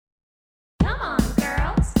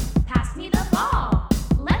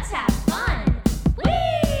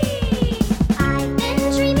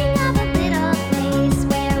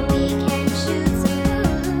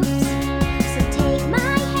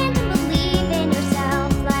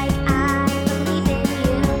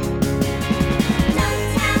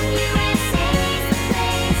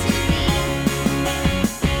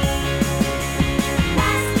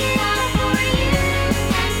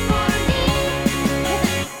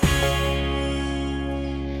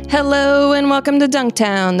Hello and welcome to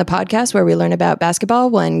Dunktown, the podcast where we learn about basketball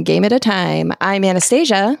one game at a time. I'm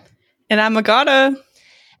Anastasia. And I'm Agata.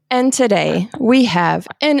 And today we have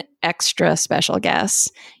an extra special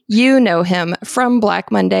guest. You know him from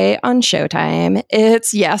Black Monday on Showtime.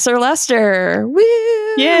 It's Yasser Lester. Woo!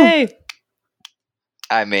 Yay!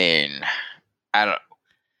 I mean, I don't...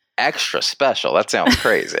 Extra special. That sounds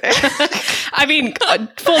crazy. I mean,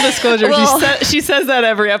 full disclosure, she says that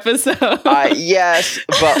every episode. Yes,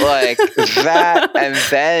 but like that, and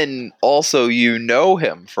then also you know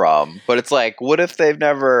him from. But it's like, what if they've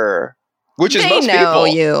never? Which is most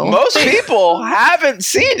people. Most people haven't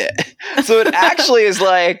seen it, so it actually is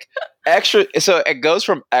like extra. So it goes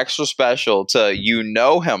from extra special to you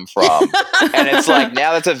know him from, and it's like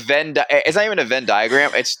now that's a Venn. It's not even a Venn diagram.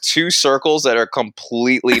 It's two circles that are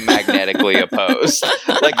completely magnetically opposed,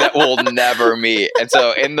 like that will never meet. And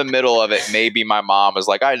so in the middle of it, maybe my mom is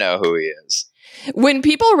like, I know who he is. When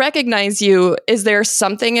people recognize you, is there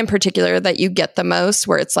something in particular that you get the most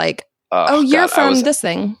where it's like, oh, you're from this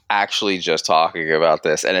thing? Actually, just talking about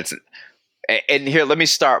this, and here, let me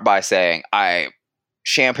start by saying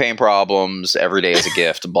champagne problems every day is a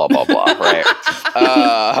gift, blah blah blah, right?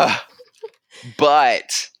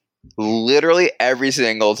 But literally every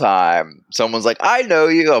single time someone's like, I know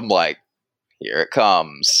you, I'm like, here it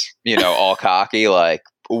comes, all cocky, like,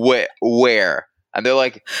 where? And they're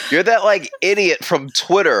like, you're that like idiot from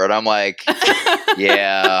Twitter, and I'm like,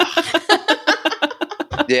 yeah,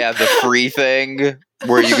 the free thing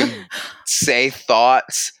where you can say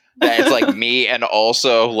thoughts. It's like me and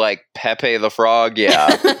also like Pepe the Frog. Yeah.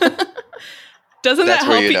 Doesn't that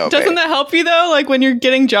help you? Doesn't that help you though? Like when you're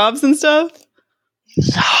getting jobs and stuff?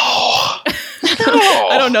 No.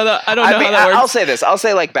 I don't know that. I don't know how that works. I'll say this. I'll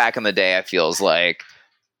say like back in the day, it feels like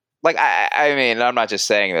I mean, I'm not just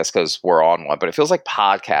saying this because we're on one, but it feels like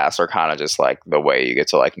podcasts are kind of just like the way you get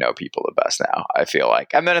to like know people the best now, I feel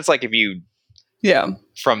like. And then it's like if you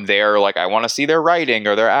from there, like I want to see their writing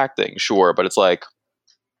or their acting, sure. But it's like,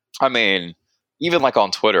 I mean, even like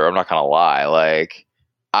on Twitter, I'm not going to lie. Like,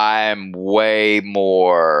 I'm way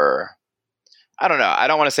more, I don't know. I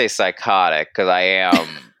don't want to say psychotic because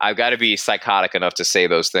I've got to be psychotic enough to say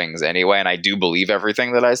those things anyway. And I do believe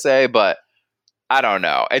everything that I say, but I don't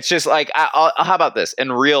know. It's just like, how about this?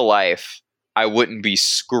 In real life, I wouldn't be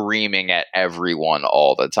screaming at everyone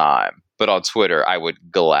all the time. But on Twitter, I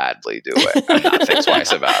would gladly do it and not think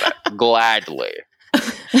twice about it. Gladly.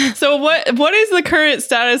 So what is the current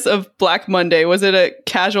status of Black Monday? Was it a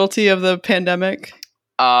casualty of the pandemic?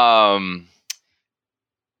 Okay.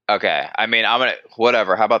 I mean,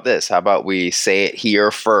 whatever. How about this? How about we say it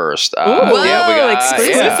here first? Whoa, yeah, we got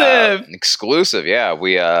exclusive. Exclusive. Yeah,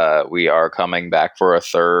 we are coming back for a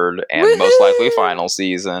third and most likely final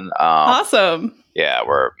season. Awesome. Yeah,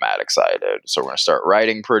 we're mad excited. So we're gonna start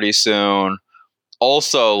writing pretty soon.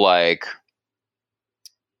 Also, like,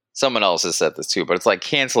 someone else has said this too, but it's like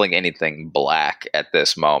canceling anything black at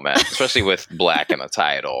this moment, especially with black in the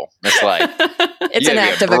title. It's like it's an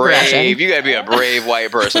act of aggression. You gotta be a brave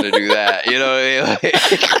white person to do that. You know what I mean?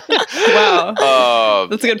 Wow,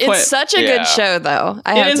 that's a good point. It's such a good show, though.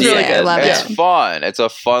 It is really good. I love it. It's fun. It's a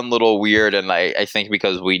fun little weird, and I think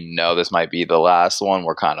because we know this might be the last one,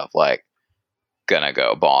 we're kind of like gonna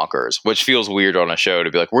go bonkers, which feels weird on a show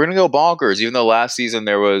to be like, we're gonna go bonkers, even though last season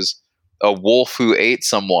there was a wolf who ate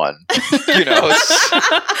someone. People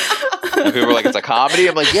were like, it's a comedy.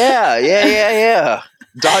 I'm like, yeah.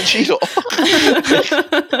 Don Cheadle.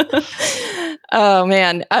 Oh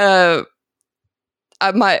man.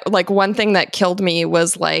 One thing that killed me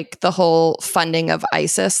was like the whole funding of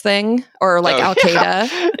ISIS thing or like Al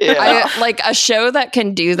Qaeda. Yeah. A show that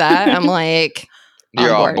can do that. I'm like,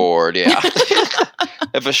 you're on board. Yeah.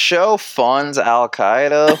 If a show funds Al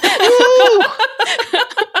Qaeda,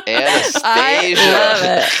 Anastasia,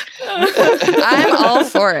 I love it. I'm all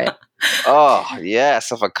for it. Oh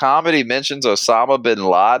yes, if a comedy mentions Osama bin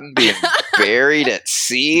Laden being buried at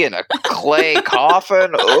sea in a clay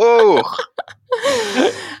coffin,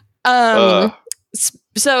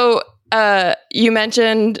 So you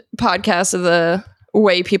mentioned podcasts of the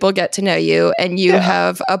way people get to know you, and you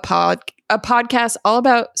have a podcast all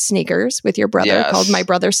about sneakers with your brother called My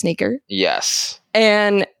Brother Sneaker. Yes.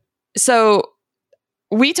 And so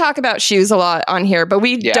we talk about shoes a lot on here, but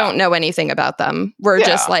we don't know anything about them. We're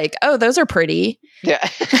just like, oh, those are pretty. Yeah.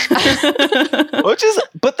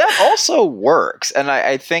 But that also works. And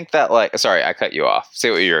I think that, like, sorry, I cut you off.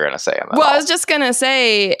 Say what you were going to say. I was just going to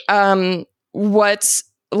say, what's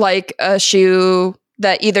like a shoe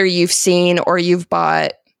that either you've seen or you've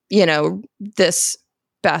bought, this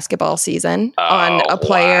basketball season on a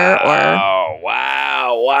player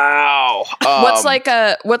Wow. Wow.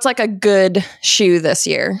 What's like a good shoe this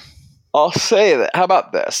year? I'll say that. How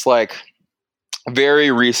about this? Like,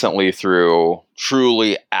 very recently, through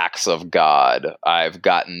truly acts of God, I've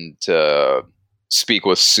gotten to speak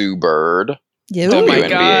with Sue Bird, Oh my WNBA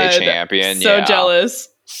God. champion. So jealous.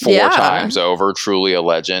 4 times over, truly a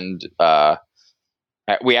legend.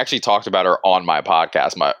 We actually talked about her on my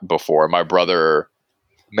podcast before. My brother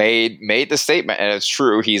made the statement, and it's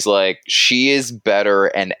true. He's like, she is better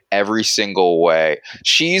in every single way.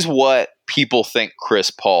 She's what people think Chris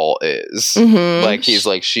Paul is. Mm-hmm. Like, he's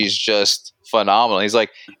like, she's just phenomenal. He's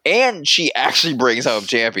like, and she actually brings home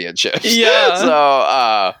championships. Yeah.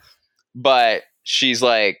 So, but she's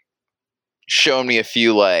like shown me a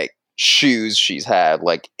few like shoes she's had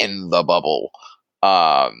like in the bubble.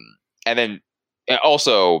 And then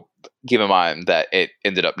also keep in mind that it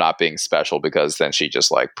ended up not being special because then she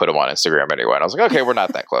just like put them on Instagram anyway. And I was like, okay, we're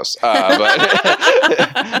not that close. But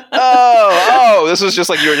oh, this was just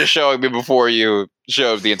like you were just showing me before you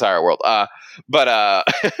showed the entire world.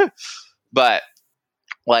 But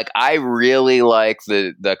like I really like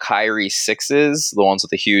the Kyrie 6s, the ones with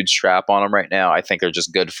the huge strap on them right now. I think they're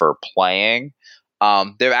just good for playing.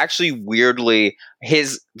 They're actually weirdly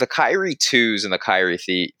the Kyrie 2s and the Kyrie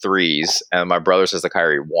 3s, and my brother says the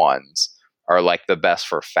Kyrie 1s are like the best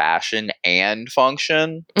for fashion and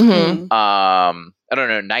function. Mm-hmm. I don't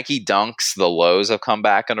know. Nike Dunks, the lows have come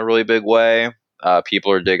back in a really big way.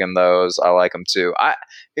 People are digging those. I like them too.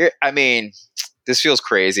 I mean, this feels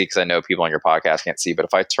crazy because I know people on your podcast can't see, but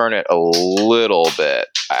if I turn it a little bit,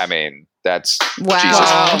 I mean, that's wow.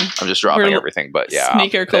 Jesus. I'm just dropping everything, but yeah.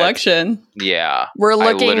 Sneaker collection. Yeah. We're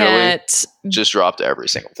looking at just dropped every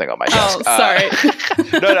single thing on my desk. Oh, sorry.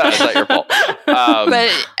 No, it's not your fault.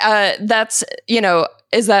 But that's,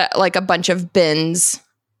 is that like a bunch of bins?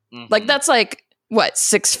 Mm-hmm. Like that's like what,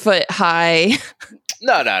 6 foot high?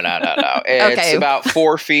 No. It's about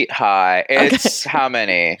 4 feet high. It's how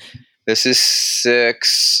many? This is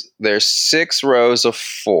 6. There's 6 rows of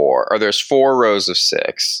 4, or there's 4 rows of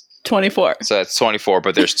 6. 24. So that's 24,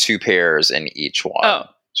 but there's 2 pairs in each one. Oh.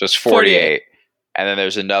 So it's 48. And then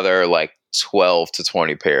there's another like 12 to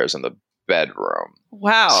 20 pairs in the bedroom.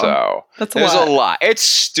 Wow. So there's a lot. It's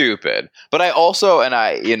stupid. But I also,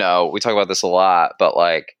 we talk about this a lot, but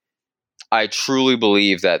like, I truly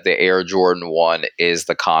believe that the Air Jordan 1 is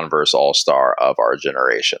the Converse All-Star of our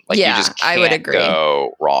generation. Like, you just can't I would agree.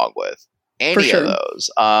 go wrong with any of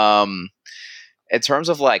those. In terms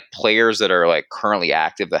of like players that are like currently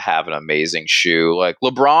active that have an amazing shoe, like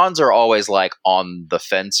LeBron's are always like on the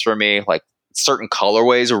fence for me. Like certain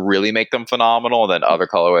colorways really make them phenomenal, and then other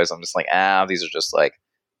colorways I'm just like, these are just like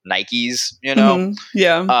Nikes, Mm-hmm.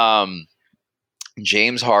 Yeah.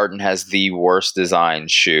 James Harden has the worst design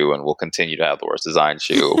shoe and will continue to have the worst design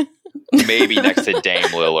shoe. Maybe next to Dame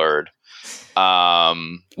Lillard.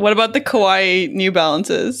 What about the Kawhi New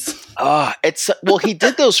Balances? He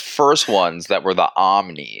did those first ones that were the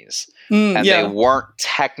Omnis. And they weren't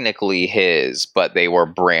technically his, but they were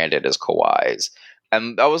branded as Kawhi's.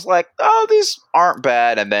 And I was like, these aren't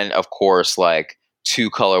bad. And then, of course, like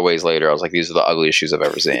 2 colorways later, I was like, these are the ugliest shoes I've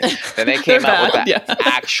ever seen. Then they came out with the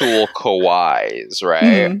actual Kawhis, right?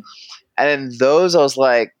 Mm-hmm. And then those, I was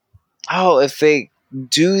like, if they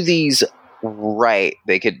do these right,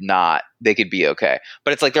 they could be okay.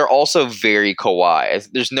 But it's like they're also very Kawhi.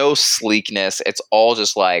 There's no sleekness. It's all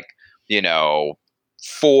just like,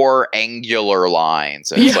 4 angular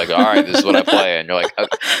lines. And it's like, all right, this is what I play. And you're like,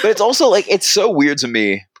 okay. But it's also like, it's so weird to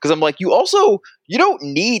me because I'm like, you don't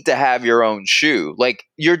need to have your own shoe. Like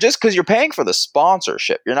you're just, because you're paying for the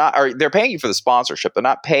sponsorship. They're paying you for the sponsorship. They're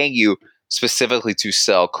not paying you specifically to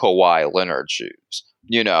sell Kawhi Leonard shoes,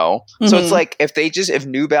 Mm-hmm. So it's like, if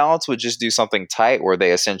New Balance would just do something tight where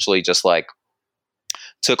they essentially just like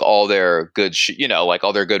took all their good, like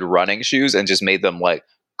all their good running shoes and just made them like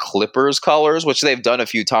Clippers colors, which they've done a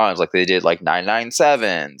few times. Like they did like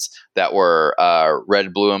 997s that were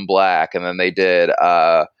red, blue, and black. And then they did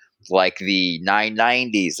like the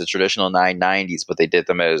 990s, the traditional 990s, but they did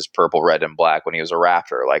them as purple, red, and black when he was a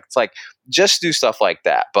Raptor. Like, it's like, just do stuff like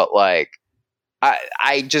that. But like,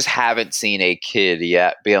 I just haven't seen a kid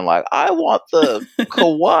yet being like, I want the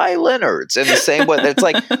Kawhi Leonards in the same way. It's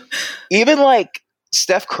like, even like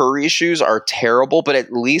Steph Curry shoes are terrible, but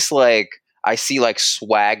at least like, I see like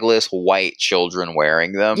swagless white children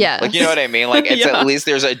wearing them. Yeah. Like, you know what I mean? Like it's at least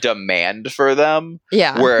there's a demand for them.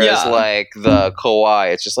 Yeah. Whereas like the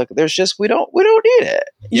Kawhi, it's just like, we don't need it.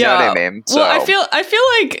 You know what I mean? So. Well, I feel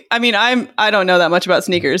like, I mean, I don't know that much about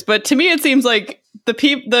sneakers, but to me, it seems like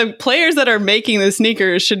the players that are making the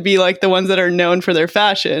sneakers should be like the ones that are known for their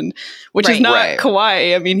fashion, which is not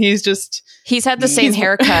Kawhi. I mean, he's had the same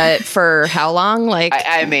haircut for how long? Like,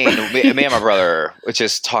 I mean, me and my brother would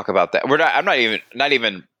just talk about that. I'm not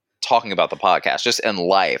even talking about the podcast, just in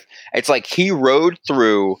life. It's like he rode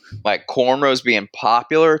through like cornrows being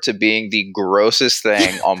popular to being the grossest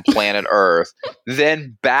thing on planet Earth,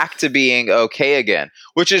 then back to being okay again,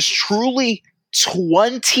 which is truly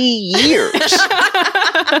 20 years.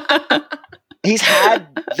 He's had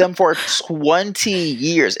them for 20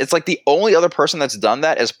 years. It's like the only other person that's done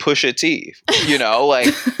that is Pusha T. You know,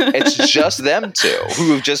 like it's just them two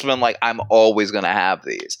who have just been like, I'm always going to have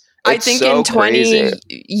these. I think so in 20 crazy.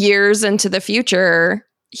 Years into the future,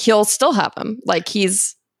 he'll still have them. Like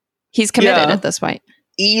he's committed at this point.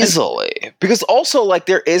 Easily. Because also like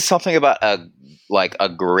there is something about a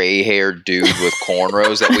gray haired dude with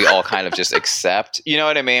cornrows that we all kind of just accept. You know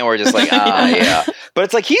what I mean? We're just like, yeah. But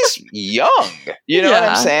it's like he's young. You know what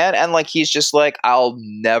I'm saying? And like he's just like, I'll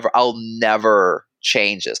never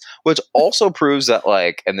change this. Which also proves that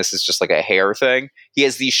like, and this is just like a hair thing, he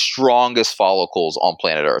has the strongest follicles on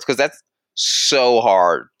planet Earth. Because that's so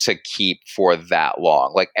hard to keep for that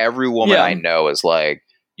long. Like every woman I know is like,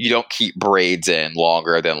 you don't keep braids in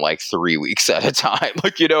longer than like 3 weeks at a time.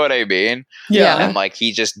 Like, you know what I mean? Yeah. And like,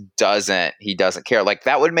 he doesn't care. Like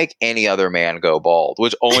that would make any other man go bald,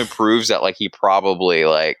 which only proves that like, he probably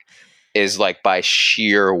like is like by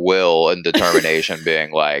sheer will and determination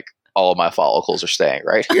being like, all of my follicles are staying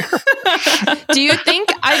right here. Do you think,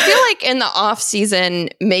 I feel like in the off season,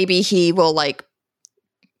 maybe he will like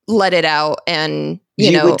let it out and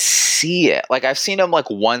you would see it. Like I've seen him like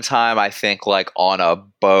one time, I think like on a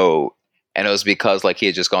boat, and it was because like he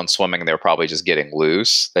had just gone swimming and they were probably just getting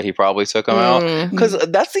loose that he probably took them out. Because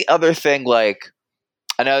that's the other thing. Like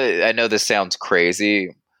I know this sounds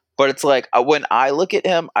crazy, but it's like when I look at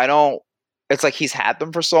him, it's like he's had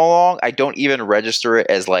them for so long, I don't even register it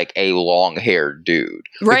as like a long-haired dude.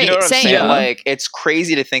 Right. Like, you know what I'm saying? Yeah. Like it's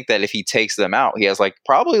crazy to think that if he takes them out, he has like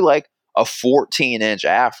probably like a 14-inch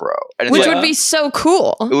afro. And it's which like, would be so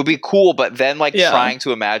cool. It would be cool, but then like trying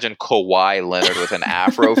to imagine Kawhi Leonard with an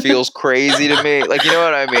afro feels crazy to me. Like, you know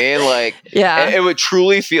what I mean? Like, it would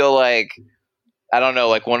truly feel like, I don't know,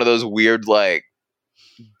 like one of those weird like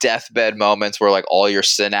deathbed moments where like all your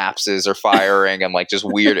synapses are firing and like just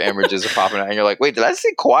weird images are popping out and you're like, wait, did I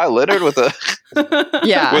see Kawhi Leonard with a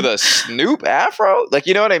with a Snoop afro? Like,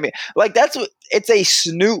 you know what I mean? Like it's a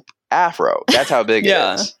Snoop afro. That's how big it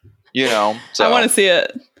is. You know, so I want to see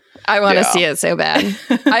it. I want to see it so bad.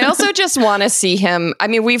 I also just want to see him. I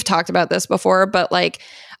mean, we've talked about this before, but like,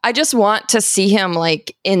 I just want to see him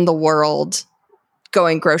like in the world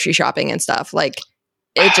going grocery shopping and stuff. Like,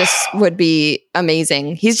 it just would be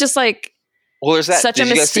amazing. He's just like, there's that, such a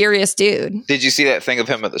mysterious dude. Did you see that thing of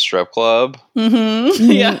him at the strip club?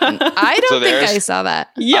 Mm-hmm. Yeah. I don't think I saw that.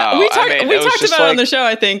 Yeah. We talked about it on the show,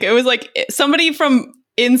 I think. It was like somebody from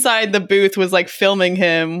inside the booth was like filming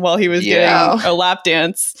him while he was doing a lap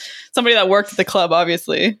dance. Somebody that worked at the club,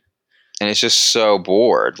 obviously. And it's just so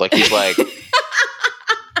bored. Like he's like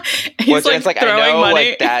he's like, it's like throwing I know money.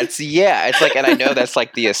 like that's it's like, and I know that's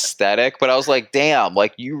like the aesthetic, but I was like, damn,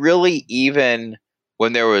 like you really, even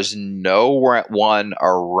when there was no one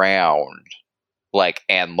around, like,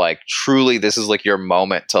 and like truly this is like your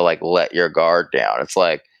moment to like let your guard down. It's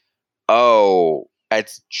like, oh,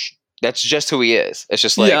 that's just who he is. It's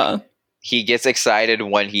just like he gets excited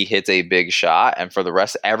when he hits a big shot, and for the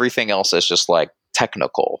rest, everything else is just like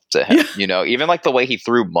technical to him. You know, even like the way he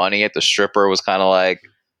threw money at the stripper was kind of like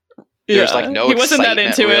there's like no. He wasn't that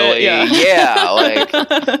into really. it. Yeah, like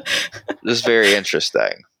it was very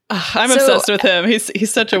interesting. I'm obsessed with him.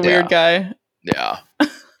 He's such a weird guy. Yeah.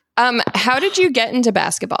 How did you get into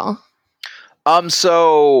basketball?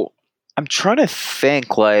 So I'm trying to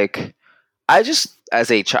think. Like, I just as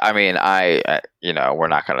a child, I mean, you know, we're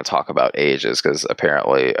not going to talk about ages because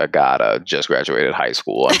apparently Agata just graduated high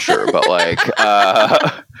school, I'm sure. But like,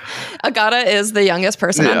 Agata is the youngest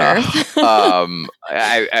person on earth. I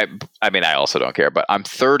mean, I also don't care, but I'm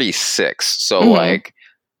 36. So like,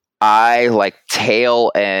 I like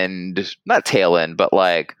not tail end, but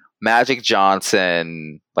like Magic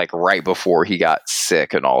Johnson, like right before he got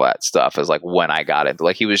sick and all that stuff is like when I got into,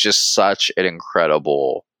 like, he was just such an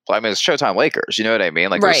incredible, I mean, it's Showtime Lakers, you know what I mean?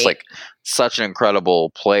 Like, it was like such an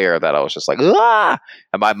incredible player that I was just like, ah!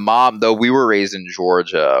 And my mom, though we were raised in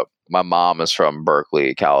Georgia, my mom is from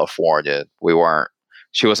Berkeley, California.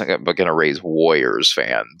 She wasn't going to raise Warriors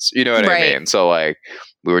fans, you know what I mean? So like,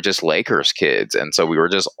 we were just Lakers kids. And so we were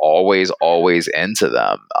just always into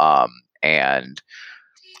them. And,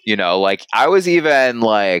 you know, like I was even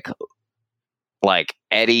like like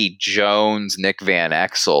Eddie Jones, Nick Van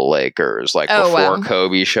Exel Lakers, like before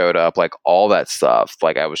Kobe showed up, like all that stuff.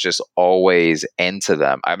 Like I was just always into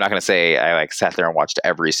them. I'm not going to say I like sat there and watched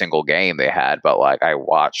every single game they had, but like I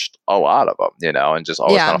watched a lot of them, you know, and just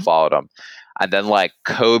always kind of followed them. And then like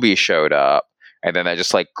Kobe showed up, and then I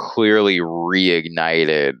just like clearly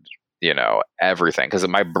reignited, you know, everything. Because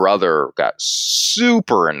my brother got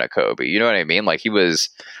super into Kobe. You know what I mean? Like he was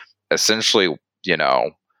essentially, you know,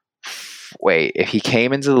 if he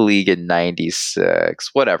came into the league in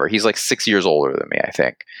 96, whatever, he's like 6 years older than me, I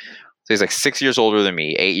think. So he's like 6 years older than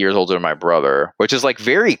me, 8 years older than my brother, which is like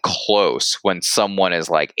very close when someone is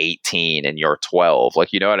like 18 and you're 12.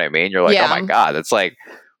 Like, you know what I mean? You're like, oh my God, it's like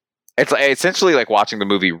essentially like watching the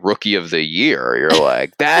movie Rookie of the Year. You're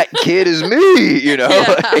like, that kid is me, you know?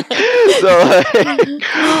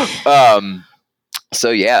 So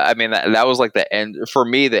yeah, I mean that was like the end for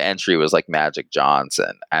me. The entry was like Magic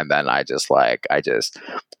Johnson, and then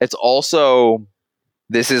it's also,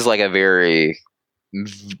 this is like a very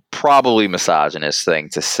probably misogynist thing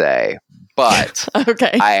to say, but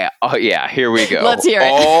okay, here we go. Let's hear it.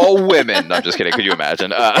 All women. No, I'm just kidding. Could you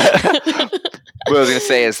imagine? What I was gonna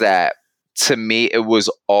say is that to me, it was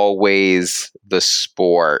always the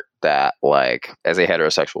sport that, like, as a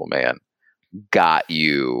heterosexual man, got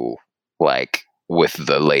you like with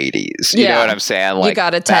the ladies. You know what I'm saying? Like, you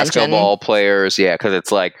got attention. Basketball players. Yeah, because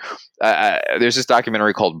it's like there's this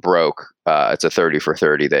documentary called Broke. It's a 30 for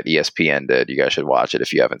 30 that ESPN did. You guys should watch it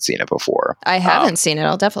if you haven't seen it before. I haven't seen it.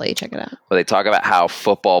 I'll definitely check it out. But they talk about how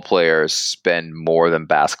football players spend more than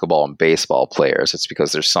basketball and baseball players. It's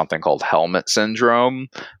because there's something called helmet syndrome.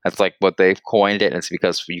 That's like what they've coined it. And it's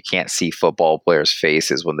because you can't see football players'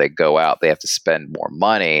 faces when they go out. They have to spend more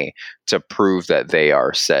money to prove that they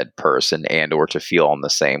are said person and or to feel on the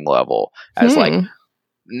same level as like,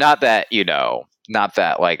 not that, you know, not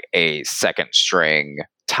that like a second string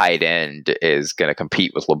tight end is going to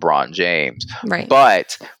compete with LeBron James. Right.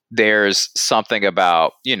 But there's something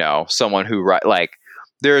about, you know, someone who, like,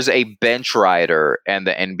 there's a bench rider in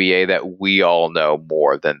the NBA that we all know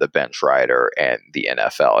more than the bench rider in the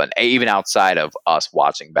NFL. And even outside of us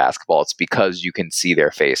watching basketball, it's because you can see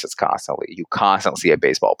their faces constantly. You constantly see a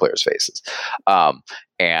baseball player's faces.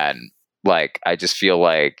 And like, I just feel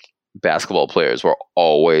like basketball players were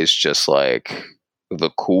always just like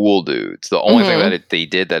the cool dudes. The only thing that they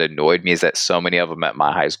did that annoyed me is that so many of them at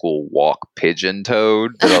my high school walk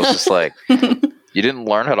pigeon-toed. That I was just like, you didn't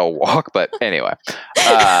learn how to walk? But anyway.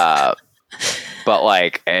 But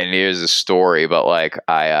like, and here's a story, but like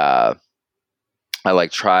I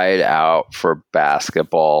like tried out for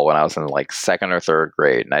basketball when I was in like second or third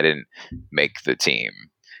grade, and I didn't make the team.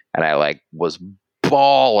 And I like was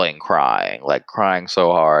bawling, crying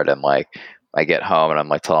so hard, and like I get home and I'm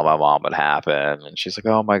like telling my mom what happened, and she's like,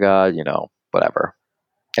 oh my God, you know, whatever,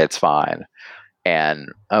 it's fine. And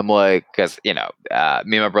I'm like, because, you know,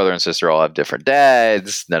 me and my brother and sister all have different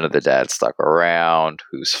dads. None of the dads stuck around.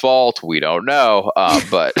 Whose fault? We don't know.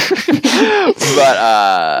 But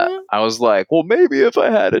I was like, well, maybe if I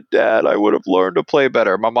had a dad, I would have learned to play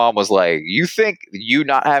better. My mom was like, you think you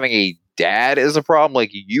not having a dad is a problem? Like,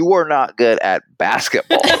 you are not good at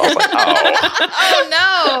basketball. I was like,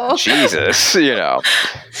 oh no, Jesus, you know.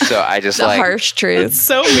 So I just the like harsh truth. It's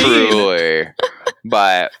so truly.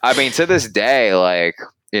 But I mean, to this day, like,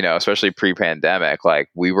 you know, especially pre-pandemic, like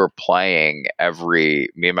we were playing me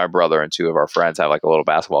and my brother and two of our friends have like a little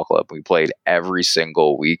basketball club. We played every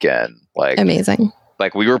single weekend. Like, amazing.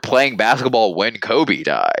 Like we were playing basketball when Kobe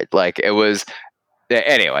died. Like it was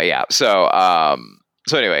anyway. Yeah. So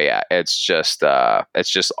anyway, yeah, it's just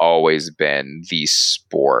always been the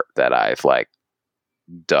sport that I've like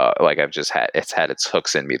I've just had, it's had its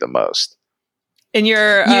hooks in me the most. And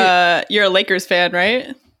you're a Lakers fan,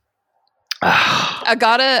 right? I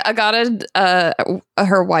got her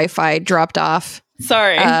Wi-Fi dropped off.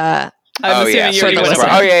 Sorry. Oh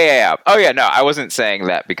yeah. Oh yeah. No, I wasn't saying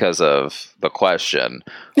that because of the question.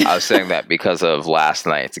 I was saying that because of last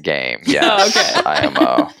night's game. Yes, okay. I am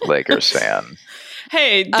a Lakers fan.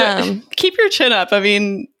 Hey, keep your chin up. I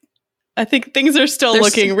mean, I think things are still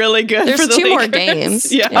looking really good for the Lakers. There's 2 more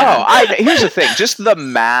games. Yeah. Oh, here's the thing. Just the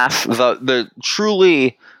math,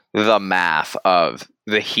 truly the math of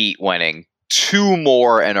the Heat winning 2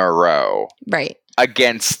 more in a row, right,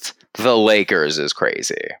 against the Lakers is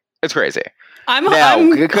crazy. It's crazy. I'm holding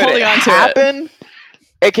on to it.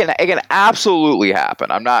 It can absolutely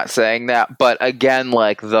happen. I'm not saying that, but again,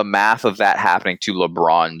 like the math of that happening to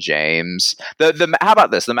LeBron James, how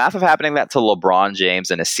about this? The math of happening that to LeBron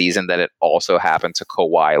James in a season that it also happened to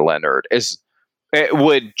Kawhi Leonard it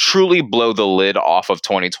would truly blow the lid off of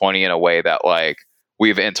 2020 in a way that like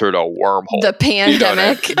we've entered a wormhole. The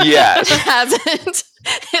pandemic, yes, hasn't.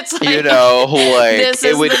 It's like, like this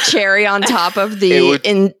is the cherry on top of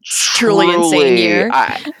the truly insane year.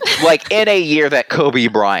 Like in a year that Kobe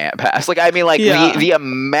Bryant passed. Like I mean, like the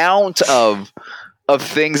amount of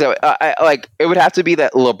things that like it would have to be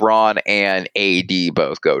that LeBron and AD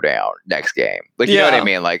both go down next game. Like you know what I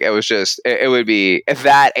mean? Like it was just it would be if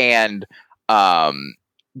that and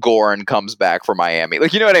Goran comes back for Miami.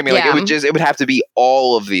 Like you know what I mean? Like it would have to be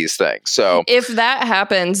all of these things. So if that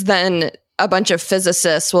happens, then a bunch of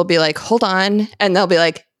physicists will be like, hold on, and they'll be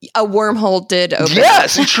like, a wormhole did open.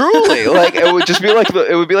 Yes, truly. Like it would just be like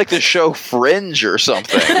the show Fringe or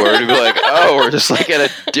something, where it'd be like, oh, we're just like at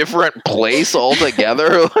a different place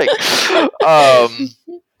altogether. Like, I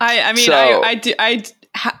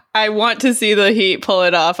want to see the Heat pull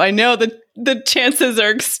it off. I know that the chances are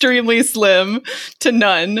extremely slim to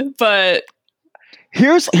none, but.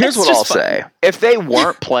 Here's what I'll say. If they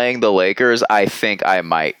weren't playing the Lakers, I think I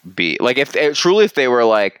might be like if they were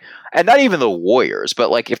like, and not even the Warriors, but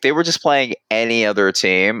like if they were just playing any other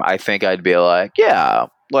team, I think I'd be like, yeah,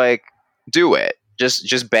 like do it.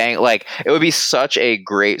 Just bang. Like it would be such a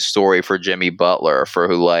great story for Jimmy Butler for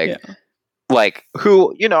who like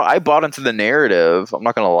who, you know, I bought into the narrative. I'm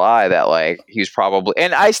not going to lie that like he's probably,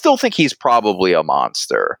 and I still think he's probably a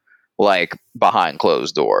monster like behind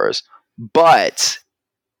closed doors. But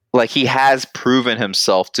like he has proven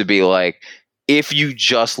himself to be like, if you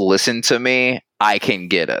just listen to me, I can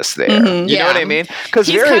get us there. Mm-hmm, you know what I mean? Because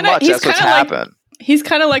very much that's what's happened. He's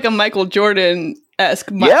kind of like a Michael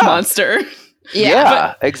Jordan-esque monster.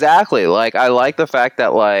 Yeah, exactly. Like I like the fact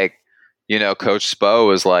that like, you know, Coach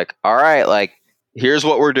Spo is like, all right, like here's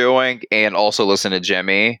what we're doing, and also listen to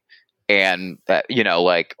Jimmy, and that, you know,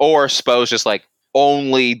 like, or Spo's just like,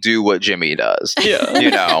 only do what Jimmy does. Yeah.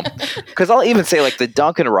 You know? Because I'll even say like the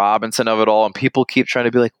Duncan Robinson of it all, and people keep trying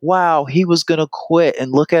to be like, wow, he was going to quit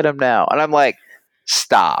and look at him now. And I'm like,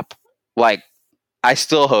 stop. Like, I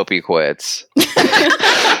still hope he quits.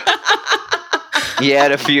 He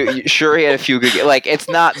had a few good, like, it's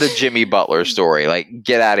not the Jimmy Butler story. Like,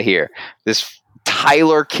 get out of here. This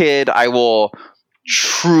Tyler kid, I will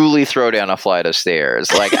truly throw down a flight of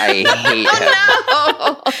stairs. Like I hate him.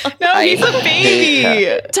 No, he's a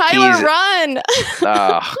baby. Tyler, run.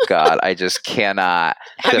 Oh God, I just cannot.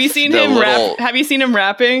 Have you seen him rap? Have you seen him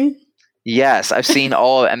rapping? Yes, I've seen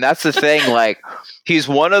all of it. And that's the thing, like he's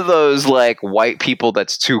one of those like white people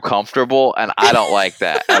that's too comfortable, and I don't like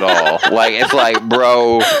that at all. Like it's like,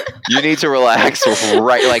 bro, you need to relax,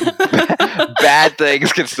 right? Like bad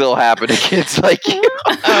things can still happen to kids like you.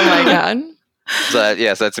 Oh my God. So,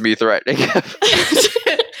 yes, that's me threatening him.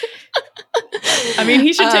 I mean,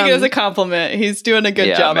 he should take it as a compliment. He's doing a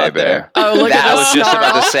good job out there. Oh, look at that! I was just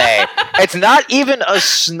about to say, it's not even a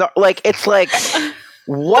snarl. Like, it's like,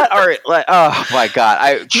 what are like? Oh my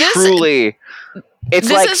God! This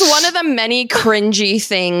is one of the many cringy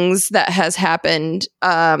things that has happened.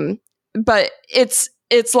 But it's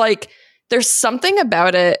like there's something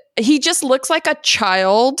about it. He just looks like a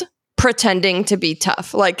child pretending to be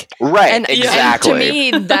tough, like right, and, exactly. And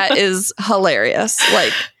to me, that is hilarious.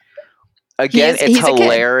 Like again, it's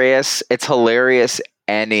hilarious. It's hilarious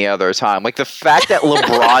any other time. Like the fact that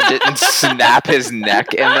LeBron didn't snap his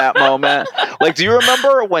neck in that moment. Like, do you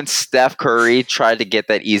remember when Steph Curry tried to get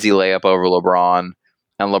that easy layup over LeBron?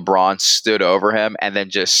 And LeBron stood over him and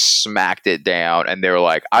then just smacked it down. And they were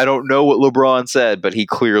like, I don't know what LeBron said, but he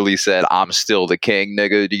clearly said, I'm still the king,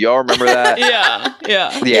 nigga. Do y'all remember that?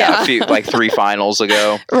 Yeah. A few, like 3 finals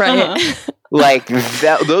ago. Right. Uh-huh. Like,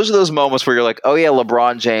 those are those moments where you're like, oh yeah,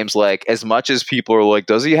 LeBron James, like, as much as people are like,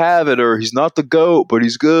 does he have it? Or he's not the GOAT, but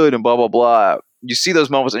he's good and blah, blah, blah. You see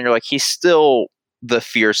those moments and you're like, he's still the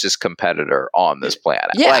fiercest competitor on this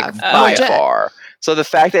planet. Yeah, like, by far. So the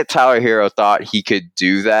fact that Tyler Hero thought he could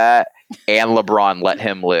do that and LeBron let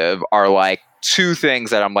him live are like 2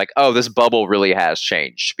 things that I'm like, oh, this bubble really has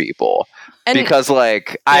changed people. And because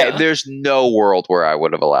like there's no world where I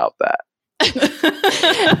would have allowed that.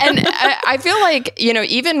 And I feel like, you know,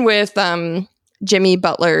 even with Jimmy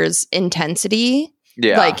Butler's intensity,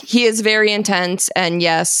 like he is very intense, and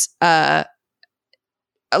yes,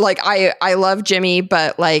 like I love Jimmy,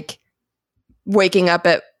 but like waking up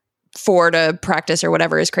at 4 to practice or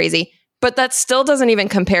whatever is crazy. But that still doesn't even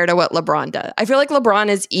compare to what LeBron does. I feel like LeBron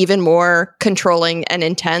is even more controlling and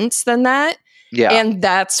intense than that. Yeah. And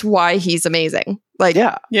that's why he's amazing. Like,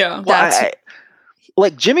 yeah. That's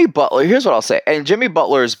like Jimmy Butler. Here's what I'll say. And Jimmy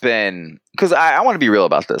Butler's been, because I want to be real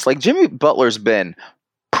about this. Like Jimmy Butler's been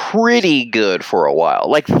pretty good for a while.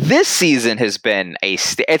 Like this season has been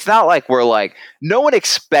it's not like we're like, no one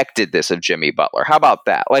expected this of Jimmy Butler. How about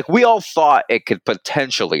that? Like we all thought it could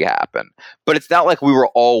potentially happen, but it's not like we were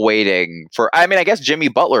all waiting for, I mean, I guess Jimmy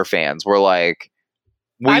Butler fans were like,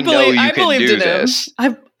 I believed in this.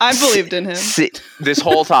 I believed in him this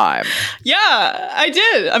whole time. Yeah, I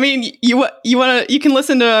did. I mean, you can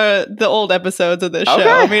listen to the old episodes of this show.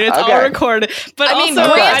 I mean, it's all recorded. But I mean,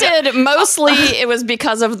 granted, mostly it was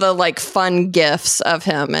because of the like fun gifs of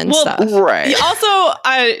him and stuff. Right. Also,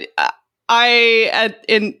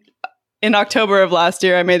 in October of last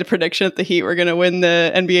year, I made a prediction that the Heat were going to win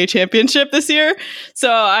the NBA championship this year.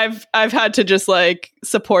 So I've had to just like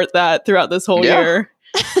support that throughout this whole year.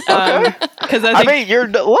 Okay. Because I mean,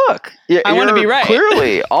 I want to be right.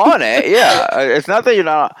 Clearly on it. Yeah, it's not that you're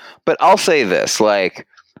not. But I'll say this: like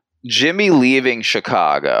Jimmy leaving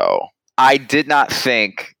Chicago, I did not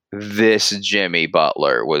think this Jimmy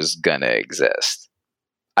Butler was gonna exist.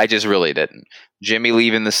 I just really didn't. Jimmy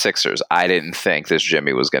leaving the Sixers, I didn't think this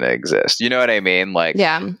Jimmy was gonna exist. You know what I mean? Like,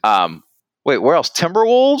 yeah. Wait, where else?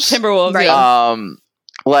 Timberwolves. Right. I'm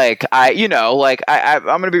gonna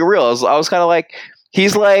be real. I was kind of like.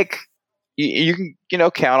 He's like, you can,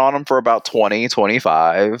 count on him for about 20,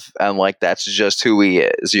 25. And like, that's just who he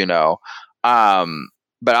is, But I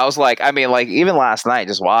was like, I mean, like, even last night,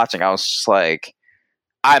 just watching, I was just like,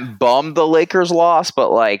 I'm bummed the Lakers lost,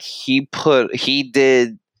 but like, he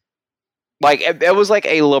did, like, it was like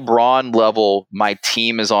a LeBron level, my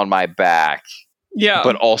team is on my back. Yeah.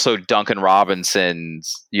 But also Duncan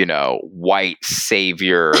Robinson's, white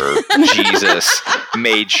savior Jesus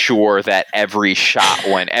made sure that every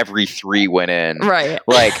three went in. Right.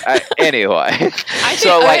 Like, anyway.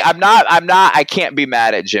 I can't be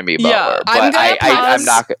mad at Jimmy Butler. I'm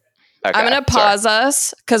not. Okay, I'm going to pause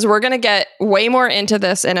us because we're going to get way more into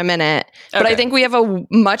this in a minute. But I think we have a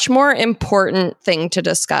much more important thing to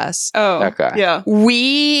discuss. Oh, okay. Yeah.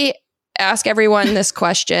 We ask everyone this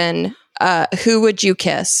question. Who would you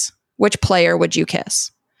kiss? Which player would you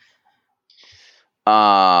kiss?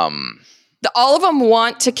 All of them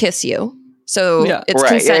want to kiss you, so it's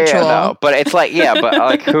consensual. No. But it's like, but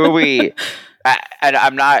like, who are we? And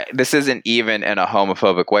I'm not. This isn't even in a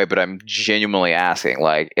homophobic way, but I'm genuinely asking.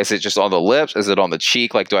 Like, is it just on the lips? Is it on the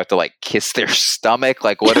cheek? Like, do I have to like kiss their stomach?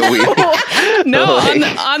 Like, what do we? No,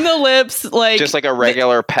 like, on the lips, like just like a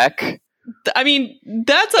regular peck. I mean,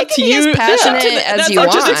 that's up to you. As passionate as you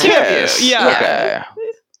want. Just a kiss. Yeah. Okay.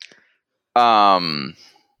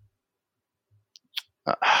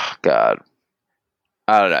 God.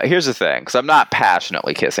 I don't know. Here's the thing, because I'm not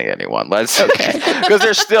passionately kissing anyone. Because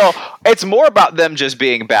they're still. It's more about them just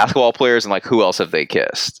being basketball players and like who else have they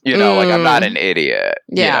kissed? Like I'm not an idiot.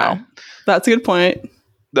 Yeah, that's a good point.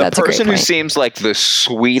 The person who seems like the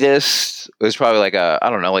sweetest is probably like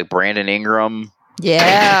like Brandon Ingram.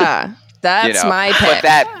 Yeah. That's my pick.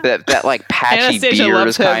 But that like patchy beard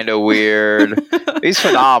is kind of weird. He's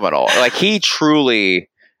phenomenal. Like he truly,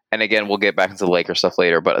 and again, we'll get back into the Lakers stuff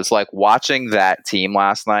later, but it's like watching that team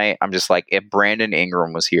last night. I'm just like, if Brandon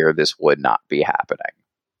Ingram was here, this would not be happening.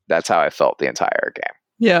 That's how I felt the entire game.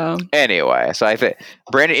 Yeah. Anyway, so I think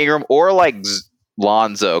Brandon Ingram or like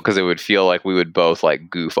Lonzo, because it would feel like we would both like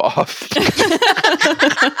goof off.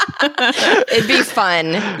 It'd be fun.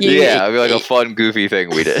 It'd be like a fun, goofy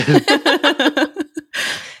thing we did.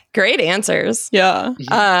 Great answers. Yeah.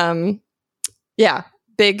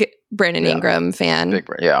 Big Brandon Ingram fan.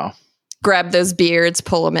 Grab those beards,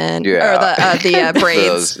 pull them in. Yeah. Or the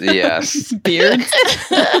braids. Yes. Beards.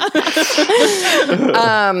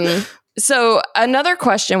 So another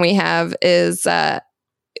question we have is,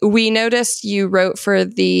 we noticed you wrote for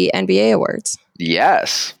the NBA awards.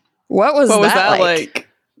 Yes. What was that like?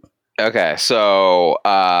 Okay, so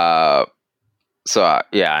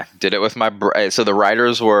did it with my so the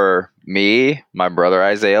writers were me, my brother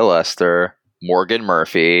Isaiah Lester, Morgan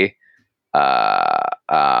Murphy,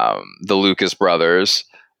 the Lucas brothers,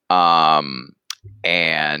 and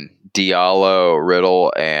Diallo,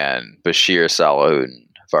 Riddle, and Bashir Salahuddin.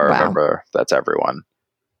 If I remember, that's everyone.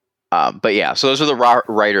 But yeah, so those are the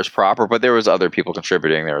writers proper, but there was other people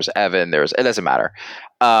contributing. There was Evan. It doesn't matter.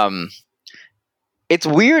 It's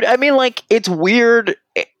weird. I mean, like, it's weird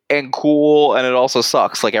and cool, and it also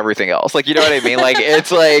sucks like everything else. Like, you know what I mean? Like,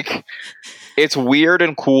 it's weird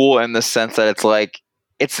and cool in the sense that it's like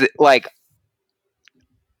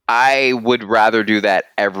I would rather do that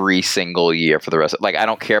every single year for the rest of, like, I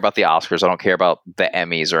don't care about the Oscars. I don't care about the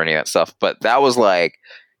Emmys or any of that stuff. But that was like,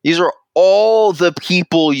 these are all the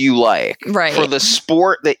people you like for the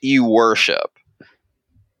sport that you worship.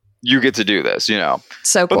 you get to do this,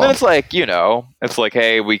 So cool. But then it's like, it's like,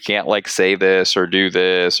 hey, we can't like say this or do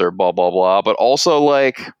this or blah, blah, blah. But also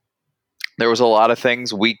like there was a lot of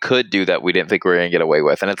things we could do that we didn't think we were going to get away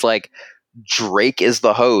with. And it's like Drake is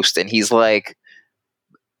the host and he's like,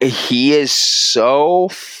 he is so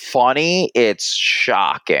funny. It's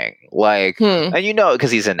shocking. Like, and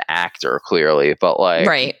because he's an actor clearly, but like,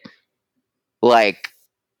 right. Like,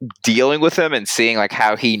 dealing with him and seeing like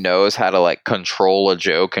how he knows how to like control a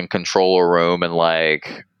joke and control a room, and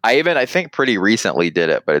like I think pretty recently did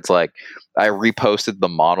it, but it's like I reposted the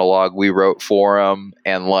monologue we wrote for him,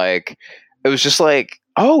 and like it was just like,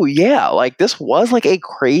 oh yeah, like this was like a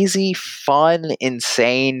crazy fun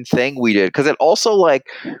insane thing we did, because it also like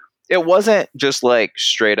it wasn't just like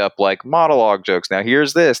straight up like monologue jokes. Now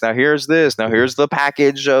here's this. Now here's this. Now here's the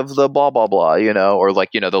package of the blah, blah, blah, or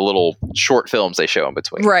like, the little short films they show in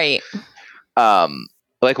between. Right.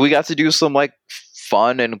 Like we got to do some like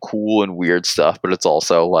fun and cool and weird stuff, but it's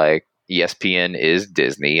also like ESPN is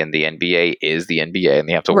Disney and the NBA is the NBA, and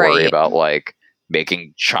they have to worry about like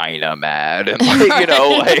making China mad and like,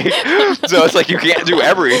 like, so it's like you can't do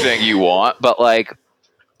everything you want, but like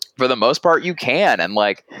for the most part you can. And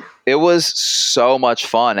like it was so much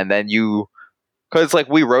fun. And then because like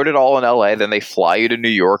we wrote it all in LA, then they fly you to New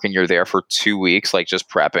York and you're there for 2 weeks like just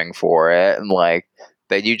prepping for it, and like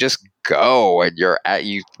then you just go and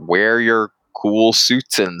you wear your cool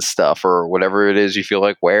suits and stuff or whatever it is you feel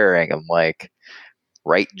like wearing, and like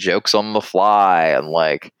write jokes on the fly, and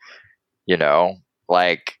like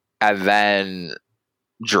like, and then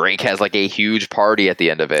Drake has like a huge party at the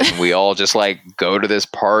end of it, and we all just like go to this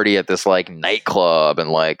party at this like nightclub, and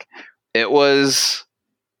like it was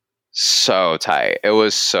so tight. It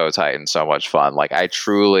was so tight and so much fun. Like I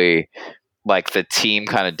truly like the team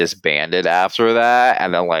kind of disbanded after that,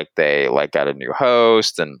 and then like they like got a new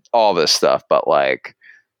host and all this stuff, but like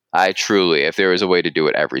I truly, if there was a way to do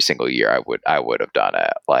it every single year, I would have done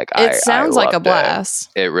it. Like it sounds like a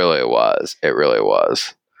blast. It really was. It really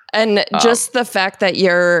was. And just the fact that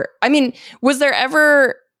was there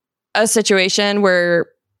ever a situation where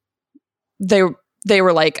they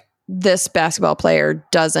were like, this basketball player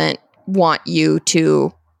doesn't want you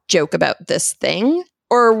to joke about this thing?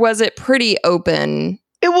 Or was it pretty open?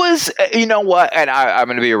 It was, you know what? And I'm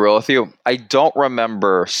going to be real with you. I don't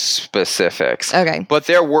remember specifics. Okay. But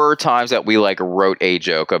there were times that we like wrote a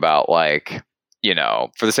joke about like,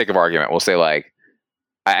 for the sake of argument, we'll say like,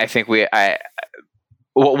 I think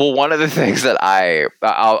well, one of the things that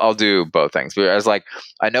I'll do both things. But I was like,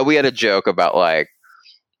 I know we had a joke about like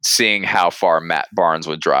seeing how far Matt Barnes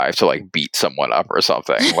would drive to like beat someone up or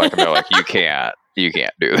something. Like, and they're like, you can't do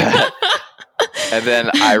that. And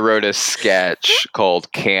then I wrote a sketch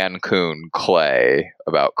called Cancun Klay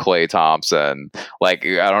about Klay Thompson. Like,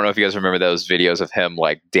 I don't know if you guys remember those videos of him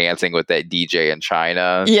like dancing with that DJ in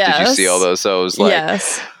China. Yes. Did you see all those? So it was like,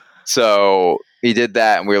 yes. So he did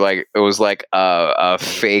that, and we were like, it was like a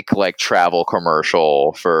fake like travel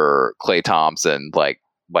commercial for Klay Thompson, like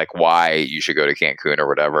why you should go to Cancun or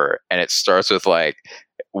whatever. And it starts with like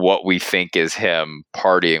what we think is him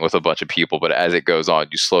partying with a bunch of people, but as it goes on,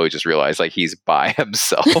 you slowly just realize like he's by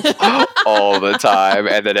himself all the time,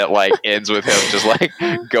 and then it like ends with him just like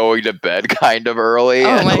going to bed kind of early.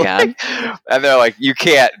 Oh my god! And they're like, you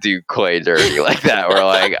can't do Klay dirty like that. We're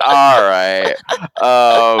like, all right,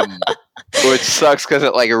 which sucks because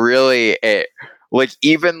it like really like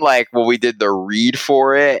even like when we did the read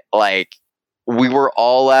for it, like we were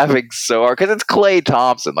all laughing so hard because it's Klay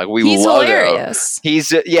Thompson. Like he's love hilarious. Him.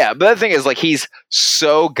 He's but the thing is like he's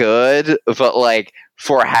so good, but like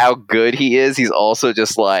for how good he is, he's also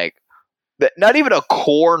just like not even a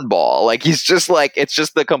cornball. Like he's just like it's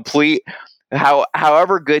just the complete.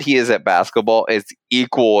 However good he is at basketball is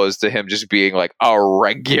equal as to him just being like a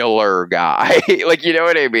regular guy. Like, you know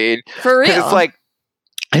what I mean? For real. It's like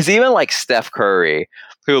it's even like Steph Curry,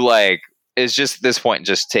 who like is just at this point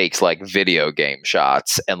just takes like video game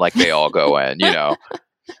shots and like they all go in, But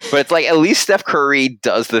it's like at least Steph Curry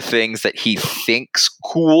does the things that he thinks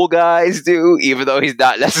cool guys do, even though he's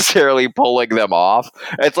not necessarily pulling them off.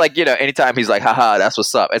 It's like, anytime he's like, haha, that's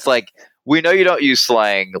what's up. It's like, we know you don't use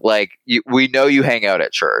slang. Like, we know you hang out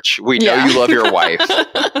at church. We know you love your wife.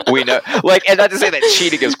 We know, like, and not to say that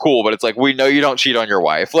cheating is cool, but it's like, we know you don't cheat on your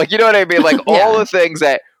wife. Like, you know what I mean? Like, all the things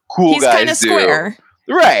that cool he's guys do. Square.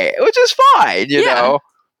 Right, which is fine, you know.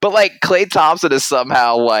 But like Klay Thompson is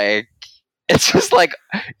somehow like it's just like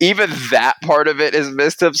even that part of it is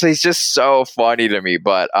missed up. So he's just so funny to me.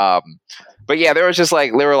 But yeah, there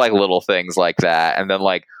were like little things like that, and then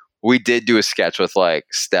like we did do a sketch with like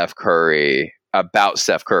Steph Curry about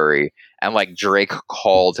Steph Curry, and like Drake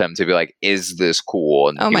called him to be like, "Is this cool?"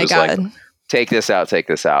 And he was like, take this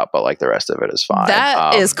out, but like the rest of it is fine.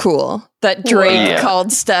 That is cool. That Drake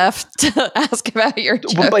called Steph to ask about your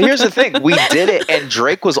joke. But here's the thing. We did it and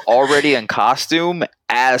Drake was already in costume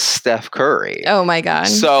as Steph Curry. Oh my God.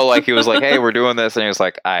 So like he was like, hey, we're doing this. And he was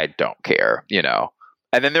like, I don't care, you know.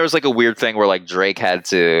 And then there was like a weird thing where like Drake had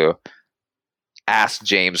to ask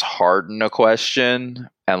James Harden a question,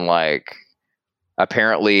 and like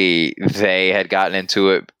apparently they had gotten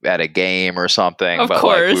into it at a game or something. Of but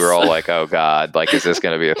course. Like we were all like, oh God, like is this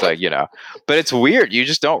gonna be a thing, you know? But it's weird. You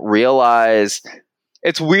just don't realize.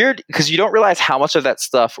 It's weird because you don't realize how much of that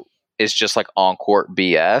stuff is just like on court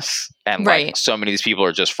BS, and like so many of these people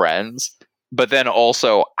are just friends. But then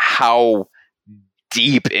also how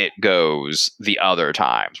deep it goes the other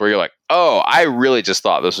times where you're like, oh, I really just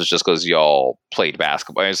thought this was just because y'all played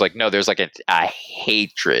basketball. And it's like, no, there's like a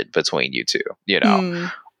hatred between you two, you know?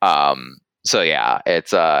 So yeah,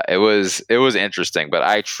 it was interesting, but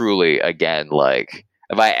I truly, again, like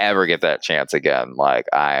if I ever get that chance again, like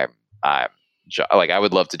I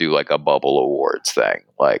would love to do like a bubble awards thing.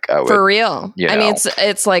 Like I would, for real. You know, I mean,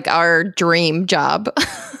 it's like our dream job.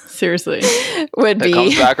 Seriously. Would be. It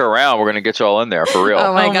comes back around. We're going to get y'all in there for real.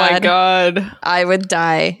 Oh my God. I would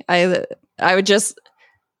die. I would just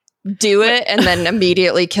do it and then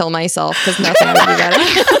immediately kill myself because nothing would be better.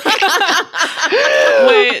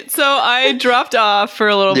 Wait, so I dropped off for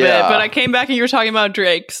a little bit, but I came back and you were talking about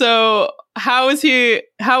Drake. So how is he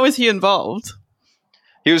involved?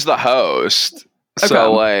 He was the host. Okay.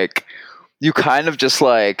 So like you kind of just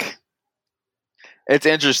like, it's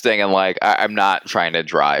interesting, and like I'm not trying to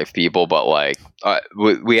drive people, but like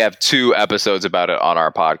we have 2 episodes about it on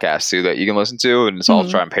our podcast too that you can listen to, and so I'll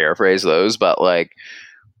try and paraphrase those. But like,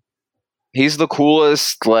 he's the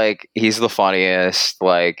coolest, like he's the funniest,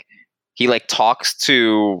 like he like talks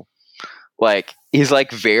to, like he's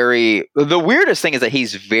like very. The weirdest thing is that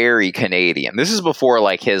he's very Canadian. This is before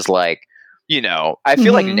like his like, you know, I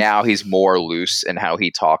feel like now he's more loose in how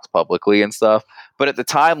he talks publicly and stuff. But at the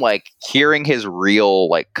time, like hearing his real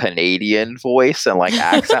like Canadian voice and like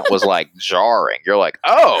accent was like jarring. You're like,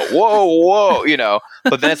 oh, whoa, you know.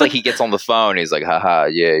 But then it's like he gets on the phone. He's like, haha,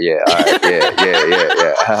 yeah, all right,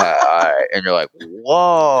 yeah, haha, all right. And you're like,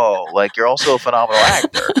 whoa, like you're also a phenomenal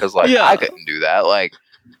actor because like I couldn't do that. Like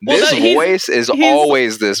this voice is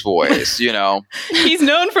always this voice, you know. He's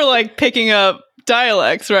known for like picking up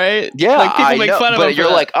dialects, right? Yeah, like people make fun of him. But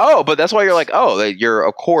you're like, oh, but that's why you're like, oh, you're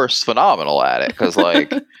of course phenomenal at it because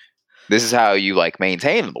like this is how you like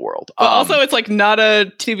maintain in the world. But also, it's like not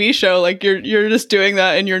a TV show. Like you're just doing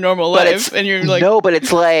that in your normal life, and you're like, no, but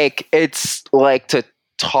it's like to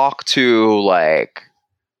talk to like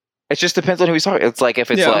it just depends on who he's talking. It's like if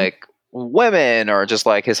it's like women or just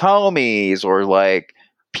like his homies or like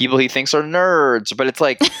people he thinks are nerds, but it's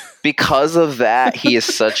like because of that he is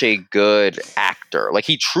such a good actor. Like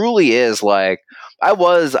he truly is. Like I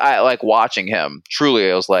like watching him, truly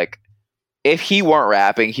I was like, if he weren't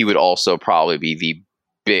rapping he would also probably be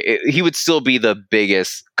he would still be the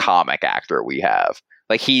biggest comic actor we have.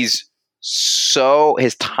 Like his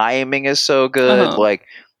timing is so good. Like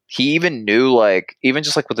he even knew, like, even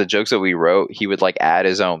just like with the jokes that we wrote, he would like add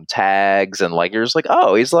his own tags, and like you're just like,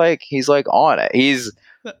 oh, he's like on it.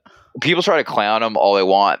 People try to clown him all they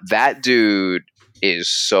want. That dude is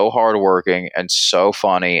so hardworking and so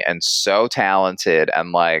funny and so talented.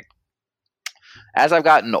 And like, as I've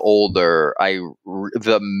gotten older,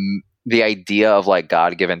 the idea of like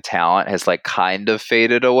God-given talent has like kind of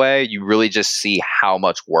faded away. You really just see how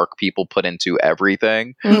much work people put into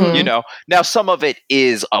everything, you know? Now, some of it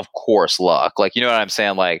is, of course, luck. Like, you know what I'm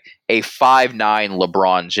saying? Like a 5'9"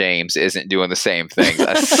 LeBron James isn't doing the same things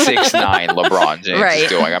a 6'9" LeBron James is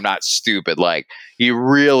doing. I'm not stupid. Like he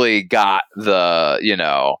really got the, you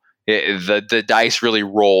know, the dice really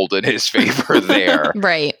rolled in his favor there.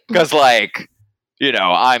 Right. Because like, you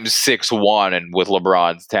know, I'm 6'1", and with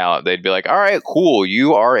LeBron's talent, they'd be like, all right, cool,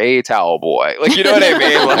 you are a towel boy. Like, you know what I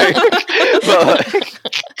mean? Like,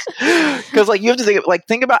 because like you have to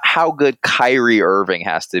think about how good Kyrie Irving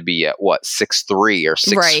has to be at what, 6'3" or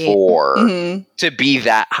 6'4" to be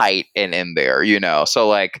that height and in there, you know? So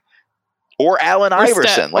like, or Allen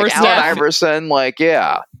Iverson. Like Allen Iverson, like,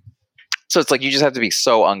 yeah. So it's like you just have to be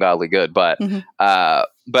so ungodly good. But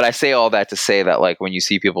I say all that to say that like when you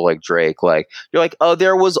see people like Drake, like you're like, oh,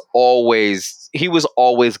 he was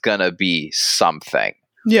always gonna be something.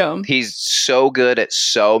 Yeah. He's so good at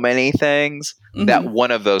so many things that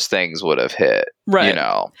one of those things would have hit. Right. You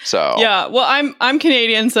know. So yeah. Well, I'm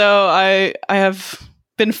Canadian, so I have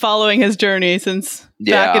been following his journey since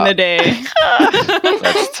back in the day.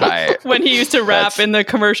 That's tight. When he used to rap in the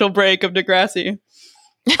commercial break of Degrassi.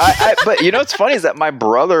 But you know what's funny is that my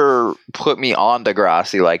brother put me on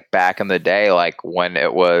Degrassi like back in the day, like when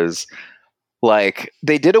it was like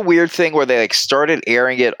they did a weird thing where they like started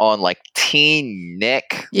airing it on like Teen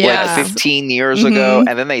Nick like 15 years ago,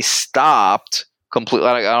 and then they stopped completely.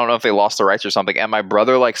 Like, I don't know if they lost the rights or something. And my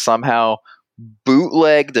brother like somehow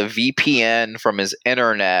bootlegged a VPN from his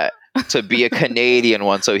internet to be a Canadian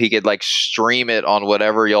one, so he could like stream it on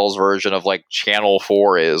whatever y'all's version of like Channel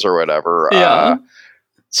 4 is or whatever. Yeah.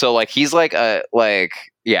 So like he's like a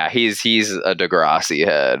he's a Degrassi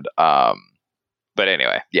head. But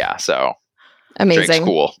anyway, yeah. So amazing.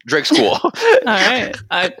 Drake's cool. All right.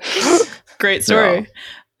 Great story.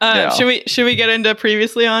 Should we get into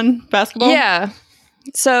previously on basketball? Yeah.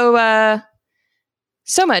 So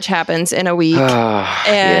so much happens in a week,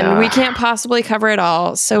 and we can't possibly cover it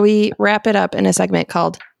all. So we wrap it up in a segment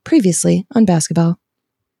called Previously on Basketball.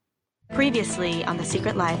 Previously on The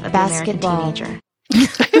Secret Life of Basketball. The American Teenager.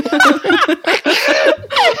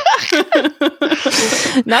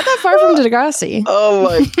 Not that far from Degrassi. Oh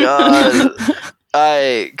my god.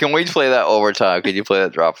 Can we play that overtime? Can you play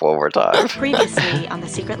that drop overtime? Previously on The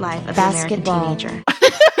Secret Life of Basketball. The American Teenager.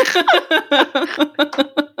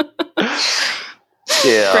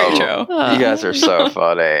 Yeah. Great show. You guys are so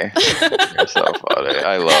funny. You're so funny.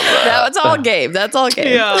 I love that. That's all Gabe. That's all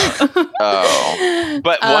Gabe. Yeah. Oh.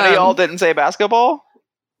 But one of y'all didn't say basketball?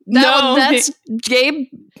 No, that's Gabe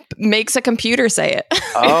makes a computer say it.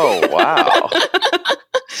 Oh, wow.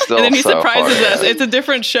 Still and then he so surprises funny. us. It's a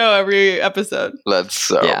different show every episode. That's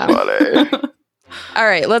so funny. All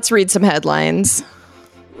right, let's read some headlines.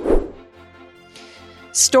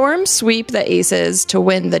 Storm sweep the Aces to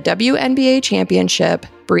win the WNBA championship.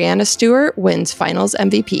 Breanna Stewart wins Finals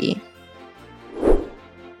MVP.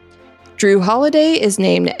 Drew Holiday is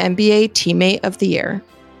named NBA Teammate of the Year.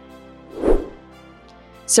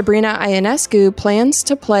 Sabrina Ionescu plans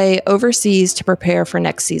to play overseas to prepare for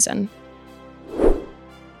next season.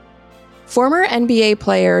 Former NBA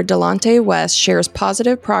player Delonte West shares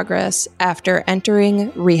positive progress after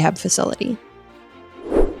entering rehab facility.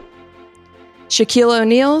 Shaquille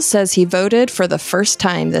O'Neal says he voted for the first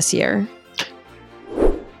time this year.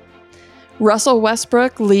 Russell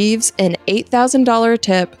Westbrook leaves an $8,000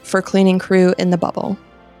 tip for cleaning crew in the bubble.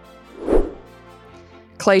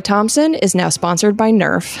 Klay Thompson is now sponsored by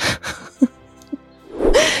Nerf.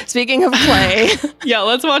 Speaking of Klay. Yeah,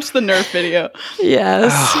 let's watch the Nerf video.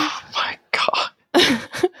 Yes. Oh my god.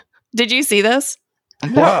 Did you see this?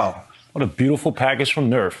 Wow. What a beautiful package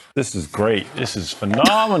from Nerf. This is great. This is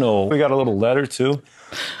phenomenal. We got a little letter too.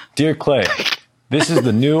 Dear Klay, this is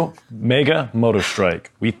the new Mega Motor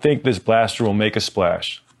Strike. We think this blaster will make a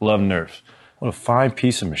splash. Love Nerf. What a fine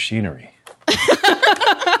piece of machinery.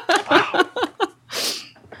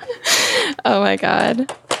 Oh my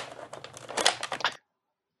god.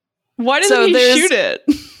 Why doesn't he shoot it?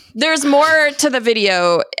 There's more to the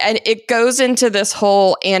video, and it goes into this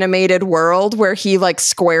whole animated world where he like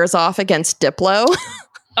squares off against Diplo.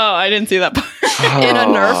 Oh, I didn't see that part. In a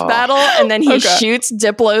Nerf battle, and then he shoots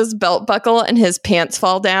Diplo's belt buckle and his pants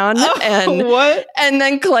fall down. And what? And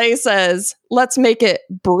then Klay says, "Let's make it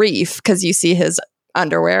brief," because you see his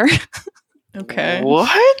underwear. Okay.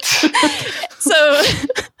 What? So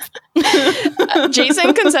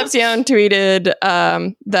Jason Concepcion tweeted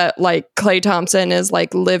that like Klay Thompson is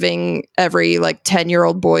like living every like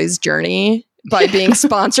 10-year-old boy's journey by being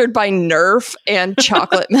sponsored by Nerf and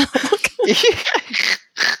chocolate milk.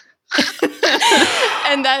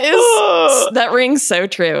 And that rings so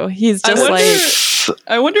true. He's just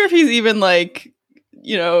I wonder if he's even like,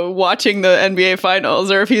 you know, watching the NBA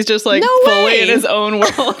finals, or if he's just like fully in his own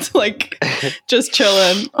world, like just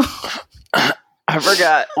chilling. I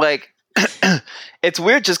forgot. Like, it's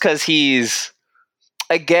weird just because he's,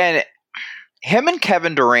 again, him and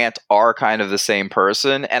Kevin Durant are kind of the same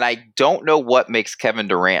person, and I don't know what makes Kevin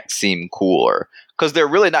Durant seem cooler, because they're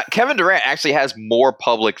really not. Kevin Durant actually has more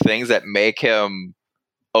public things that make him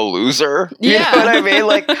a loser. You know what I mean?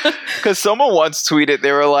 Like, because someone once tweeted,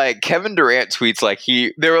 they were like, Kevin Durant tweets like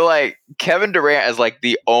they were like, Kevin Durant is like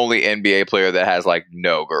the only NBA player that has like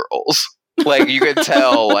no girls. Like, you can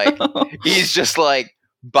tell, like, he's just like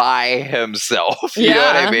by himself. You know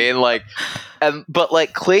what I mean? Like, but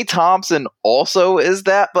like Klay Thompson also is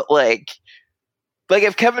that, but like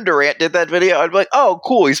if Kevin Durant did that video, I'd be like, oh,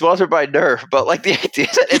 cool, he's sponsored by Nerf. But like the idea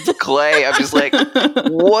that it's Klay, I'm just like,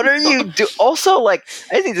 what are you doing? Also, like,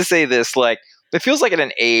 I need to say this, like, it feels like in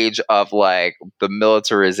an age of like the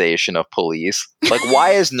militarization of police. Like,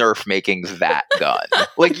 why is Nerf making that gun?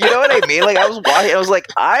 Like, you know what I mean? Like, I was watching, I was like,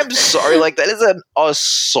 I'm sorry, like that is an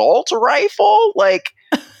assault rifle. Like,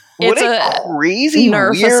 what a crazy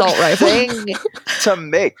Nerf weird assault rifle thing to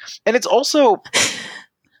make. And it's also,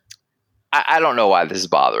 I don't know why this is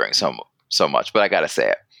bothering so much, but I gotta say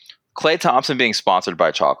it. Klay Thompson being sponsored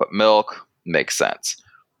by chocolate milk makes sense.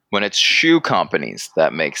 When it's shoe companies,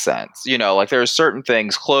 that makes sense. You know, like there are certain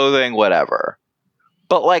things, clothing, whatever.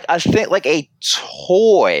 But like I think like a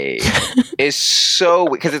toy is so,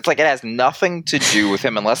 because it's like it has nothing to do with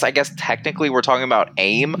him, unless I guess technically we're talking about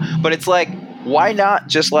AIM. But it's like, why not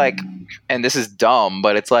just like, and this is dumb,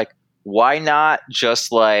 but it's like, why not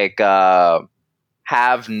just like have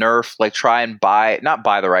Nerf like try and not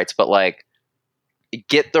buy the rights, but like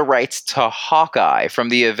get the rights to Hawkeye from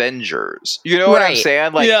the Avengers. You know what I'm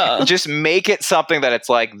saying? Like, just make it something that it's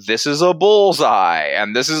like, this is a bullseye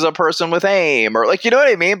and this is a person with aim, or like, you know what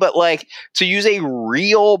I mean? But like, to use a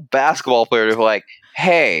real basketball player to be like,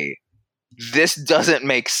 hey, this doesn't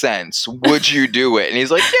make sense. Would you do it? And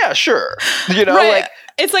he's like, yeah, sure. You know, like,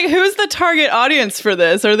 it's like, who's the target audience for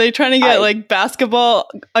this? Are they trying to get like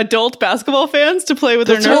adult basketball fans to play with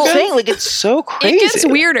their Nerf guns? Like, it's so crazy. It gets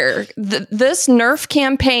weirder. This Nerf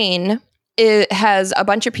campaign, it has a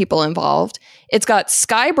bunch of people involved. It's got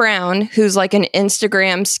Sky Brown, who's like an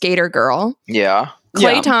Instagram skater girl. Yeah.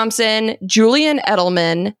 Klay Thompson, Julian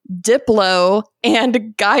Edelman, Diplo,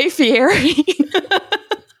 and Guy Fieri.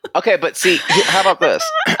 Okay, but see, how about this?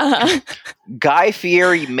 Guy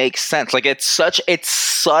Fieri makes sense. Like, it's such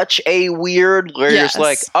a weird where you're just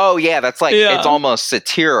like, oh yeah, that's like it's almost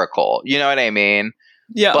satirical. You know what I mean?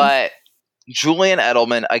 Yeah. But Julian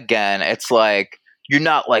Edelman, again, it's like, you're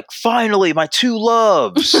not like, finally my two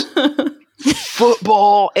loves,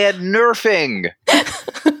 football and nerfing.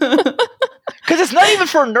 Because it's not even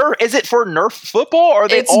for Nerf. Is it for Nerf football, or are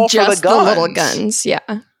they all for the guns? It's just the little guns, yeah.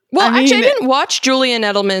 Well, I didn't watch Julian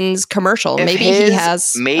Edelman's commercial. Maybe he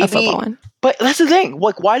has a football one. But that's the thing.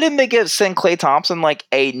 Like, why didn't they send Klay Thompson like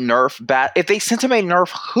a Nerf bat? If they sent him a Nerf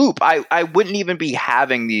hoop, I wouldn't even be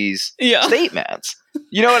having these statements.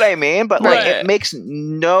 You know what I mean? But like, it makes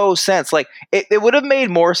no sense. Like, it would have made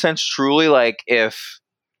more sense truly, like, if,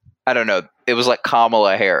 I don't know, it was like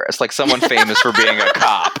Kamala Harris, like someone famous for being a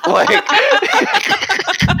cop. Like, but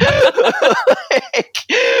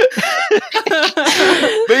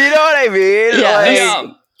you know what I mean? Yeah. Like,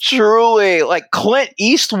 truly, like Clint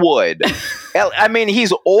Eastwood. I mean,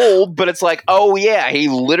 he's old, but it's like, oh yeah, he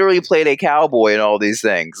literally played a cowboy and all these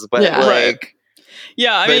things. But like,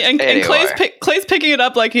 yeah, I mean, and anyway. Clay's picking it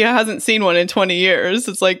up like he hasn't seen one in 20 years.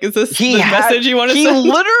 It's like, is this the message you want to send? He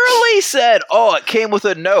literally said, oh, it came with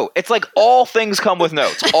a note. It's like all things come with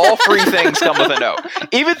notes. All free things come with a note.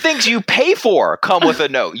 Even things you pay for come with a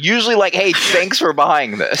note. Usually like, hey, thanks for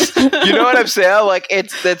buying this. You know what I'm saying? Like,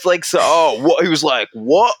 it's like, so, he was like,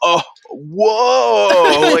 what? Oh,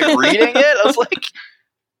 whoa. Like, reading it? I was like,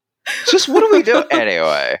 just what do we do?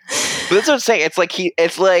 Anyway. But that's what I'm saying.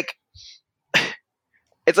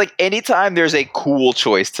 It's like anytime there's a cool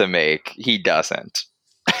choice to make, he doesn't.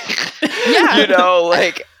 Yeah. You know,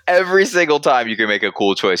 like every single time you can make a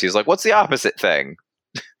cool choice, he's like, what's the opposite thing?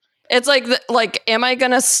 It's like, am I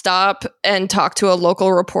going to stop and talk to a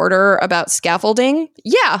local reporter about scaffolding?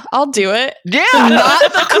 Yeah, I'll do it. Yeah.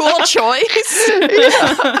 Not the cool choice.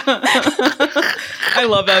 I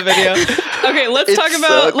love that video. Okay, let's talk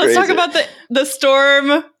about the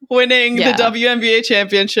Storm winning the WNBA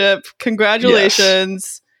championship.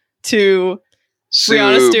 Congratulations to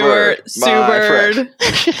Breanna Stewart.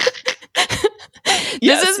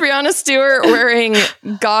 This is Breanna Stewart wearing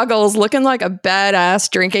goggles, looking like a badass,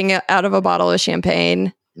 drinking out of a bottle of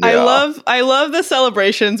champagne. Yeah. I love the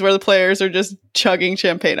celebrations where the players are just chugging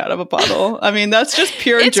champagne out of a bottle. I mean, that's just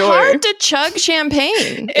pure joy. It's hard to chug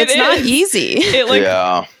champagne. It's not easy.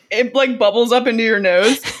 It like bubbles up into your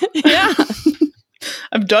nose. Yeah.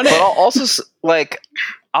 I've done it. But I'll also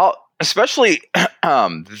especially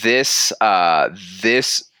this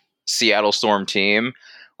Seattle Storm team.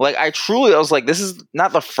 Like, I was like, this is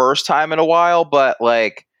not the first time in a while, but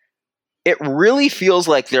like, it really feels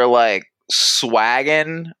like they're like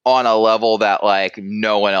swagging on a level that like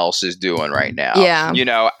no one else is doing right now. Yeah. You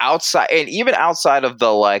know, even outside of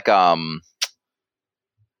the like, the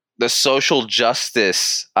social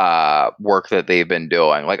justice work that they've been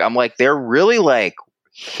doing. Like, I'm like, they're really like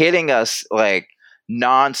hitting us like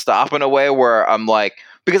nonstop in a way where I'm like,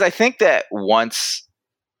 because I think that once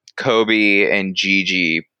Kobe and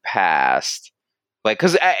Gigi passed, like,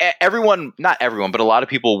 because everyone, not everyone, but a lot of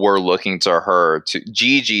people were looking to her, to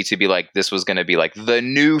Gigi, to be like, this was going to be like the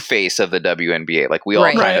new face of the WNBA. Like, we all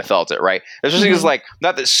kind of felt it, right? Especially because, like,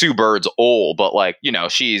 not that Sue Bird's old, but like, you know,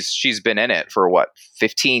 she's been in it for what,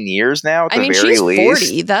 15 years now at the very she's least.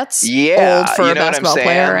 40. That's old for a basketball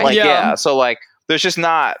player, right? Like, so like, there's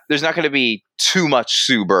not going to be too much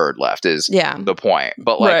Sue Bird left, is the point.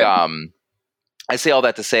 But like, I say all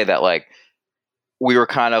that to say that, like, we were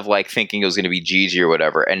kind of like thinking it was going to be Gigi or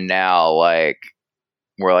whatever, and now like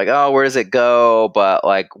we're like, oh, where does it go? But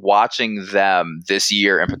like watching them this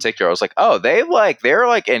year in particular, I was like, oh, they're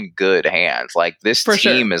like in good hands. Like, this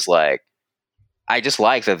team is like, I just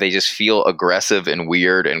like that they just feel aggressive and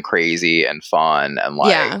weird and crazy and fun and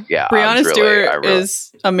like, Brianna Stewart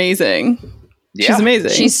is amazing. Yeah. She's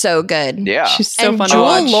amazing. She's so good. Yeah. She's so and fun Jewel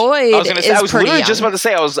to watch. Lloyd I was literally just about to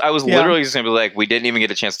say, I was literally just going to be like, we didn't even get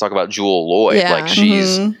a chance to talk about Jewel Lloyd. Yeah. Like,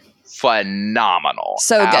 she's phenomenal.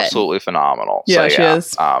 So good. Absolutely phenomenal. Yeah, so, she is.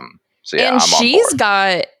 So yeah, and I'm she's on board.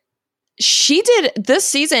 got, she did this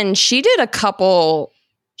season, she had a couple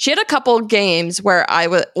games where I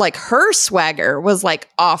was like, her swagger was like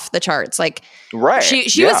off the charts. Like,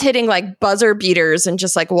 she was hitting like buzzer beaters and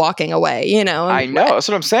just like walking away, you know? I know. That's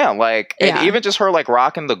what I'm saying. Like, and even just her like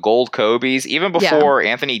rocking the gold Kobe's, even before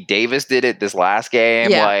Anthony Davis did it this last game,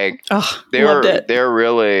 like they're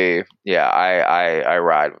really, I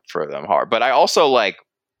ride for them hard. But I also like,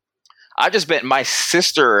 my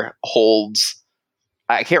sister holds,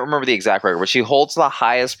 I can't remember the exact record, but she holds the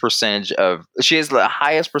highest percentage of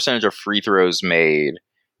free throws made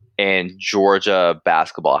in Georgia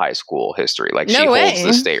basketball high school history. Like, she holds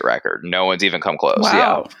the state record. No one's even come close.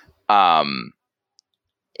 Wow. Yeah.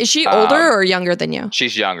 Is she older or younger than you?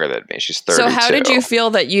 She's younger than me. She's 32. So how did you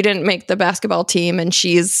feel that you didn't make the basketball team and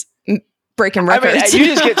she's breaking records? I mean, you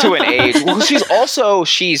just get to an age. Well, she's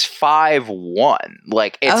 5'1".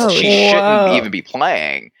 Like, she shouldn't even be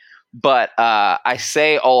playing. But I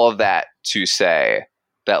say all of that to say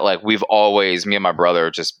that, like, we've always, me and my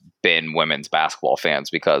brother, just been women's basketball fans,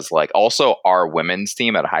 because like also our women's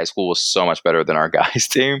team at high school was so much better than our guys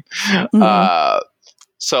team.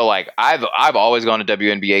 So like I've always gone to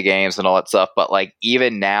WNBA games and all that stuff, but like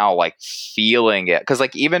even now, like feeling it, because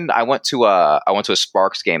like even I went to a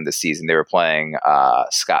Sparks game this season. They were playing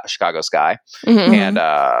Chicago Sky, and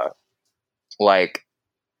like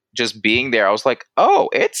just being there, I was like, oh,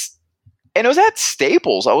 and it was at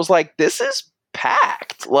Staples. I was like, this is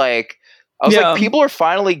packed. Like, I was like, people are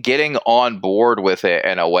finally getting on board with it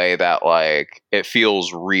in a way that like it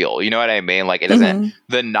feels real. You know what I mean? Like, it isn't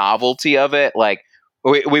the novelty of it. Like,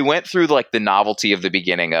 we went through like the novelty of the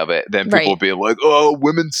beginning of it. Then people being like, oh,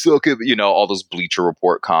 women suck at, you know, all those Bleacher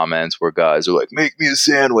Report comments where guys are like, make me a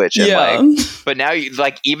sandwich. And like, but now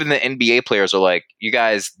like even the NBA players are like, you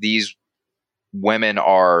guys, these women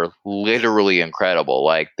are literally incredible.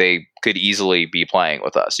 Like, they could easily be playing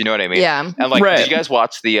with us. You know what I mean? Yeah. And like, did you guys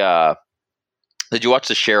watch did you watch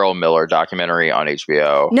the Cheryl Miller documentary on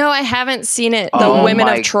HBO? No, I haven't seen it. The Women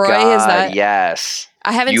of Troy, is that? Yes.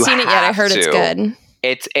 I haven't seen it yet. I heard it's good.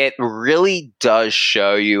 It really does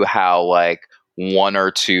show you how like one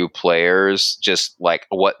or two players, just like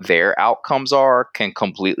what their outcomes are, can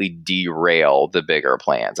completely derail the bigger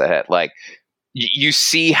plans ahead. Like, you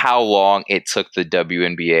see how long it took the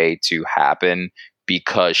WNBA to happen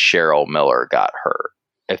because Cheryl Miller got hurt,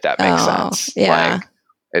 if that makes sense. Yeah. Like,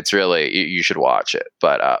 it's really, you should watch it.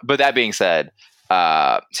 But that being said,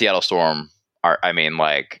 Seattle Storm are, I mean,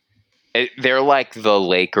 like, they're like the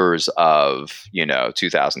Lakers of, you know,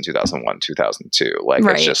 2000, 2001, 2002. Like,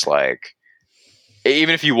 it's just like,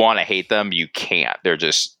 even if you want to hate them, you can't. They're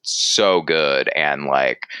just so good. And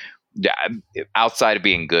like, outside of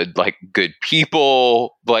being good, like good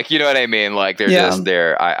people, like, you know what I mean? Like, they're just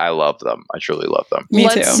there. I love them. I truly love them.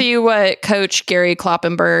 Let's see what Coach Gary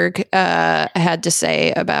Kloppenberg had to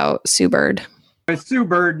say about Sue Bird. Is Sue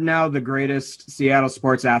Bird now the greatest Seattle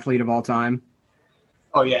sports athlete of all time?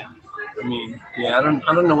 Oh yeah, I mean, I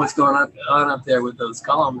don't know what's going on up there with those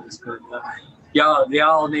columnists, but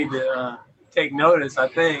y'all need to take notice. I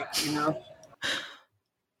think, you know.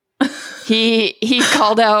 He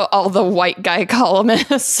called out all the white guy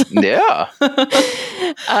columnists. Yeah.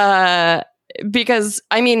 Because,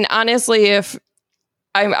 I mean, honestly, if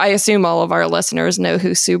I assume all of our listeners know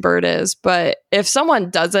who Sue Bird is, but if someone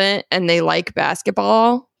doesn't and they like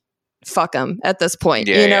basketball, fuck them at this point.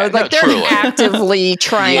 You know, like, they're actively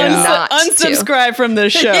trying not to unsubscribe from the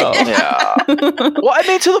show. Well, I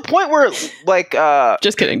mean, to the point where, like,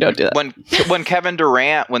 just kidding, don't do that. When Kevin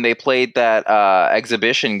Durant, when they played that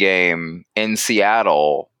exhibition game in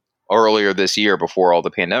Seattle earlier this year before all the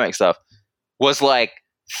pandemic stuff, was like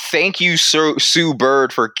thank you, Sue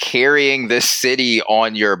Bird, for carrying this city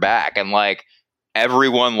on your back. And like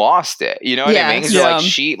everyone lost it. You know what I mean? So like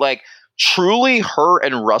she like truly her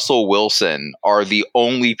and Russell Wilson are the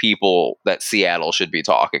only people that Seattle should be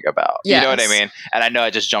talking about. Yes. You know what I mean? And I know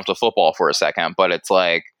I just jumped to football for a second, but it's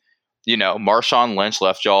like, you know, Marshawn Lynch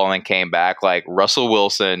left y'all and then came back. Like Russell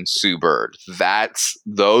Wilson, Sue Bird.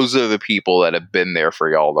 Those are the people that have been there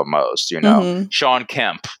for y'all the most, you know. Sean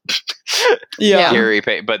Kemp. Gary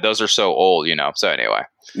Payton, but those are so old, you know. So anyway.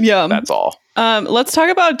 Yeah. That's all. Let's talk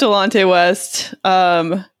about Delonte West.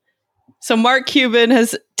 So Mark Cuban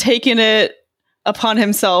has taken it upon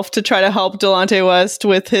himself to try to help Delonte West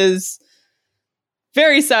with his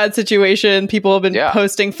very sad situation. People have been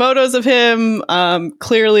posting photos of him,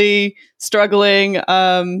 clearly struggling.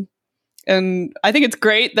 And I think it's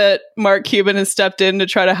great that Mark Cuban has stepped in to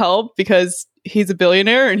try to help because he's a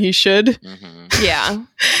billionaire and he should. Mm-hmm. Yeah.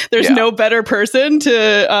 There's no better person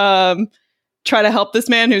to try to help this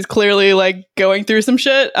man who's clearly like going through some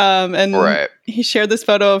shit. And he shared this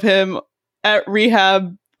photo of him at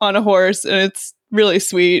rehab on a horse, and it's really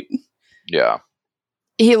sweet. Yeah.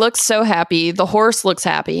 He looks so happy. The horse looks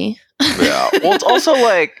happy. Yeah. Well, it's also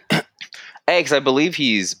like, because I believe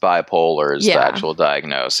he's bipolar is the actual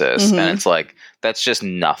diagnosis. And it's like, that's just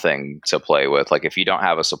nothing to play with. Like, if you don't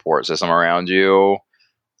have a support system around you,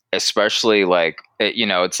 especially like, you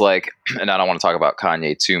know, it's like, and I don't want to talk about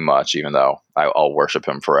Kanye too much, even though I'll worship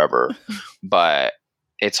him forever. But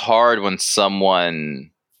it's hard when someone...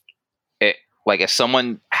 Like if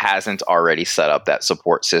someone hasn't already set up that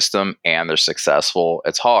support system and they're successful,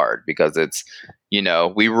 it's hard because it's, you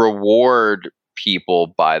know, we reward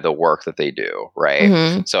people by the work that they do, right?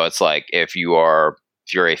 Mm-hmm. So it's like if you're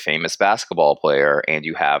a famous basketball player and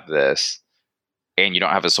you have this and you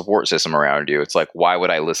don't have a support system around you, it's like, why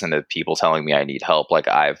would I listen to people telling me I need help? Like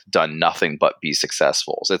I've done nothing but be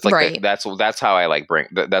successful. So it's like that's how I like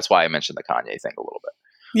that's why I mentioned the Kanye thing a little bit.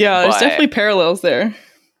 Yeah, there's definitely parallels there.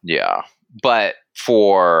 Yeah. But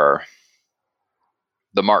for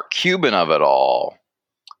the Mark Cuban of it all,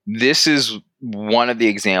 this is one of the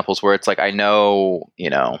examples where it's like, I know, you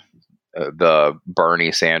know, the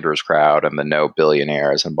Bernie Sanders crowd and the no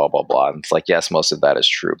billionaires and blah, blah, blah. And it's like, yes, most of that is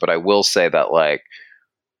true. But I will say that like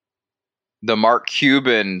the Mark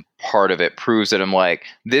Cuban part of it proves that I'm like,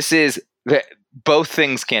 both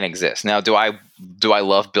things can exist. Now, do I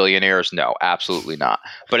love billionaires? No, absolutely not.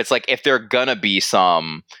 But it's like, if they're gonna be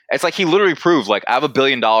some, it's like he literally proved like, I have $1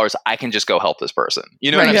 billion, I can just go help this person.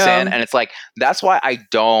 You know what I'm saying? And it's like, that's why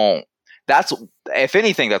if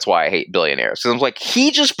anything, that's why I hate billionaires. Because I'm like,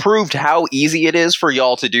 he just proved how easy it is for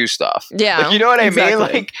y'all to do stuff. Yeah. Like, you know what I mean?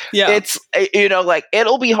 Like, it's, you know, like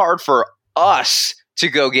it'll be hard for us to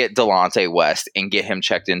go get Delonte West and get him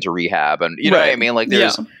checked into rehab. And you know what I mean? Like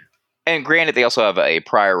there's, and granted, they also have a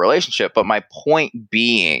prior relationship, but my point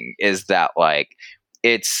being is that like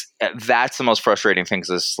that's the most frustrating thing.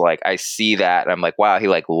 Is like I see that and I'm like, wow, he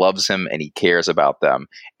like loves him and he cares about them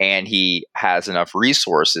and he has enough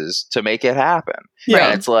resources to make it happen. Yeah,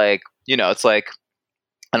 and it's like, you know, it's like,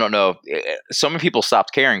 I don't know, so many people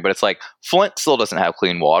stopped caring, but it's like Flint still doesn't have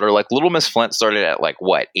clean water. Like Little Miss Flint started at like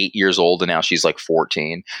what, 8 years old, and now she's like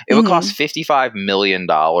 14. It would cost $55 million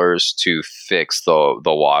to fix the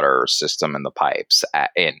water system and the pipes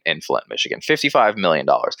in Flint, Michigan. $55 million.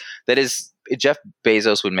 That is, Jeff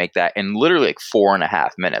Bezos would make that in literally like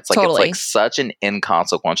 4.5 minutes. Like it's like such an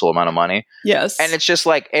inconsequential amount of money. Yes, and it's just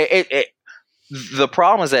like it the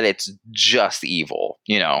problem is that it's just evil.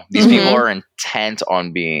 You know, these people are intent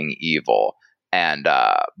on being evil. And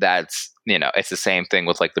that's, you know, it's the same thing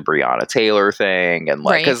with like the Breonna Taylor thing. And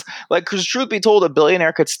like, because truth be told, a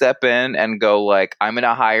billionaire could step in and go like, I'm going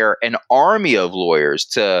to hire an army of lawyers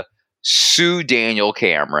to sue Daniel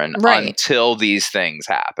Cameron until these things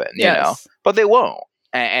happen, you know, but they won't.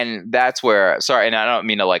 And that's where, sorry, and I don't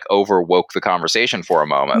mean to like overwoke the conversation for a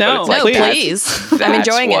moment. No, but it's like, please. I'm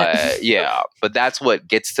enjoying it. Yeah, but that's what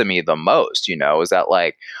gets to me the most, you know, is that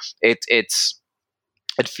like it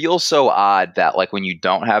feels so odd that like when you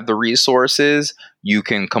don't have the resources, you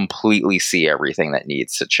can completely see everything that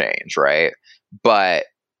needs to change, right? But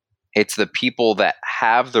it's the people that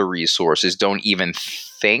have the resources don't even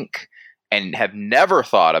think and have never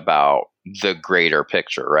thought about the greater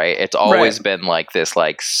picture, right? It's always been like this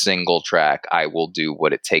like single track, I will do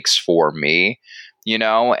what it takes for me, you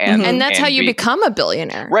know? And that's how you become a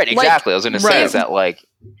billionaire. Right, exactly. Like, I was going to say is that like...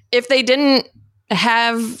 If they didn't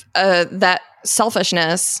have that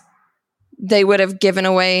selfishness, they would have given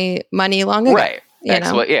away money long ago. Right.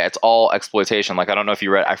 Yeah, it's all exploitation. Like, I don't know if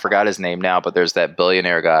you read, I forgot his name now, but there's that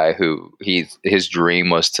billionaire guy who his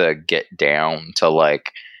dream was to get down to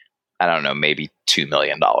like, I don't know, maybe $2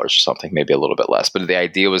 million or something, maybe a little bit less. But the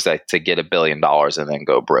idea was that to get $1 billion and then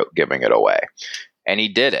go broke giving it away. And he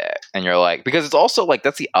did it. And you're like, because it's also like,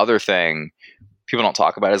 that's the other thing people don't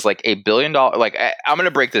talk about is like $1 billion. Like, I'm going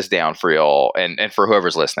to break this down for y'all and for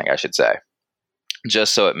whoever's listening, I should say,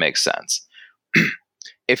 just so it makes sense.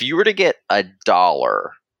 If you were to get $1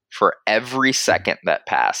 for every second that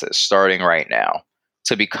passes, starting right now,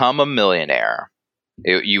 to become a millionaire,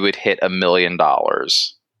 you would hit $1 million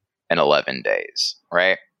in 11 days,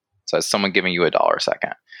 right? So that's someone giving you $1 a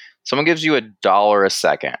second. Someone gives you $1 a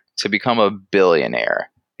second to become a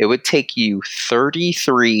billionaire. It would take you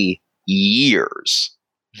 33 years.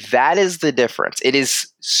 That is the difference. It is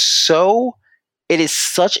such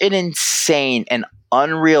an insane and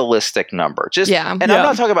unrealistic number. I'm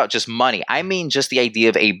not talking about just money. I mean just the idea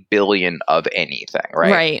of $1 billion of anything,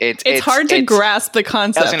 right? Right. It's hard to grasp the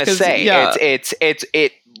concept. I was going to say,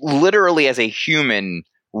 it literally as a human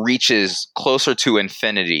reaches closer to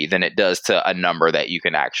infinity than it does to a number that you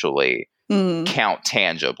can actually count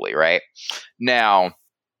tangibly, right? Now,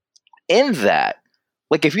 in that,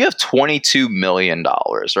 like if you have $22 million,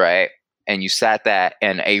 right, and you sat that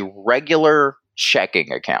in a regular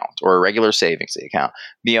checking account or a regular savings account,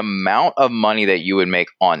 the amount of money that you would make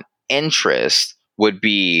on interest would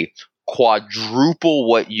be quadruple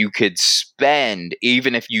what you could spend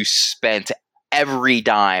even if you spent every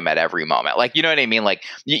dime at every moment. Like, you know what I mean? Like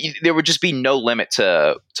there would just be no limit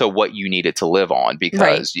to what you needed to live on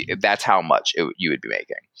because that's how much you would be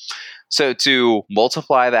making. So to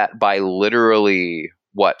multiply that by literally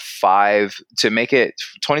to make it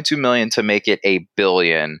 22 million to make it $1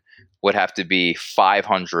 billion would have to be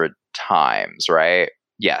 500 times, right?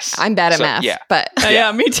 Yes. I'm bad at math, but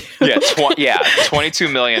yeah, me too. 22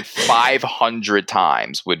 million 500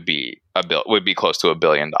 times would be close to $1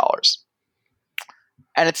 billion.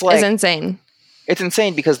 And it's like, it's insane. It's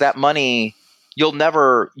insane because that money, you'll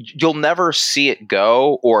never see it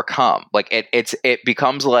go or come. Like it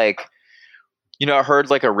becomes like, you know, I heard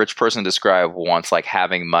like a rich person describe once like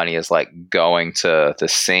having money as like going to the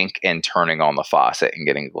sink and turning on the faucet and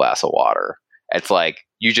getting a glass of water. It's like,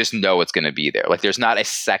 you just know it's going to be there. Like there's not a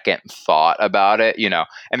second thought about it, you know,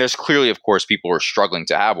 and there's clearly, of course, people who are struggling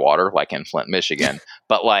to have water, like in Flint, Michigan,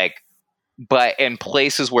 but in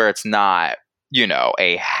places where it's not, you know,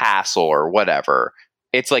 a hassle or whatever,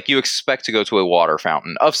 it's like you expect to go to a water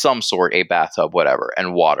fountain of some sort, a bathtub, whatever,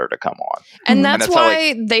 and water to come on. And that's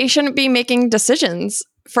why they shouldn't be making decisions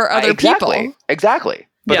for other people. Exactly.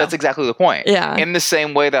 But that's exactly the point. Yeah. In the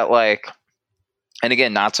same way that like, and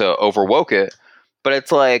again, not to overwoke it, but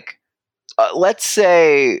it's like, let's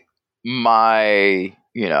say my,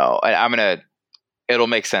 you know, it'll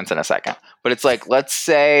make sense in a second, but it's like, let's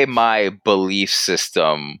say my belief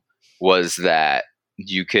system was that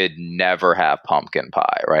you could never have pumpkin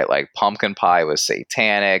pie, right? Like pumpkin pie was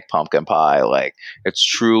satanic, pumpkin pie, like it's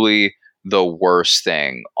truly the worst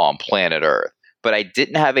thing on planet Earth. But I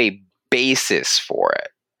didn't have a basis for it.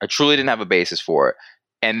 I truly didn't have a basis for it.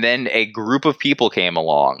 And then a group of people came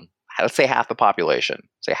along, let's say half the population.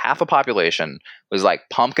 Say half the population was like,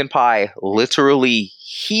 pumpkin pie literally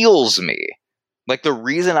heals me. Like the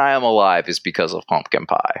reason I am alive is because of pumpkin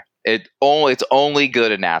pie. It's only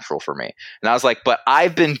good and natural for me. And I was like, but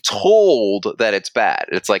I've been told that it's bad.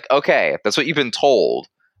 It's like, okay, that's what you've been told.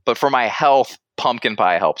 But for my health, pumpkin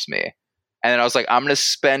pie helps me. And then I was like, I'm going to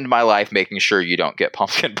spend my life making sure you don't get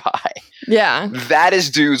pumpkin pie. Yeah. That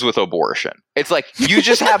is dudes with abortion. It's like, you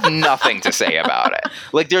just have nothing to say about it.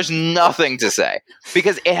 Like, there's nothing to say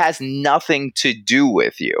because it has nothing to do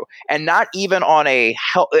with you. And not even on a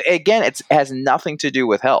health. Again, it has nothing to do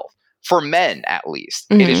with health. For men, at least,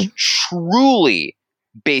 it is truly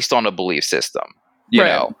based on a belief system. You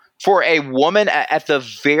know, for a woman, at the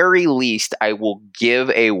very least, I will give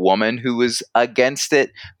a woman who is against it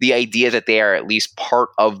the idea that they are at least part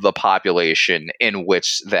of the population in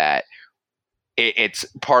which that it's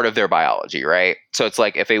part of their biology, right? So it's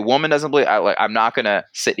like, if a woman doesn't believe, I'm not going to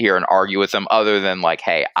sit here and argue with them other than like,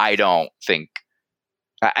 hey, I don't think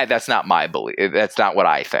that's not my belief. That's not what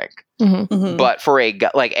I think. But for a guy,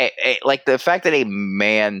 like the fact that a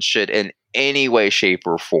man should in any way, shape,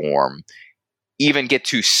 or form even get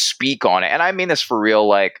to speak on it, and I mean this for real,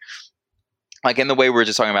 like in the way we were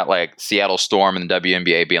just talking about like Seattle Storm and the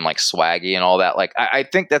WNBA being like swaggy and all that. Like I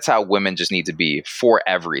think that's how women just need to be for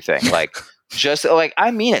everything. Like just like, I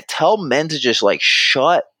mean it. Tell men to just like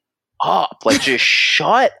shut up. Like just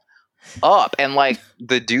shut up. And like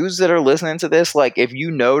the dudes that are listening to this, like if you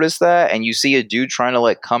notice that and you see a dude trying to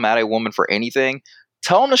like come at a woman for anything,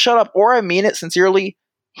 tell him to shut up. Or I mean it sincerely,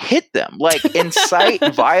 hit them, like incite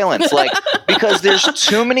violence, like, because there's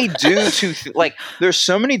too many dudes who there's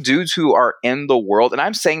so many dudes who are in the world. And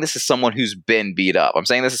I'm saying this as someone who's been beat up. I'm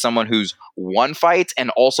saying this as someone who's won fights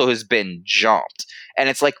and also has been jumped. And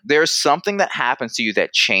it's like, there's something that happens to you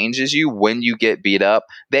that changes you when you get beat up,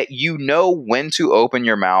 that you know when to open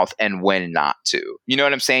your mouth and when not to. You know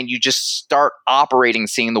what I'm saying? You just start operating,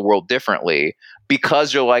 seeing the world differently,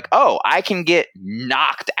 because you're like, oh, I can get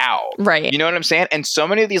knocked out. Right. You know what I'm saying? And so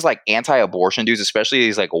many of these like anti-abortion dudes, especially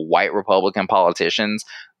these like white Republican politicians,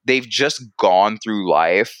 they've just gone through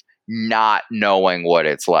life not knowing what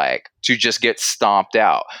it's like to just get stomped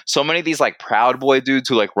out. So many of these like Proud Boy dudes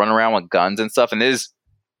who like run around with guns and stuff. And this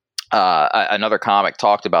another comic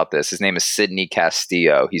talked about this. His name is Sidney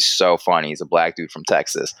Castillo. He's so funny. He's a black dude from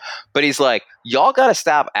Texas. But he's like, y'all got to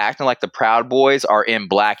stop acting like the Proud Boys are in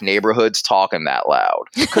black neighborhoods talking that loud.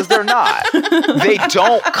 Because they're not. They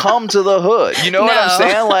don't come to the hood. You know what I'm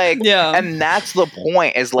saying? Like, yeah. And that's the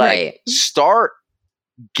point, is like, start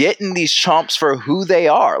getting these chumps for who they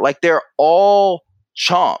are. Like, they're all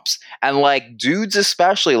chumps. And like dudes,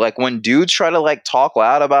 especially, like when dudes try to like talk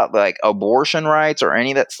loud about like abortion rights or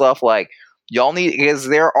any of that stuff, like, y'all need, because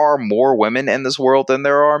there are more women in this world than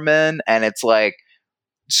there are men. And it's like,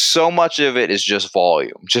 so much of it is just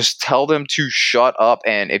volume. Just tell them to shut up.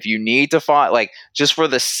 And if you need to find, like, just for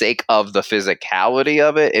the sake of the physicality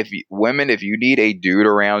of it, if you need a dude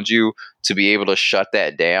around you to be able to shut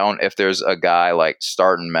that down, if there's a guy like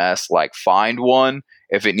starting mess, like, find one.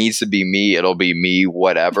 If it needs to be me, it'll be me,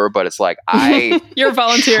 whatever. But it's like, you're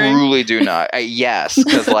volunteering. Truly do not. Yes.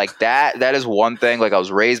 Because like that is one thing. Like, I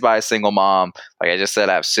was raised by a single mom. Like I just said,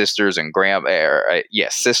 I have sisters and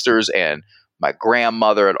sisters and my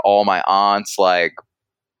grandmother and all my aunts. Like,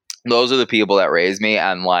 those are the people that raised me.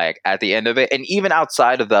 And like, at the end of it, and even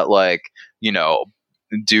outside of that, like, you know,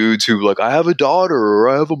 dudes who like, I have a daughter or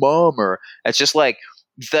I have a mom, or it's just like,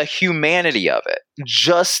 the humanity of it,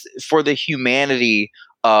 just for the humanity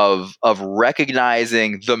of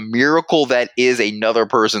recognizing the miracle that is another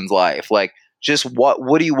person's life. Like, just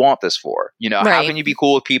what do you want this for? You know, How can you be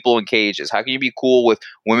cool with people in cages? How can you be cool with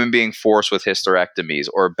women being forced with hysterectomies,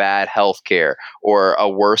 or bad health care, or a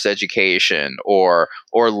worse education, or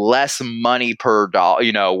less money per dollar,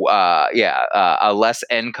 you know, a less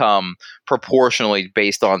income proportionally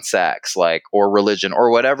based on sex, like, or religion,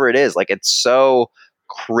 or whatever it is. Like, it's so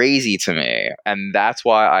crazy to me, and that's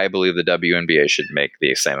why I believe the WNBA should make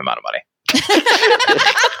the same amount of money.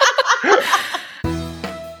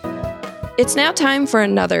 It's now time for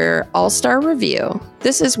another All-Star Review.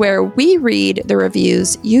 This is where we read the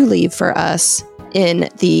reviews you leave for us in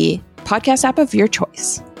the podcast app of your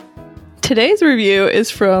choice. Today's review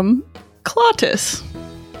is from Clotus.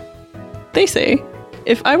 They say,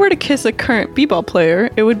 if I were to kiss a current b-ball player,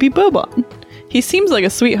 it would be Boban. He seems like a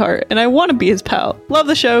sweetheart, and I want to be his pal. Love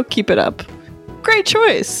the show. Keep it up. Great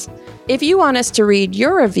choice. If you want us to read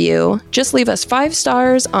your review, just leave us 5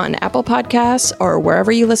 stars on Apple Podcasts or wherever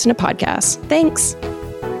you listen to podcasts. Thanks.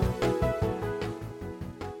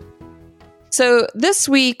 So this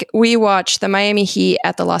week, we watched the Miami Heat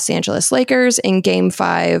at the Los Angeles Lakers in Game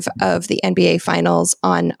 5 of the NBA Finals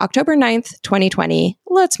on October 9th, 2020.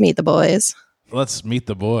 Let's meet the boys. Let's meet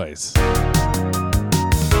the boys.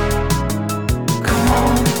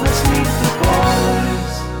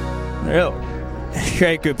 Real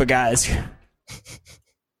great group of guys.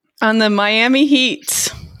 On the Miami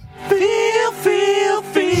Heat. Feel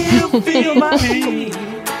my heat.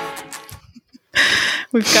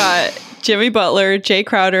 We've got Jimmy Butler, Jay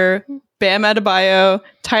Crowder, Bam Adebayo,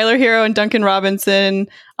 Tyler Hero and Duncan Robinson.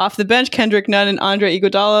 Off the bench, Kendrick Nunn and Andre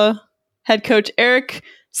Iguodala. Head coach Eric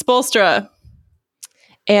Spoelstra.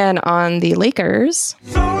 And on the Lakers,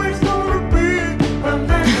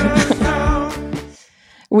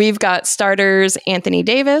 we've got starters Anthony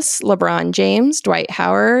Davis, LeBron James, Dwight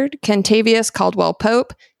Howard, Kentavious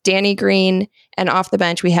Caldwell-Pope, Danny Green, and off the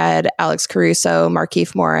bench we had Alex Caruso,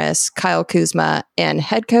 Markieff Morris, Kyle Kuzma, and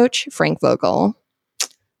head coach Frank Vogel.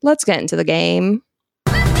 Let's get into the game.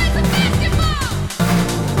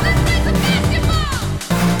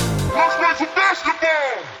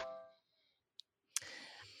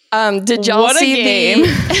 Did y'all see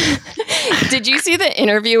Did you see the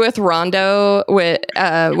interview with Rondo with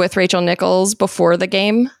Rachel Nichols before the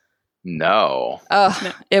game? No.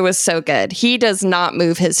 Oh, it was so good. He does not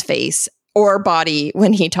move his face or body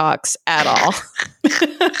when he talks at all.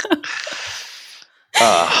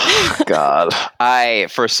 Oh, God.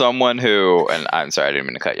 For someone who, and I'm sorry, I didn't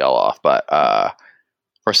mean to cut y'all off, but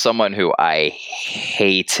for someone who I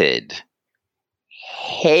hated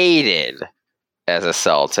as a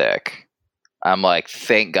Celtic, I'm like,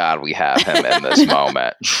 thank God we have him in this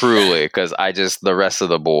moment, truly, because the rest of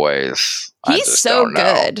the boys, he's so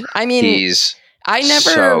good. I mean, he's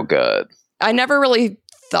so good. I never really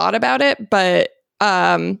thought about it, but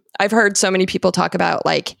I've heard so many people talk about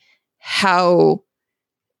like how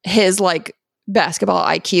his like basketball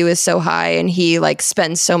IQ is so high, and he like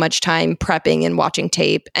spends so much time prepping and watching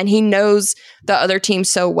tape, and he knows the other team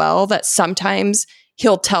so well that sometimes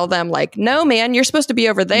he'll tell them like, no, man, you're supposed to be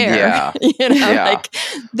over there. Yeah. Like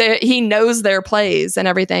he knows their plays and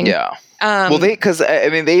everything. Yeah. Well, because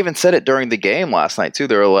they even said it during the game last night too.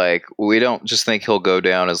 They were like, we don't just think he'll go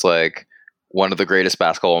down as like one of the greatest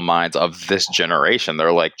basketball minds of this generation.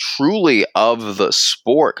 They're like truly of the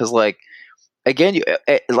sport. Because like, again,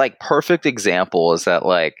 like perfect example is that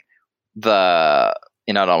like I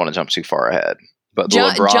don't want to jump too far ahead, but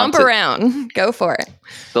jump around, go for it.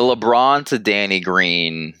 The LeBron to Danny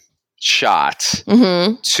Green shot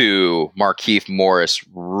to Markieff Morris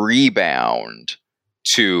rebound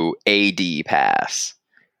to AD pass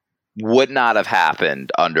would not have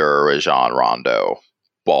happened under a Rajon Rondo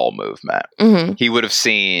ball movement. He would have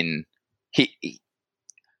seen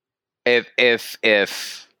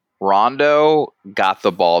if Rondo got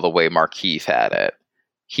the ball the way Markieff had it,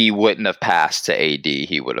 he wouldn't have passed to AD.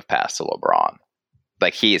 He would have passed to LeBron.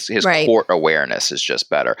 Like his court awareness is just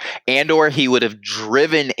better, or he would have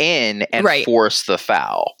driven in and forced the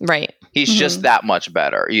foul. Right, he's just that much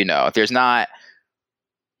better. There's not.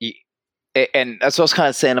 And that's what I was kind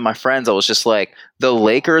of saying to my friends. I was just like, the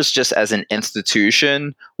Lakers, just as an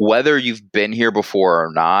institution, whether you've been here before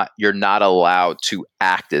or not, you're not allowed to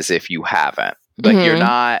act as if you haven't. Like you're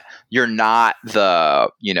not the,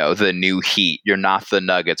 the new Heat. You're not the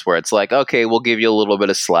Nuggets where it's like, okay, we'll give you a little bit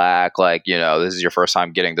of slack. Like, this is your first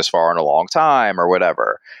time getting this far in a long time or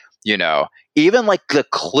whatever, Even like the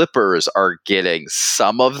Clippers are getting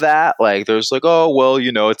some of that. Like there's like, oh, well,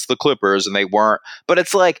 it's the Clippers and they weren't. But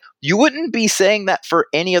it's like, you wouldn't be saying that for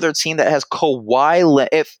any other team that has Kawhi.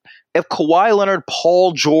 If Kawhi Leonard,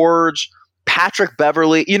 Paul George, Patrick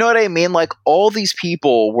Beverly, you know what I mean? Like all these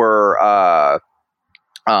people were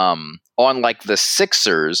on like the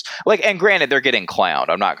Sixers, like, and granted they're getting clowned.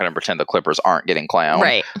 I'm not going to pretend the Clippers aren't getting clowned.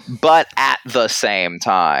 Right. But at the same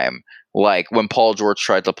time, like when Paul George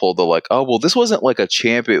tried to pull the like, oh, well, this wasn't like a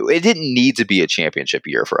champion. It didn't need to be a championship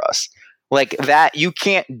year for us. Like that, you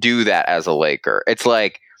can't do that as a Laker. It's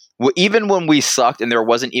like, even when we sucked and there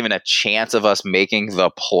wasn't even a chance of us making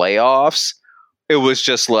the playoffs, it was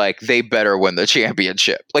just like, they better win the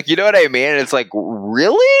championship. Like, you know what I mean? And it's like,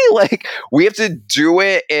 really? Like, we have to do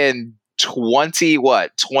it in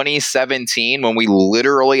 2017 when we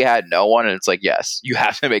literally had no one, and it's like, yes, you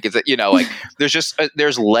have to make it, like there's just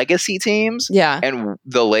there's legacy teams, and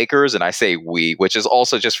the Lakers, and I say we, which is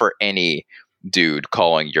also just for any dude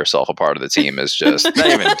calling yourself a part of the team is just not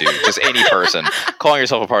even dude, just any person calling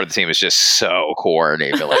yourself a part of the team is just so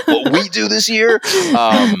corny. But like what we do this year,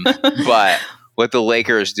 but what the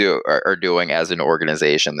Lakers are doing as an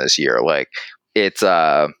organization this year, like it's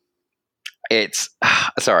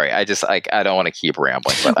sorry, I don't want to keep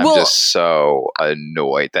rambling, but I'm just so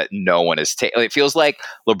annoyed that no one is taking. It feels like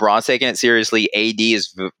LeBron's taking it seriously. AD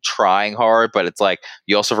is trying hard, but it's like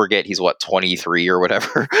you also forget he's 23 or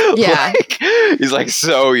whatever. Yeah, like, he's like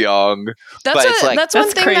so young. That's one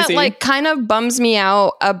thing crazy. That like kind of bums me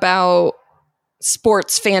out about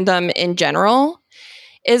sports fandom in general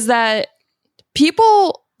is that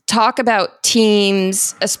people talk about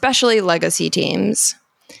teams, especially legacy teams,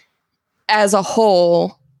 as a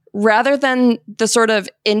whole, rather than the sort of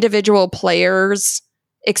individual players'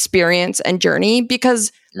 experience and journey.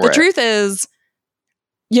 Because the truth is,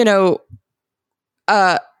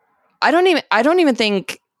 I don't even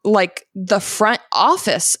think like the front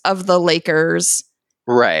office of the Lakers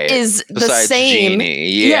is besides the same.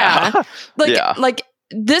 Jeannie. Yeah. Like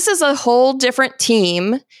this is a whole different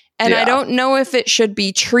team. And I don't know if it should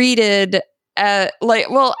be treated I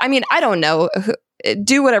don't know.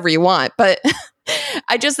 Do whatever you want, but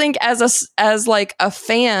I just think as like a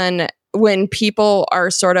fan, when people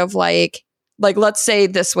are sort of like let's say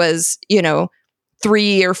this was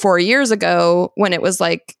 3 or 4 years ago when it was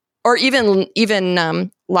like, or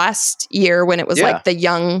even last year when it was like the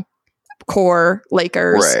young core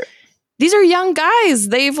Lakers. Right. These are young guys.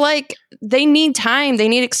 They need time. They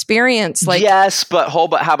need experience. Like yes, but how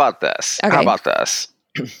about this? Okay. How about this?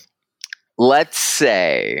 Let's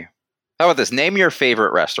say. How about this? Name your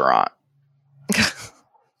favorite restaurant.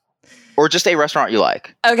 Or just a restaurant you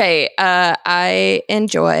like. Okay. I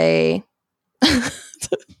enjoy...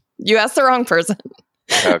 You asked the wrong person.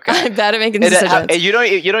 Okay. I'm bad at making decisions. You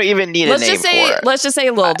don't even need a name for it. Let's just say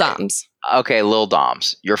Lil Dom's. Okay, Lil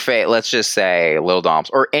Dom's. Let's just say Lil Dom's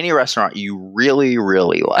or any restaurant you really,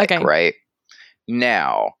 really like, right?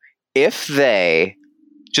 Now, if they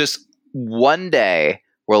just one day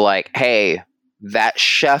were like, hey, that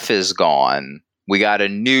chef is gone. We got a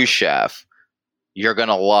new chef. You're going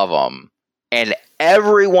to love them. And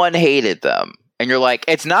everyone hated them. And you're like,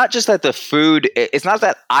 it's not just that the food, it's not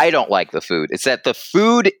that I don't like the food. It's that the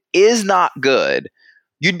food is not good.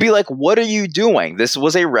 You'd be like, what are you doing? This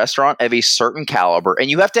was a restaurant of a certain caliber, and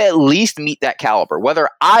you have to at least meet that caliber. Whether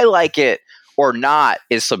I like it or not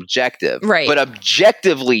is subjective. Right. But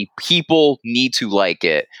objectively, people need to like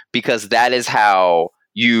it because that is how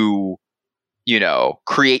you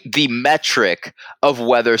create the metric of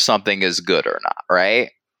whether something is good or not,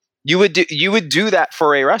 right? You would do that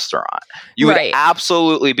for a restaurant. You would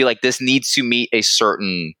absolutely be like, this needs to meet a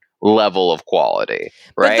certain level of quality,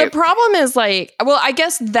 right? But the problem is I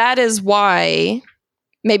guess that is why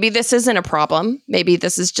maybe this isn't a problem. Maybe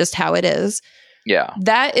this is just how it is. Yeah.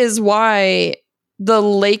 That is why the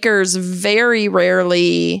Lakers very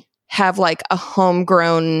rarely have a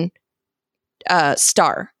homegrown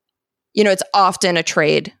star. It's often a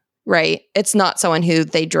trade, right? It's not someone who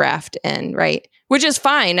they draft in, right? Which is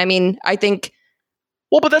fine. I mean, I think...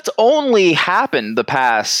 Well, but that's only happened the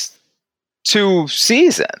past 2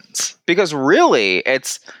 seasons. Because really,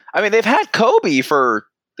 they've had Kobe for...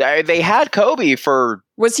 They had Kobe for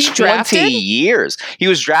was he 20 drafted? years. He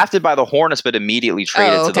was drafted by the Hornets, but immediately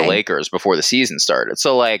traded to the Lakers before the season started.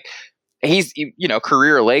 So, he's,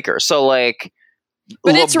 career Lakers. So,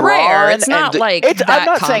 but LeBron, it's rare. It's not I'm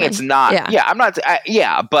not common. saying it's not. Yeah, I'm not.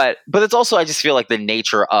 But it's also, I just feel like the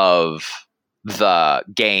nature of the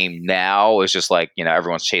game now is just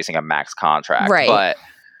everyone's chasing a max contract. Right.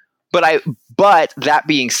 But that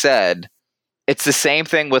being said, it's the same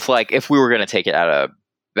thing with if we were going to take it out of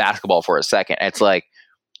basketball for a second, it's if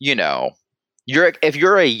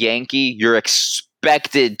you're a Yankee, you're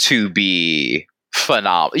expected to be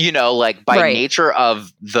phenomenal. By nature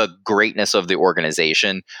of the greatness of the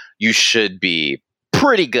organization, you should be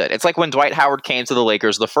pretty good. It's like when Dwight Howard came to the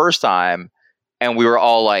Lakers the first time, and we were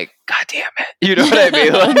all like, God damn it. You know what I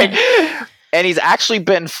mean? And he's actually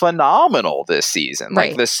been phenomenal this season.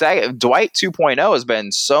 The second Dwight 2.0 has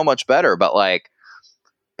been so much better. But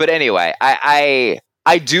anyway, I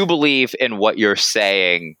do believe in what you're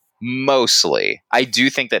saying. Mostly, I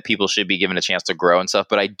do think that people should be given a chance to grow and stuff,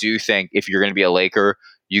 but I do think if you're going to be a Laker,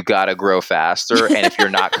 you got to grow faster, and if you're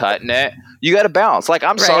not cutting it, you got to bounce.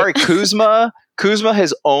 Sorry, Kuzma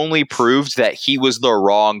has only proved that he was the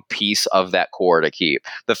wrong piece of that core to keep.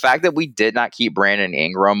 The fact that we did not keep Brandon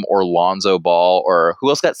Ingram or Lonzo Ball or who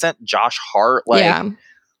else got sent? Josh Hart. I'm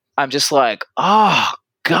just oh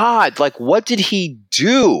God, what did he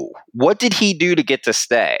do? What did he do to get to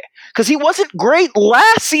stay? Because he wasn't great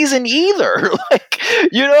last season either.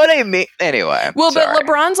 You know what I mean? Anyway. Well, but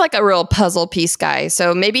LeBron's a real puzzle piece guy.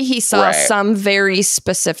 So maybe he saw some very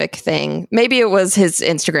specific thing. Maybe it was his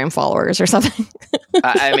Instagram followers or something.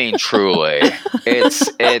 I mean, truly.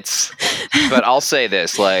 It's but I'll say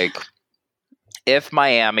this, if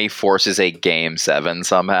Miami forces a Game 7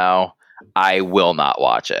 somehow, I will not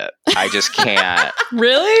watch it. I just can't.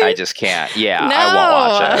 Really? I just can't. Yeah, no. I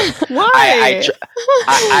won't watch it. Why?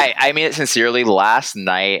 I mean it sincerely. Last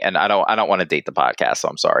night, and I don't want to date the podcast, so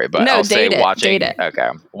I'm sorry, but I'll say watching. Okay,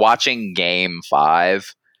 watching Game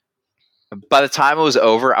 5. By the time it was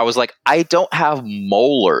over, I was like, I don't have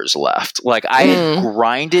molars left. I had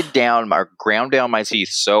ground down my teeth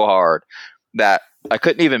so hard that I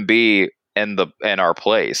couldn't even be in our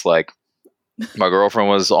place. My girlfriend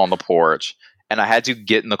was on the porch, and I had to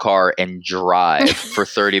get in the car and drive for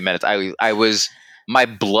 30 minutes. My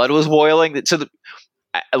blood was boiling. Do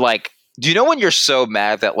you know when you're so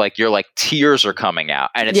mad that your tears are coming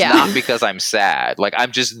out, and it's not because I'm sad.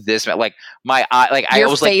 I'm just this mad. My eye. I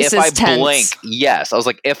was if I blink, yes, I was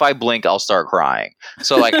if I blink, I'll start crying.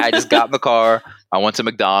 So I just got in the car. I went to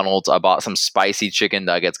McDonald's. I bought some spicy chicken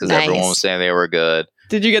nuggets because everyone was saying they were good.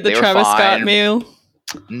 Did you get the Travis Scott meal?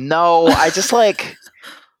 No, I just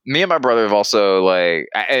me and my brother have also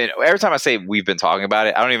every time I say we've been talking about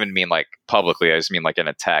it, I don't even mean publicly. I just mean in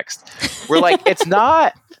a text. We're it's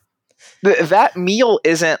not that meal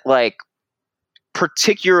isn't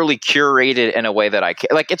particularly curated in a way that I can.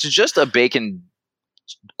 It's just a bacon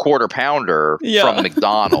quarter pounder from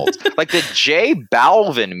McDonald's. The J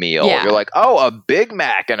Balvin meal. You're oh, a Big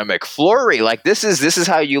Mac and a McFlurry. This is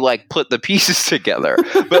how you put the pieces together.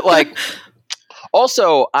 But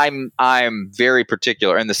also, I'm very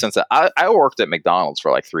particular in the sense that I worked at McDonald's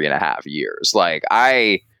for 3.5 years.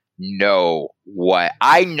 I no way.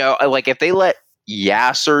 I know, like, if they let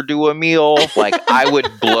Yasser do a meal, like, I would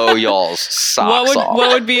blow y'all's socks off.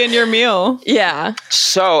 What would be in your meal? Yeah.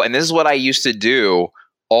 So, and this is what I used to do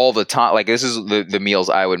all the time. Like, this is the meals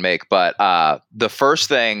I would make. But the first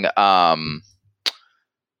thing I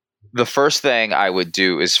would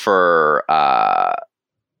do is for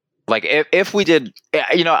like, if we did,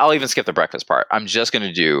 I'll even skip the breakfast part. I'm just going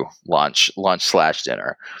to do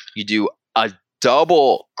lunch/dinner. You do a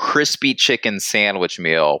double crispy chicken sandwich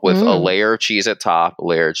meal with a layer of cheese at top, a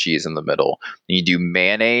layer of cheese in the middle. And you do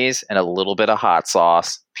mayonnaise and a little bit of hot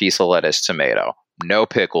sauce, piece of lettuce, tomato. No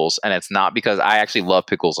pickles. And it's not because I actually love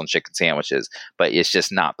pickles on chicken sandwiches, but it's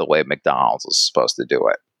just not the way McDonald's is supposed to do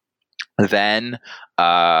it. Then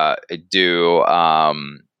do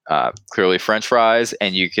clearly French fries,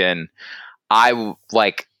 and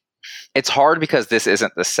it's hard because this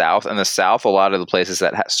isn't the South. In the South, a lot of the places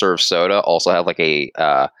that serve soda also have like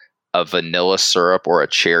a vanilla syrup or a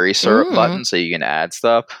cherry syrup button, so you can add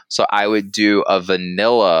stuff. So I would do a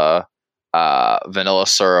vanilla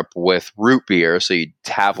syrup with root beer, so you'd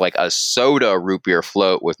have like a soda root beer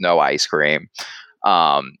float with no ice cream.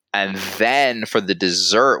 And then for the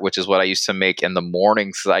dessert, which is what I used to make in the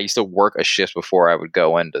mornings, I used to work a shift before I would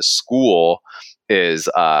go into school, is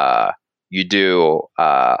you do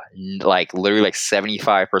like literally like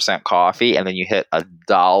 75% coffee, and then you hit a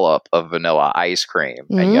dollop of vanilla ice cream,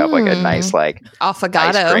 and you have like a nice like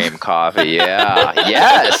affogato ice cream coffee. Yeah.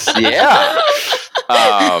 Yes. Yeah.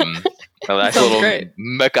 That's a little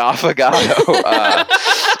McAffogato.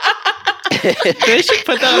 They should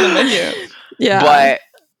put that on the menu. Yeah.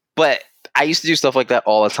 But I used to do stuff like that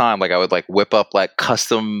all the time. Like, I would like whip up like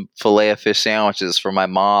custom filet of fish sandwiches for my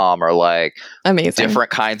mom, or like amazing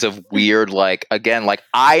different kinds of weird, like, again, like,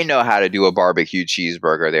 I know how to do a barbecue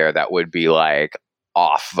cheeseburger there that would be like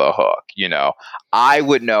off the hook. I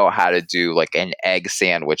would know how to do like an egg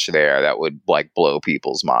sandwich there that would like blow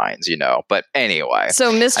people's minds, But anyway,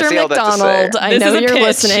 so Mr. McDonald, I know you're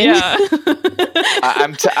listening. Yeah.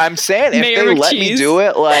 I'm saying, if Mayor they McCheese. let me do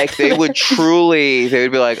it, like, they would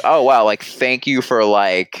be like, oh wow, like, thank you for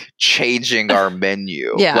like changing our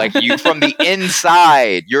menu. Yeah. Like, you from the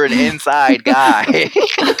inside, you're an inside guy.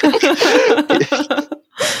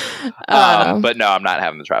 But no, I'm not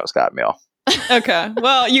having the Travis Scott meal. Okay.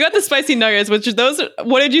 Well, you got the spicy nuggets, what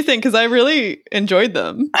did you think? Because I really enjoyed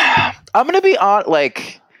them. I'm going to be on,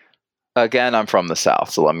 like, again, I'm from the South,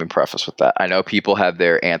 so let me preface with that. I know people have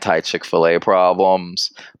their anti-Chick-fil-A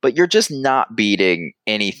problems, but you're just not beating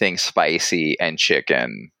anything spicy and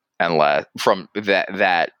chicken unless from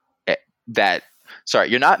that. Sorry,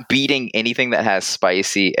 you're not beating anything that has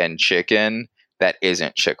spicy and chicken that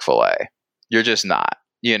isn't Chick-fil-A. You're just not,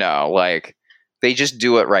 like, they just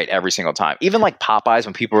do it right every single time. Even like Popeyes,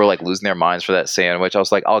 when people were like losing their minds for that sandwich, I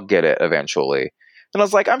was like, I'll get it eventually. And I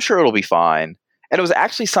was like, I'm sure it'll be fine. And it was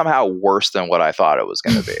actually somehow worse than what I thought it was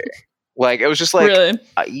going to be. Like, it was just like, really?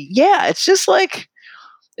 Yeah, it's just like,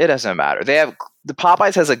 it doesn't matter. The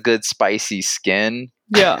Popeyes has a good spicy skin.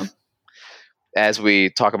 Yeah. As we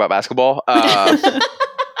talk about basketball,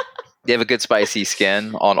 they have a good spicy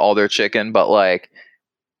skin on all their chicken, but like,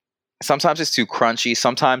 sometimes it's too crunchy.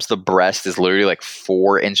 Sometimes the breast is literally like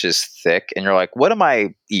 4 inches thick, and you're like, what am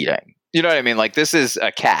I eating? You know what I mean? Like, this is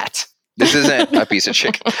a cat. This isn't a piece of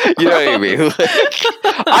chicken. You know what I mean?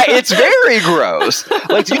 Like, it's very gross.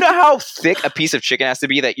 Like, do you know how thick a piece of chicken has to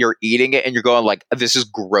be that you're eating it and you're going like, this is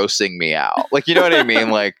grossing me out? Like, you know what I mean?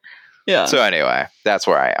 Like, yeah. So anyway, that's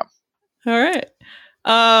where I am. All right.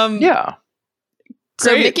 Yeah.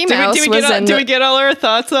 So Mickey Mouse did we get all our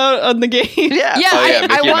thoughts out on the game? Yeah.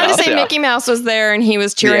 I wanted to say Mickey Mouse was there, and he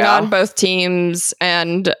was cheering on both teams.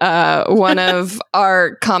 And one of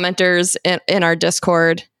our commenters in our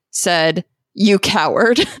Discord said, "You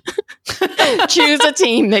coward! Choose a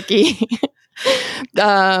team, Mickey."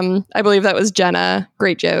 I believe that was Jenna.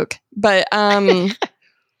 Great joke, but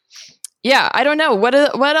yeah, I don't know what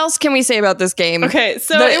else can we say about this game. Okay,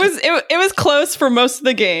 so it was close for most of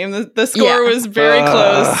the game. The score was very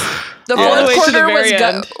close. The fourth quarter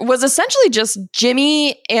was essentially just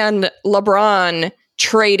Jimmy and LeBron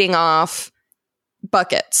trading off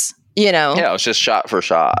buckets. Yeah, it was just shot for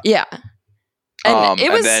shot. Yeah, and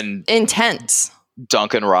it was intense.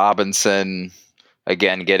 Duncan Robinson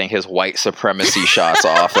again getting his white supremacy shots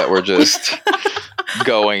off that were just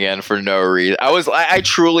going in for no reason. I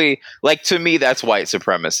truly, like, to me, that's white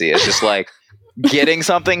supremacy. It's just like getting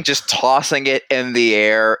something, just tossing it in the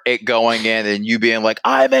air, it going in, and you being like,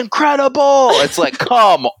 I'm incredible. It's like,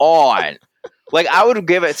 come on. Like, I would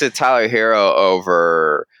give it to Tyler Hero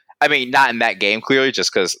over, I mean, not in that game, clearly,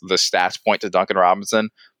 just because the stats point to Duncan Robinson.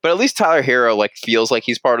 But at least Tyler Hero like feels like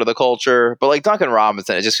he's part of the culture. But like Duncan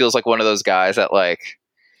Robinson, it just feels like one of those guys that like,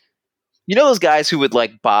 you know, those guys who would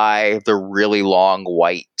like buy the really long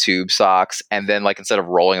white tube socks and then like instead of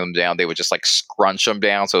rolling them down, they would just like scrunch them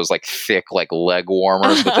down. So it was like thick, like leg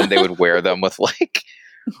warmers, but then they would wear them with like,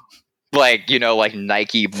 you know, like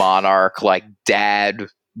Nike Monarch, like dad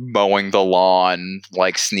mowing the lawn,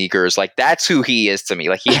 like sneakers. Like that's who he is to me.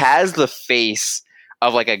 Like he has the face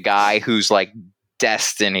of like a guy who's like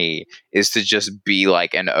destiny is to just be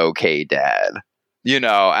like an okay dad, you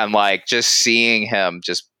know, and like just seeing him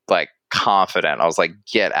just like confident, I was like,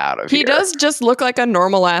 get out of here. He does just look like a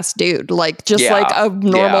normal ass dude, like just like a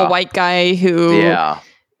normal white guy who,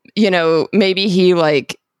 you know, maybe he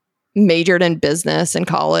like majored in business in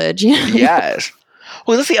college. Yes.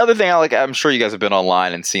 Well, that's the other thing. I'm sure you guys have been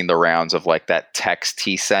online and seen the rounds of like that text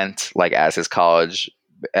he sent, like as his college,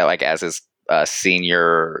 like as his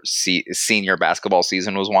senior basketball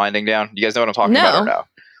season was winding down. You guys know what I'm talking about or no?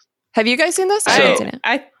 Have you guys seen this? I haven't seen it.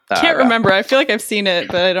 I can't remember. I feel like I've seen it,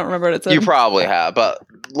 but I don't remember what it said. You probably have, but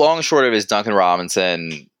long and short of it is Duncan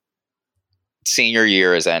Robinson senior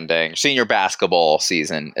year is ending. Senior basketball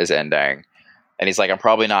season is ending. And he's like, I'm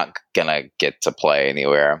probably not going to get to play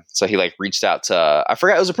anywhere. So he like reached out to, I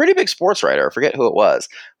forgot, it was a pretty big sports writer. I forget who it was.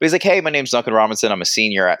 But he's like, hey, my name's Duncan Robinson. I'm a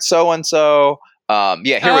senior at so-and-so. Here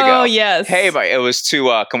we go. Oh, yes. Hey, it was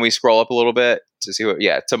to, can we scroll up a little bit to see what,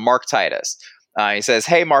 to Mark Titus. He says,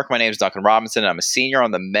 hey, Mark, my name is Duncan Robinson. I'm a senior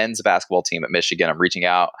on the men's basketball team at Michigan. I'm reaching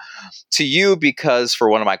out to you because for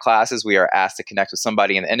one of my classes, we are asked to connect with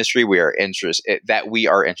somebody in the industry we are interested.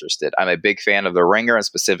 I'm a big fan of The Ringer and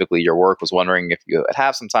specifically your work. Was wondering if you would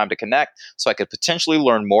have some time to connect so I could potentially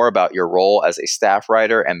learn more about your role as a staff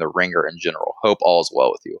writer and The Ringer in general. Hope all is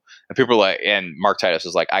well with you. And people are like, and Mark Titus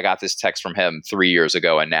was like, I got this text from him 3 years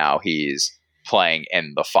ago and now he's playing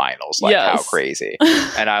in the finals. Like, how crazy.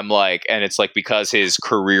 And I'm like, and it's like because his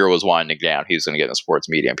career was winding down, he was going to get in sports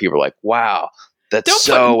media. And people are like, wow, that's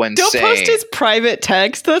insane. Don't post his private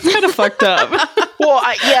text. That's kind of fucked up. Well,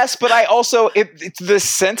 yes, but I also, the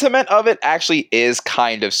sentiment of it actually is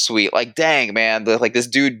kind of sweet. Like, dang, man, like this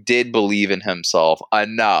dude did believe in himself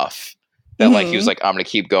enough that like he was like, I'm going to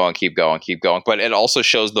keep going. But it also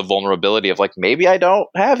shows the vulnerability of like, maybe I don't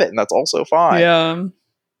have it. And that's also fine. Yeah.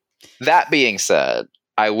 That being said,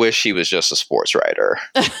 I wish he was just a sports writer.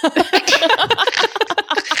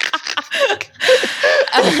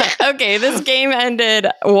 Okay, this game ended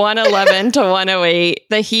 111 to 108.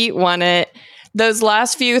 The Heat won it. Those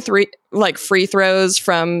last few free throws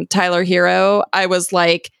from Tyler Hero, I was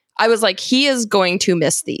like, he is going to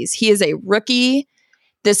miss these. He is a rookie.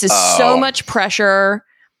 This is so much pressure.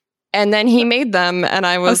 And then he made them, and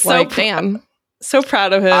I was like, damn. So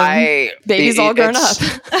proud of him. Baby's all grown up.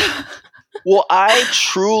 Well, I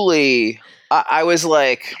was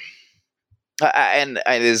like, I'm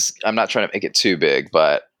not trying to make it too big,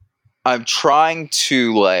 but I'm trying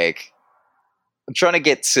to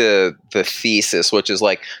get to the thesis, which is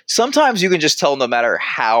like, sometimes you can just tell no matter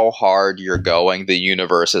how hard you're going, the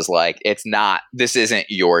universe is like, this isn't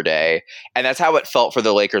your day. And that's how it felt for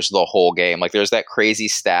the Lakers the whole game. Like there's that crazy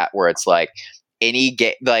stat where it's like, any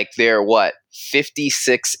game, like they're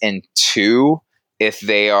 56-2 if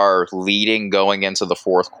they are leading going into the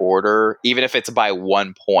fourth quarter, even if it's by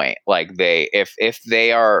 1 point. Like if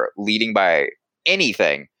they are leading by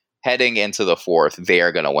anything heading into the fourth, they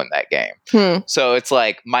are going to win that game. So it's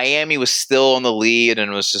like Miami was still in the lead,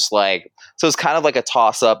 and it was just like, so it's kind of like a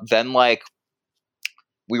toss up. Then like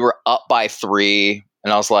we were up by 3.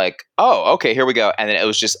 And I was like, oh, okay, here we go. And then it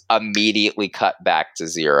was just immediately cut back to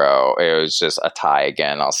 0. It was just a tie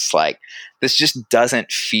again. I was like, this just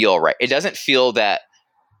doesn't feel right. It doesn't feel that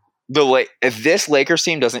if this Lakers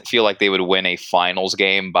team doesn't feel like they would win a finals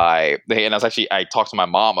game I talked to my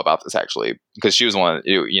mom about this actually, because she was the one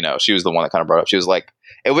that kind of brought it up. She was like,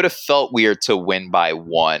 it would have felt weird to win by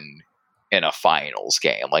 1 in a finals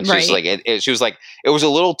game. Like she was like, she was like, it was a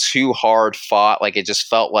little too hard fought. Like it just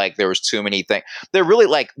felt like there was too many things. They're really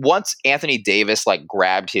like, once Anthony Davis like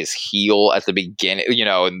grabbed his heel at the beginning, you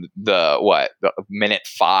know, in the minute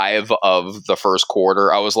 5 of the first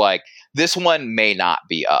quarter, I was like, this one may not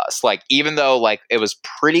be us. Like, even though like it was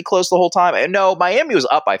pretty close the whole time. And no, Miami was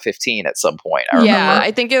up by 15 at some point. I remember.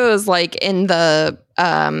 I think it was like in the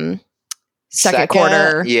second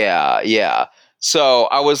quarter. Yeah. So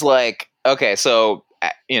I was like, okay, so,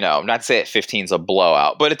 you know, not to say that 15's a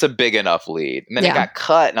blowout, but it's a big enough lead. And then it got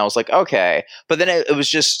cut, and I was like, okay. But then it was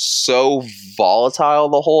just so volatile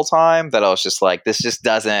the whole time that I was just like, this just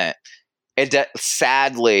doesn't –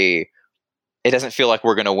 sadly, it doesn't feel like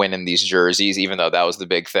we're going to win in these jerseys, even though that was the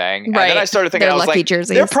big thing. Right. And then I started thinking, They're I was lucky like,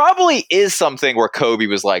 jerseys. there probably is something where Kobe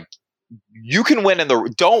was like, you can win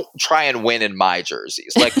don't try and win in my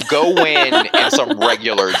jerseys. Like, go win in some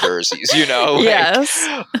regular jerseys, you know? Like, yes.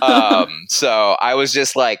 So I was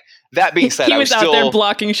just like, that being said, he was out there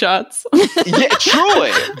blocking shots. Yeah,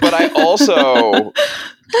 truly. But I also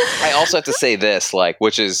have to say this, like,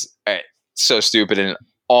 which is so stupid, and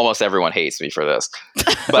almost everyone hates me for this.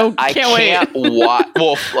 But I can't watch.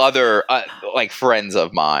 Well, other like friends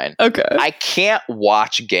of mine. Okay. I can't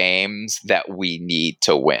watch games that we need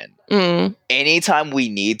to win. Anytime we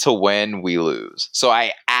need to win, we lose. So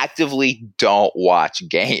I actively don't watch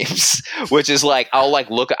games, which is like I'll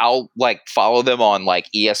follow them on like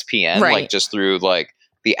ESPN, like just through like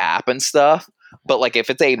the app and stuff. But like if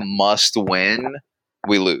it's a must win,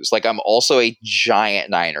 we lose. Like I'm also a giant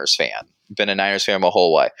Niners fan. Been a Niners fan my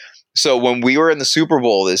whole life. So when we were in the Super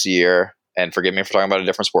Bowl this year, and forgive me for talking about a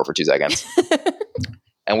different sport for 2 seconds,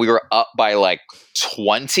 and we were up by like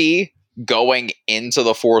 20 going into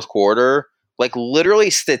the fourth quarter, like literally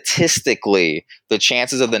statistically, the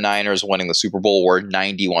chances of the Niners winning the Super Bowl were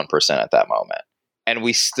 91% at that moment. And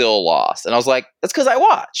we still lost. And I was like, that's because I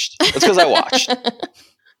watched.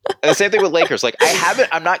 And the same thing with Lakers. Like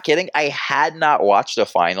I'm not kidding. I had not watched a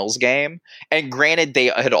finals game. And granted, they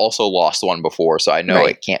had also lost one before, so I know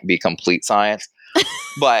it can't be complete science.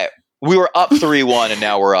 But we were up 3-1 and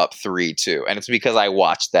now we're up 3-2. And it's because I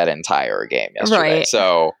watched that entire game yesterday. Right.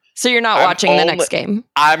 So you're not watching the next game.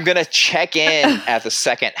 I'm going to check in at the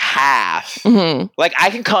second half. Mm-hmm. Like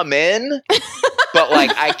I can come in, but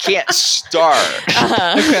like I can't start.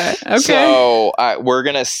 Okay. So we're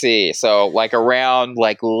going to see. So like around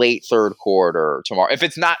like late third quarter tomorrow. If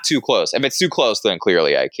it's not too close. If it's too close, then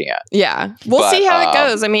clearly I can't. Yeah. We'll see how it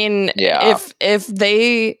goes. I mean, if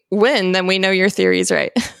they win, then we know your theory's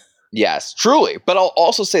right. Yes, truly. But I'll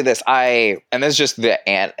also say this. And this is just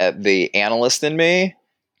the analyst in me.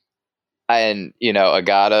 And, you know, I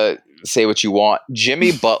gotta say what you want.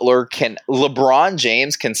 LeBron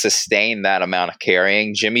James can sustain that amount of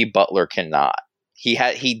carrying. Jimmy Butler cannot.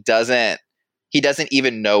 He doesn't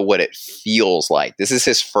even know what it feels like. This is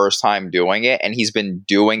his first time doing it, and he's been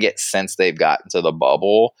doing it since they've gotten to the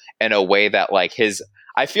bubble in a way that like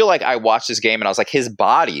I feel like I watched this game and I was like, his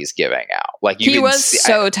body's giving out. Like he was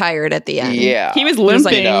so tired at the end. Yeah. He was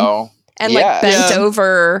limping. And like bent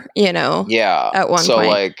over, you know. Yeah. At one point. So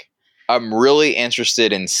like I'm really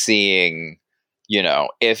interested in seeing, you know,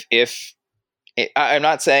 if I'm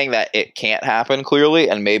not saying that it can't happen clearly,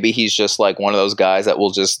 and maybe he's just like one of those guys that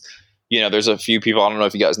will just, you know, there's a few people, I don't know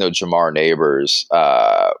if you guys know Jamar Neighbors.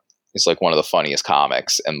 He's like one of the funniest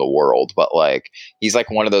comics in the world, but like he's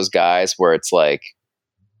like one of those guys where it's like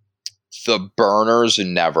the burners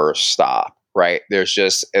never stop. Right. There's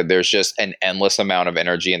just an endless amount of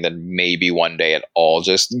energy, and then maybe one day it all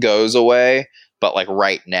just goes away. But like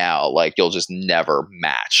right now, like you'll just never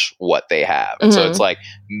match what they have. And so it's like,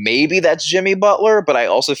 maybe that's Jimmy Butler, but I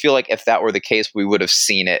also feel like if that were the case, we would have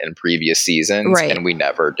seen it in previous seasons, and we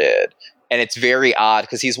never did. And it's very odd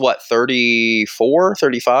because he's what, 34,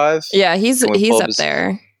 35? Yeah, he's up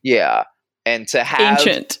there. Yeah. And to have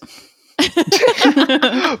ancient.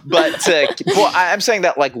 But I'm saying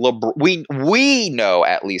that like we know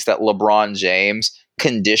at least that LeBron James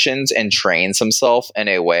conditions and trains himself in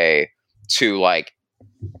a way to like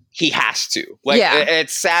he has to. Like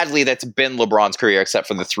it's sadly that's been LeBron's career except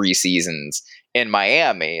for the 3 seasons in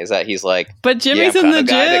Miami, is that he's like, but Jimmy's in the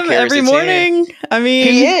gym every morning. I mean,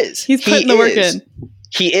 he is. He's putting the work in.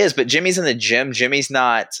 He is, but Jimmy's in the gym. Jimmy's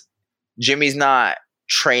not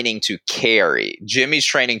training to carry. Jimmy's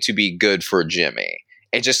training to be good for Jimmy.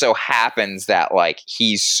 It just so happens that like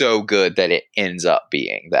he's so good that it ends up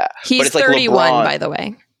being that. He's but it's 31, like LeBron, by the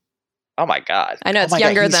way. Oh my God. I know it's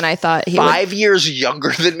younger than I thought he 5 years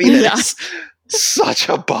younger than me. That's such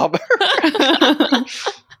a bummer.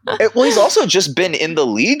 Well, he's also just been in the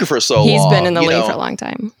league for so long. He's been in the league for a long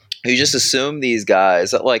time. You just assume these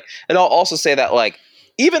guys that like, and I'll also say that like,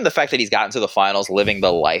 even the fact that he's gotten to the finals, living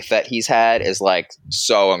the life that he's had is like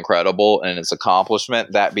so incredible and its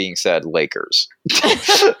accomplishment. That being said, Lakers.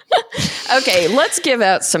 Okay, let's give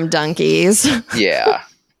out some donkeys. Yeah.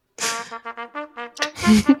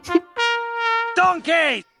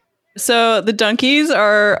 Donkey! So the donkeys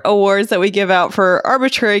are awards that we give out for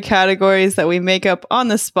arbitrary categories that we make up on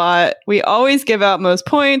the spot. We always give out most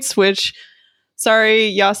points, which,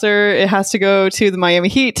 sorry, Yasser, it has to go to the Miami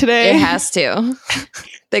Heat today. It has to.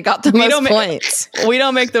 They got the most points. We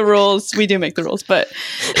don't make the rules. We do make the rules, but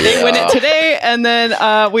they win it today. And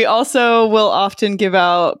then we also will often give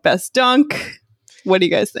out best dunk. What do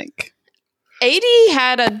you guys think? AD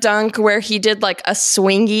had a dunk where he did like a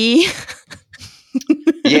swingy.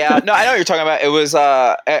 Yeah, no, I know what you're talking about. It was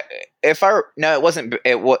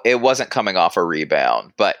it wasn't coming off a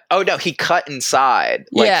rebound, but he cut inside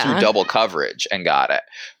through double coverage and got it.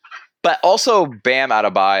 But also Bam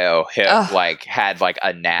Adebayo had like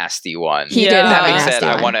a nasty one. He did have a nasty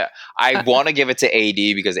one. I want to give it to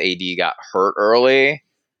AD because AD got hurt early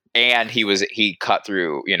and he cut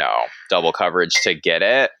through, double coverage to get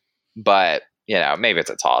it. But maybe it's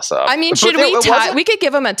a toss-up. I mean, should we tie? We could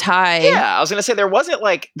give him a tie. Yeah, I was gonna say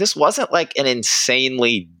this wasn't like an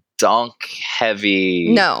insanely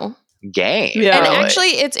dunk-heavy game. Yeah. And actually,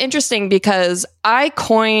 it's interesting because I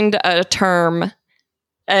coined a term,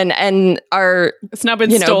 and it's now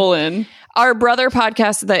been stolen. Our brother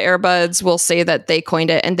podcast, the Airbuds, will say that they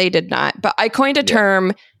coined it, and they did not. But I coined a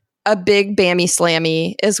term. A big Bammy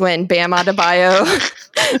Slammy is when Bam Adebayo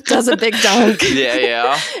does a big dunk.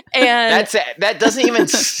 Yeah. And that doesn't even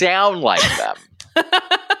sound like them.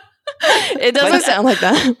 It doesn't sound like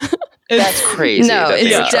them. That's crazy. No,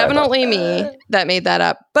 it's definitely me that made that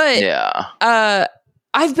up. But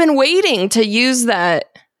I've been waiting to use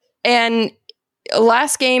that. And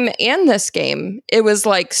last game and this game, it was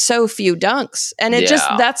like so few dunks. And it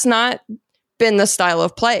that's not been the style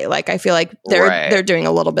of play. Like I feel like they're doing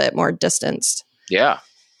a little bit more distanced. Yeah.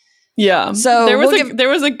 So there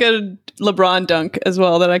was a good LeBron dunk as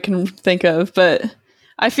well that I can think of, but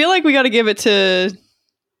I feel like we got to give it to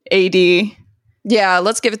AD. Yeah,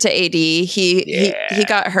 let's give it to AD. He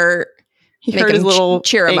got hurt. He hurt his little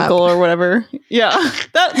cheer him ankle up. Or whatever. Yeah,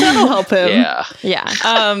 that'll help him. Yeah.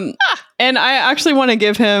 And I actually want to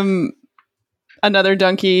give him another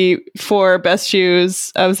donkey for best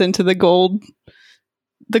shoes. I was into the gold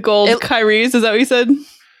Kyrie's. Is that what you said?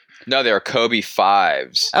 No, they were Kobe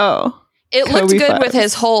 5s. Oh, it Kobe looked good 5s. with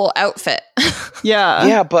his whole outfit.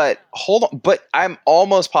 Yeah, but hold on. But I'm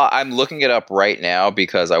almost I'm looking it up right now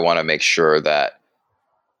because I want to make sure that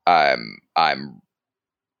I'm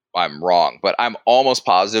wrong. But I'm almost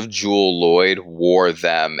positive Jewel Lloyd wore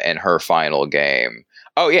them in her final game.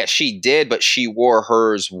 Oh yeah, she did, but she wore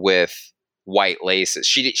hers with white laces.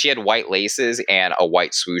 She had white laces and a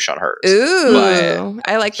white swoosh on hers. Ooh,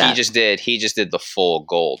 I like that. He just did the full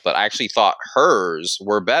gold, but I actually thought hers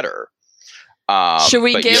were better. Should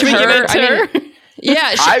we give it to her?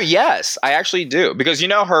 Yeah. Yes, I actually do because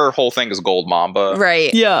her whole thing is gold Mamba,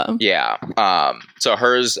 right? Yeah. So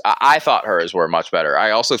hers, I thought hers were much better.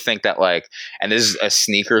 I also think that and this is a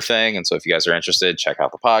sneaker thing, and so if you guys are interested, check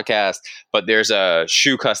out the podcast. But there's a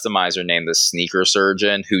shoe customizer named the Sneaker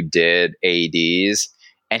Surgeon who did ADs,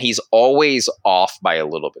 and he's always off by a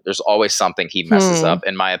little bit. There's always something he messes up,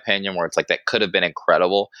 in my opinion, where it's like that could have been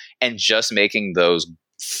incredible, and just making those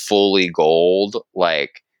fully gold,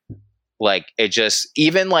 like it just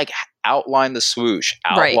even outline the swoosh,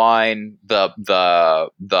 outline the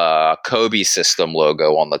Kobe system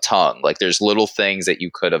logo on the tongue. Like there's little things that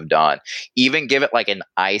you could have done. Even give it an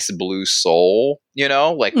ice blue sole,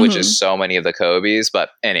 which is so many of the Kobe's.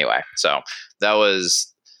 But anyway, so that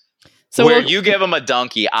was you give him a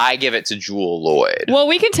donkey, I give it to Jewel Lloyd. Well,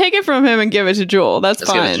 we can take it from him and give it to Jewel. Let's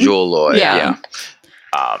fine. Give it to Jewel Lloyd. Yeah.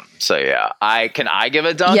 So yeah, I give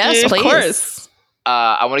a donkey. Yes, please. Of course.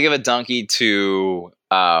 I want to give a donkey to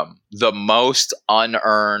the most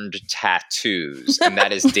unearned tattoos, and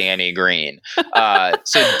that is Danny Green.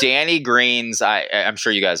 So Danny Green's, I'm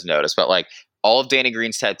sure you guys have noticed, but all of Danny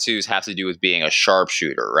Green's tattoos have to do with being a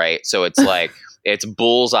sharpshooter, right? So it's it's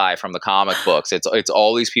Bullseye from the comic books. It's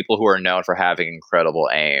all these people who are known for having incredible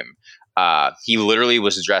aim. He literally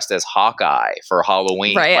was dressed as Hawkeye for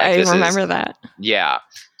Halloween. Right, I remember that. Yeah.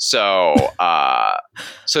 So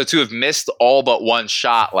to have missed all but one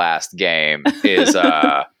shot last game is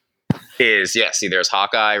see, there's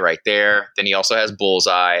Hawkeye right there. Then he also has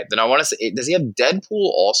Bullseye. Then I want to say, does he have Deadpool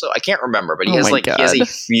also? I can't remember, but he has he has a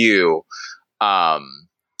few. But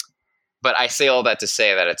I say all that to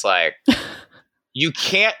say that it's you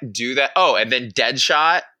can't do that. Oh, and then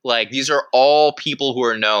Deadshot. These are all people who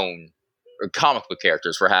are known, or comic book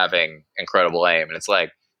characters, for having incredible aim, and it's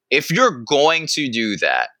if you're going to do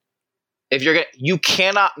that, you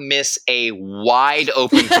cannot miss a wide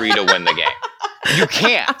open three to win the game. You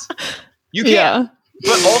can't. You can't. Yeah.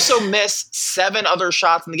 But also miss 7 other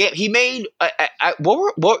shots in the game. He made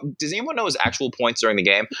what does anyone know his actual points during the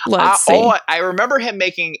game? Let's see. I remember him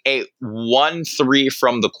making a 1-3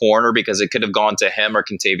 from the corner because it could have gone to him or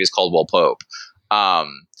Kentavious Caldwell-Pope.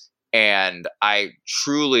 And I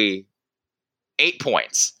truly 8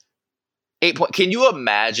 points. 8 points. Can you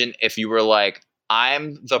imagine if you were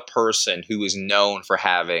I'm the person who is known for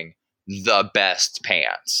having the best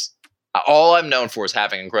pants. All I'm known for is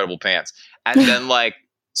having incredible pants. And then like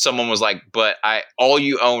someone was like, but all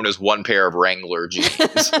you own is one pair of Wrangler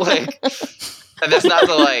jeans. Like, and that's not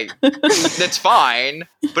the like, that's fine.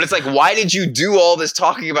 But it's like, why did you do all this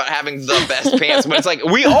talking about having the best pants? But it's like,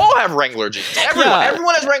 we all have Wrangler jeans.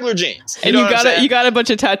 Everyone has Wrangler jeans. And you got a bunch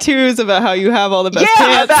of tattoos about how you have all the best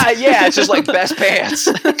pants. It's just like best pants.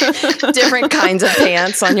 Different kinds of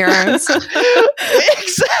pants on your arms.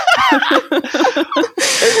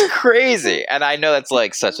 It's crazy. And I know that's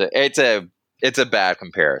like it's a bad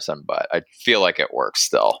comparison, but I feel like it works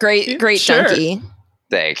still. Great sure. donkey.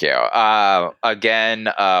 Thank you. Again,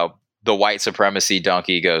 the white supremacy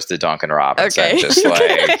donkey goes to Duncan Robinson. Okay. Just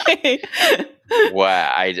like,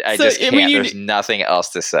 wow, I just can't. There's nothing else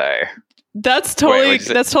to say. That's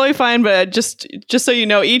totally fine. But just so you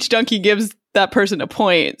know, each donkey gives that person a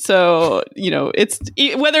point. So it's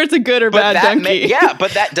whether it's a good or bad donkey.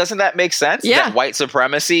 But doesn't that make sense? Yeah. That white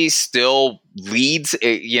supremacy still leads.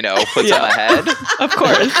 Puts them ahead. Of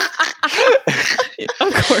course.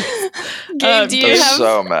 Of course. Gabe, do you have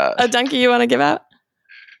so mad. a donkey you want to give out?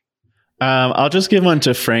 I'll just give one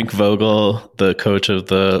to Frank Vogel, the coach of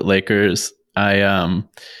the Lakers. I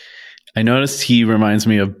noticed he reminds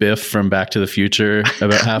me of Biff from Back to the Future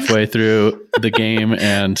about halfway through the game,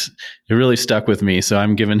 and it really stuck with me. So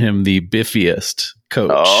I'm giving him the Biffiest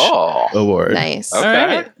Coach award. Nice. Okay. All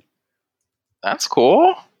right. That's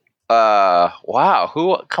cool.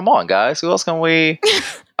 Wow. Come on, guys. Who else can we?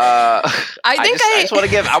 I just want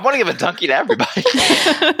to give a donkey to everybody.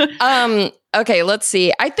 Okay, let's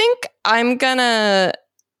see. I think I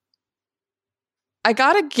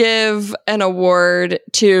gotta give an award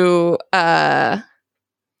to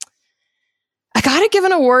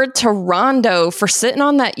Rondo for sitting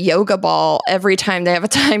on that yoga ball every time they have a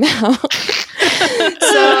timeout.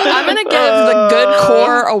 So I'm gonna give the Good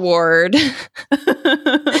Core Award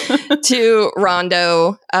to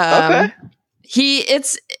Rondo. Okay.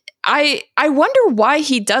 I wonder why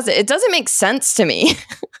he does it. It doesn't make sense to me.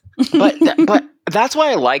 but that's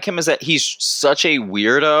why I like him, is that he's such a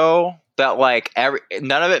weirdo that like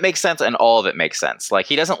none of it makes sense and all of it makes sense. Like,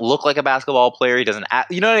 he doesn't look like a basketball player. He doesn't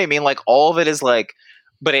act, you know what I mean? Like, all of it is like,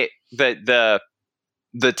 but the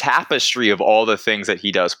tapestry of all the things that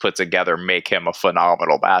he does put together make him a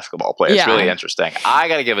phenomenal basketball player. It's really interesting. I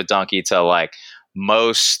got to give a donkey to like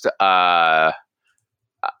most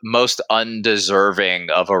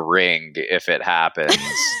undeserving of a ring if it happens,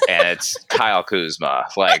 and it's Kyle Kuzma.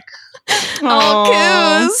 Like,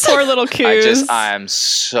 Kuz, poor little Kuz.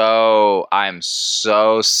 I'm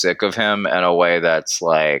so sick of him in a way that's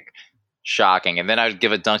like shocking. And then I would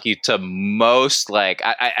give a donkey to most, like,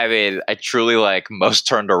 I mean, I truly like most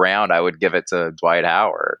turned around. I would give it to Dwight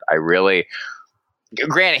Howard.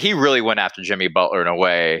 Granted, he really went after Jimmy Butler in a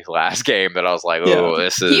way last game that I was like, oh,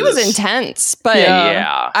 this is... He was intense, but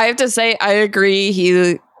I have to say, I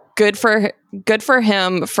agree. Good for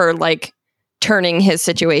him for like turning his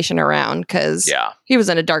situation around, because he was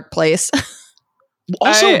in a dark place.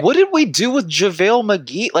 Also, what did we do with JaVale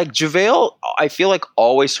McGee? Like, JaVale, I feel like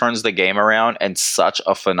always turns the game around in such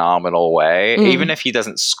a phenomenal way. Even if he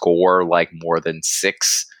doesn't score like more than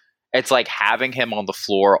 6, it's like having him on the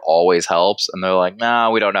floor always helps. And they're like, nah,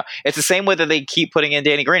 we don't know. It's the same way that they keep putting in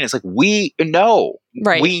Danny Green. It's like, we know.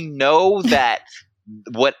 Right. We know that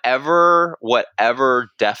whatever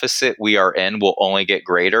deficit we are in will only get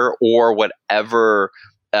greater, or whatever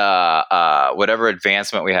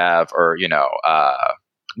advancement we have, or,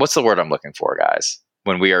 what's the word I'm looking for, guys?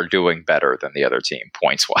 When we are doing better than the other team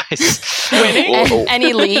points wise. Winning?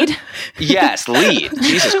 Any lead? Yes, lead.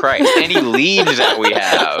 Jesus Christ. Any lead that we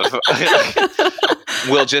have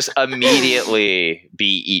will just immediately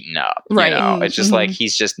be eaten up. Right. It's just like,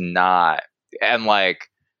 he's just not. And like,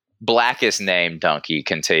 blackest name donkey,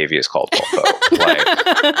 Kentavious Caldwell-Pope. Like,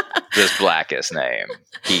 just blackest name.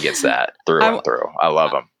 He gets that through and through. I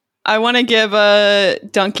love him. I want to give a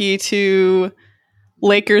donkey to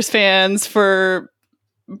Lakers fans for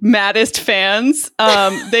maddest fans.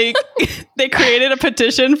 They created a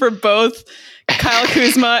petition for both Kyle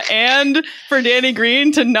Kuzma and for Danny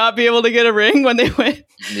Green to not be able to get a ring when they win.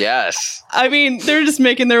 Yes. I mean, they're just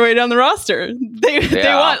making their way down the roster. They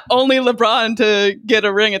want only LeBron to get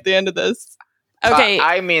a ring at the end of this. Okay.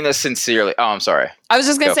 I mean this sincerely. Oh, I'm sorry. I was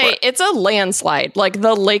just going to say, it's a landslide. Like,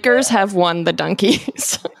 the Lakers have won the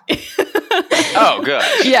donkeys. Oh, good.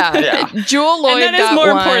 Yeah. Jewel Lloyd and that is more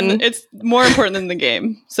important. It's more important than the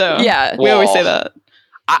game. So we always say that.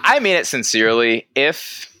 I mean it sincerely. And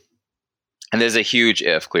there's a huge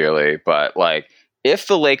if, clearly, but like, if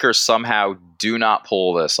the Lakers somehow do not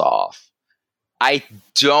pull this off, I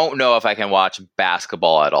don't know if I can watch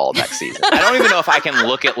basketball at all next season. I don't even know if I can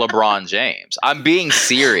look at LeBron James. I'm being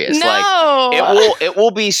serious. No. Like it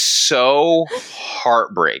will be so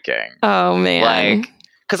heartbreaking. Oh man. Like,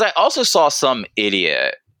 because I also saw some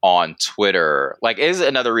idiot on Twitter. Like, it is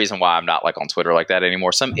another reason why I'm not like on Twitter like that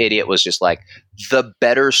anymore. Some idiot was just like, the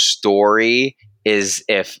better story is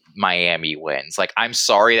if Miami wins. Like, I'm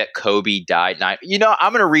sorry that Kobe died. You know,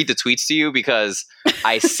 I'm going to read the tweets to you because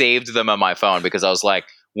I saved them on my phone because I was like,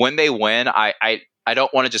 when they win, I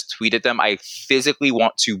don't want to just tweet at them. I physically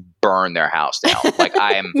want to burn their house down. Like,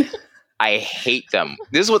 I hate them.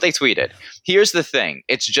 This is what they tweeted. Here's the thing.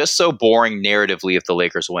 It's just so boring narratively if the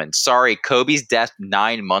Lakers win. Sorry, Kobe's death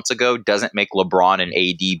 9 months ago doesn't make LeBron and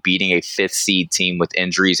AD beating a 5th seed team with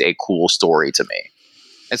injuries a cool story to me.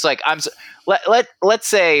 It's like, let's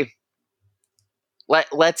say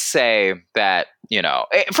that, you know,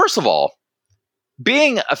 first of all,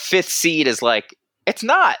 being a 5th seed is like, it's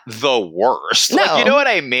not the worst. No. Like, you know what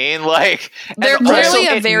I mean? Like, they're clearly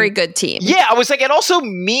a very good team. Yeah, I was like, it also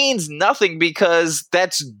means nothing because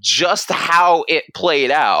that's just how it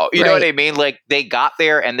played out. You know what I mean? Like, they got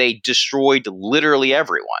there and they destroyed literally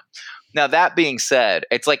everyone. Now, that being said,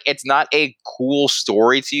 it's like, it's not a cool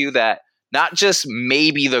story to you that not just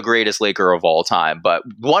maybe the greatest Laker of all time, but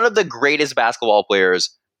one of the greatest basketball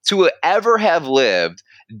players to ever have lived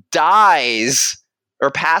dies or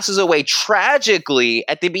passes away tragically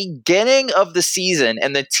at the beginning of the season,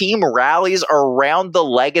 and the team rallies around the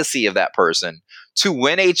legacy of that person to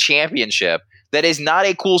win a championship. That is not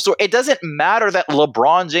a cool story. It doesn't matter that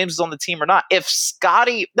LeBron James is on the team or not. If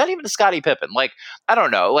Scottie, not even Scottie Pippen, like, I don't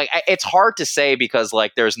know, like, it's hard to say because,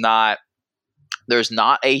 like, there's not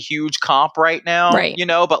a huge comp right now, right? You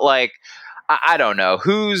know, but like, I don't know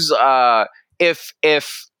who's if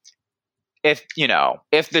you know,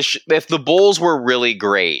 if the Bulls were really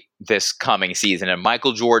great this coming season and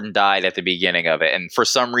Michael Jordan died at the beginning of it, and for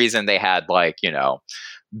some reason they had, like, you know,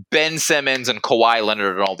 Ben Simmons and Kawhi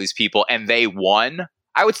Leonard and all these people, and they won,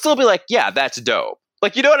 I would still be like, yeah, that's dope.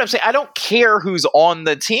 Like, you know what I'm saying? I don't care who's on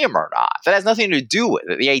the team or not. That has nothing to do with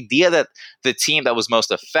it. The idea that the team that was most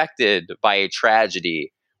affected by a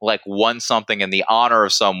tragedy, like, won something in the honor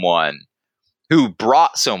of someone who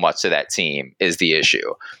brought so much to that team is the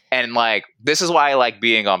issue. And, like, this is why I like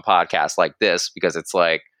being on podcasts like this, because it's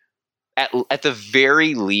like, at the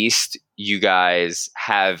very least, you guys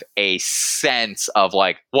have a sense of,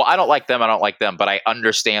 like, well, I don't like them, but I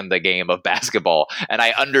understand the game of basketball, and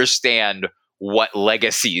I understand what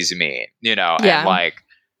legacies mean, you know? Yeah. And, like,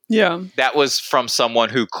 yeah, that was from someone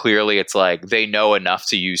who clearly, it's like, they know enough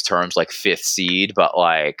to use terms like 5th seed, but,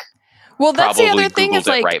 like, well, that's the other thing. Is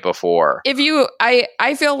like, right before. If you,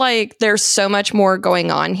 I feel like there's so much more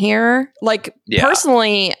going on here. Like,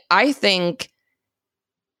 personally, I think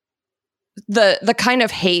the kind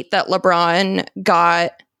of hate that LeBron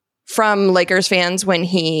got from Lakers fans when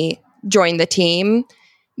he joined the team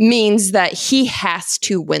means that he has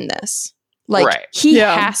to win this. Like, he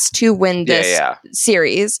has to win this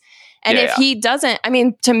series. And if he doesn't, I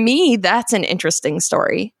mean, to me, that's an interesting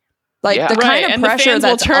story. Like, the kind of and pressure the fans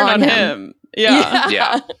that's will turn on him.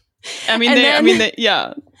 Yeah. I mean,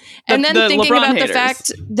 and then thinking LeBron about haters. the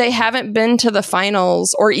fact they haven't been to the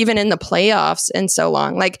finals or even in the playoffs in so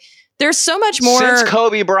long. Like, there's so much more since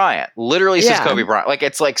Kobe Bryant, literally since Kobe Bryant. Like,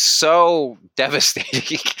 it's like so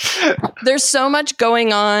devastating. There's so much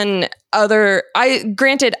going on.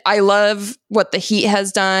 Granted, I love what the Heat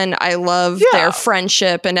has done. I love their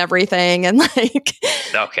friendship and everything. And, like,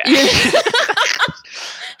 okay.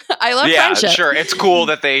 I love friendship. Sure. It's cool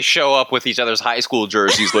that they show up with each other's high school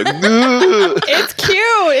jerseys. Like, it's cute.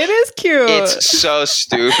 It is cute. It's so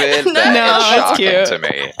stupid. It's cute to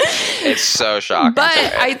me. It's so shocking. But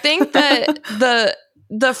I think that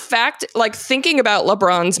the fact, like, thinking about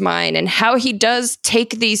LeBron's mind and how he does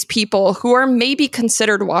take these people who are maybe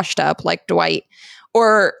considered washed up, like Dwight,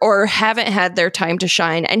 or haven't had their time to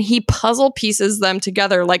shine, and he puzzle pieces them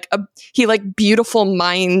together like he beautiful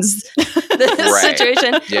minds this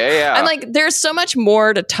situation. Yeah. And, like, there's so much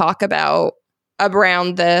more to talk about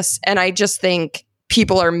around this, and I just think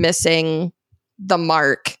people are missing the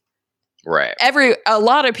mark. Right. A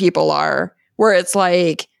lot of people are, where it's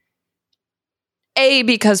like,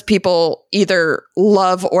 because people either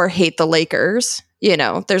love or hate the Lakers. You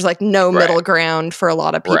know, there's, like, no middle ground for a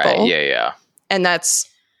lot of people. Right. Yeah. And that's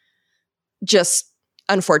just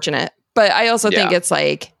unfortunate. But I also think it's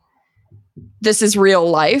like, this is real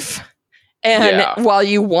life. And while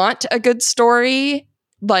you want a good story,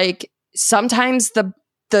 like, sometimes the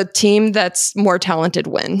team that's more talented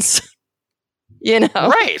wins. you know?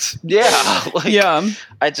 Right. Yeah.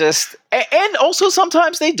 I just, and also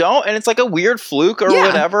sometimes they don't, and it's like a weird fluke or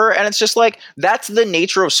whatever. And it's just like, that's the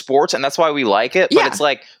nature of sports, and that's why we like it. But it's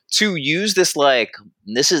like, to use this, like,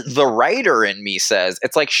 this is the writer in me says,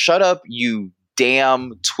 it's like, shut up, you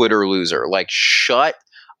damn Twitter loser. Like, shut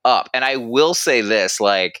up. And I will say this,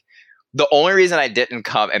 like, the only reason I didn't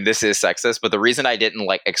come, and this is sexist, but the reason I didn't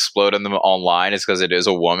like explode on them online is because it is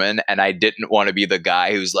a woman, and I didn't want to be the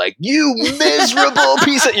guy who's like, you miserable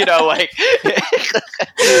piece of, you know, like,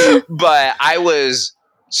 but I was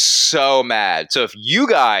so mad. So if you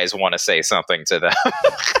guys want to say something to them,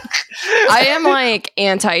 I am like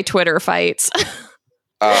anti-Twitter fights.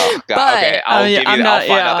 Oh God! But, okay, I'll give you. I'll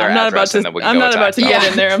find out their address, and then we can I'm go not about to attack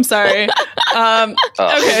get in there. I'm sorry.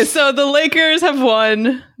 Okay, so the Lakers have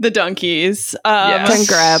won the Dunkies.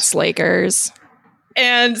 Congrats, Lakers!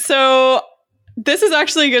 And so this is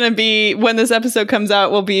actually going to be, when this episode comes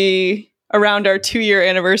out, will be around our 2-year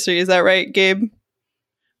anniversary. Is that right, Gabe?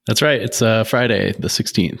 That's right. It's Friday, the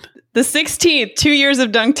 16th. The 16th. 2 years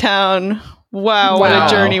of Dunktown. Wow, what a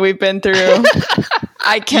journey we've been through.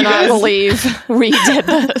 I cannot believe we did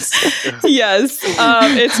this. Yes.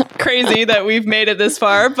 It's crazy that we've made it this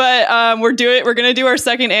far, but we're going to do our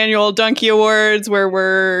second annual Donkey Awards, where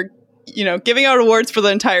we're, giving out awards for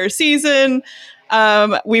the entire season.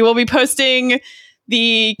 We will be posting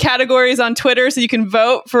the categories on Twitter so you can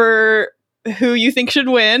vote for who you think should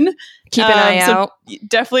win. Keep an eye out.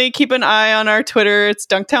 Definitely keep an eye on our Twitter. It's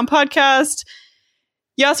Dunktown Podcast.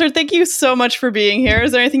 Yasser, thank you so much for being here.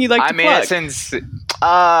 Is there anything you'd like to plug?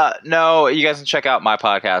 No, you guys can check out my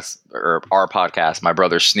podcast, or our podcast, My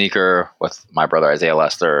Brother's Sneaker, with my brother Isaiah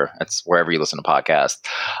Lester. It's wherever you listen to podcasts.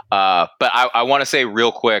 But I want to say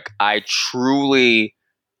real quick, I truly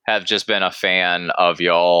have just been a fan of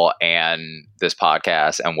y'all and this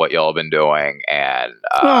podcast and what y'all have been doing. And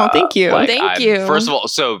thank you. Thank you. First of all,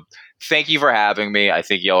 thank you for having me. I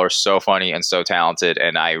think y'all are so funny and so talented,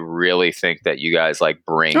 and I really think that you guys like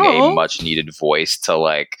bring a much needed voice to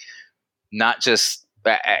like, not just,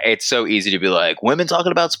 it's so easy to be like women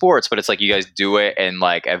talking about sports, but it's like you guys do it in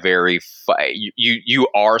like a very you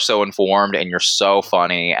are so informed and you're so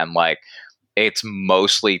funny, and like it's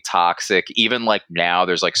mostly toxic. Even like now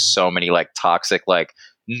there's like so many like toxic like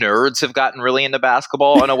nerds have gotten really into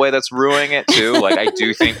basketball in a way that's ruining it too. Like I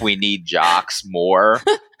do think we need jocks more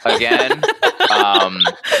again.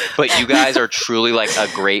 But you guys are truly like a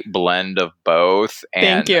great blend of both.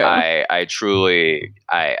 And thank you. I truly,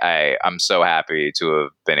 I'm so happy to have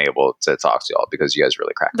been able to talk to y'all, because you guys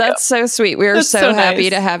really cracked me up. That's so sweet. We're so happy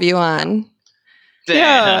to have you on.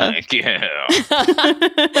 Thank you.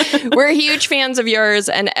 We're huge fans of yours,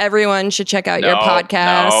 and everyone should check out your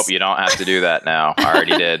podcast. Nope, you don't have to do that now. I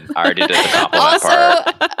already did the compliment also,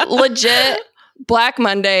 part. Legit, Black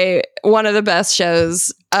Monday, one of the best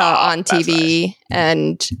shows on TV.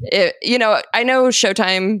 And, I know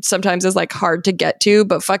Showtime sometimes is like hard to get to,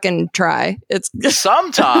 but fucking try. It's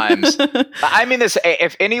sometimes. I mean,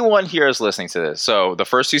 if anyone here is listening to this, so the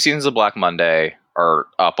first 2 seasons of Black Monday are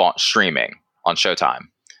up on streaming on Showtime.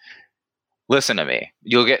 Listen to me.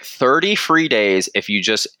 You'll get 30 free days if you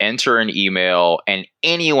just enter an email and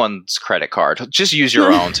anyone's credit card. Just use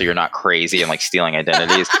your own so you're not crazy and like stealing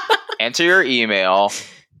identities. Enter your email.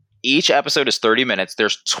 Each episode is 30 minutes.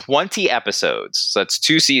 There's 20 episodes. So that's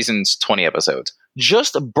 2 seasons, 20 episodes.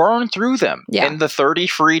 Just burn through them in the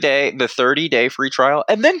 30-day free trial,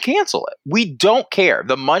 and then cancel it. We don't care.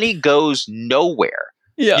 The money goes nowhere.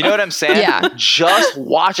 Yeah. You know what I'm saying? Yeah. Just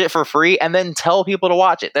watch it for free and then tell people to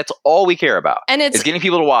watch it. That's all we care about. And it's getting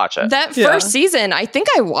people to watch it. That first season, I think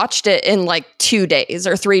I watched it in like 2 days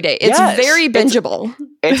or 3 days. It's very bingeable.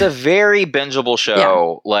 It's a very bingeable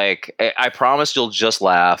show. Yeah. Like, I promise you'll just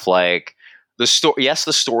laugh. Like, the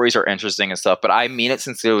stories are interesting and stuff, but I mean it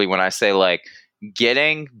sincerely when I say like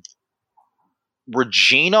getting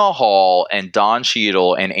Regina Hall and Don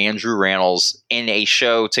Cheadle and Andrew Rannells in a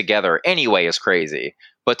show together anyway is crazy.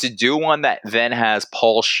 But to do one that then has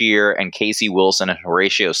Paul Scheer and Casey Wilson and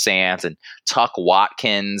Horatio Sands and Tuck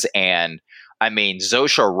Watkins and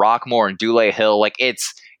Zosha Rockmore and Dule Hill, like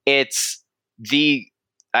it's the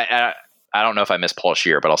I don't know if I missed Paul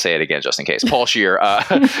Scheer, but I'll say it again just in case. Paul Scheer,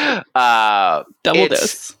 double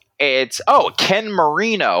dose. It's Ken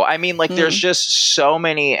Marino. I mean, like there's just so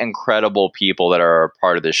many incredible people that are a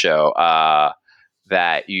part of the show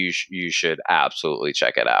that you should absolutely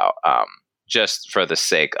check it out. Just for the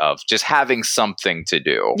sake of just having something to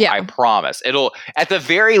do. Yeah. I promise. It'll, at the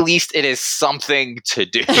very least, it is something to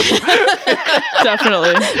do.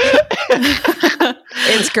 Definitely.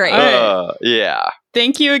 It's great. Yeah.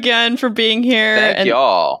 Thank you again for being here. Thank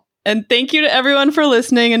y'all. And thank you to everyone for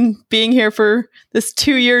listening and being here for this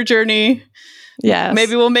 2-year journey. Yes.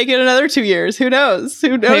 Maybe we'll make it another 2 years. Who knows?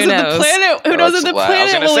 Who knows if the planet? Who knows if the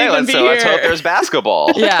planet will even be here? Let's hope there's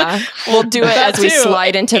basketball. Yeah, we'll do it as we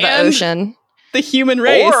slide into the ocean. The human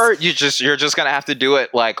race, or you're just gonna have to do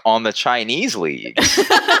it like on the Chinese leagues.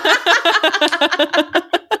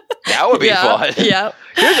 That would be fun. Yeah.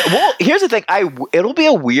 Here's the thing. It'll be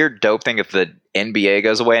a weird, dope thing if the NBA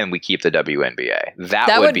goes away and we keep the WNBA.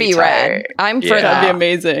 That would be rad. I'm for that. That'd be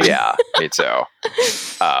amazing. Yeah, me too.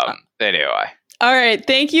 Anyway. All right.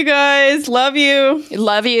 Thank you guys. Love you.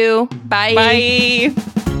 Love you. Bye. Bye.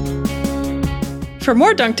 For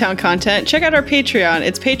more Dunktown content, check out our Patreon.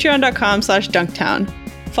 It's patreon.com/Dunktown.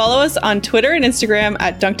 Follow us on Twitter and Instagram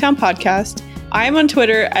at Dunktown Podcast. I am on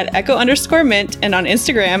Twitter at Echo_Mint and on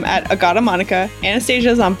Instagram at Agata Monica.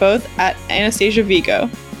 Anastasia's on both at Anastasia Vigo.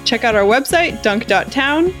 Check out our website,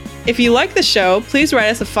 dunk.town. If you like the show, please write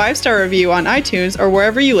us a 5-star review on iTunes or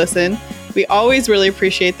wherever you listen. We always really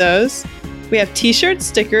appreciate those. We have t-shirts,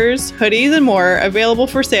 stickers, hoodies, and more available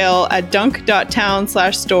for sale at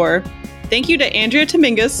dunk.town/store. Thank you to Andrea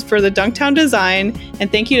Dominguez for the Dunktown design, and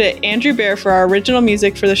thank you to Andrew Bear for our original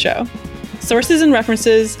music for the show. Sources and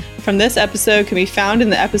references from this episode can be found in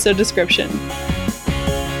the episode description.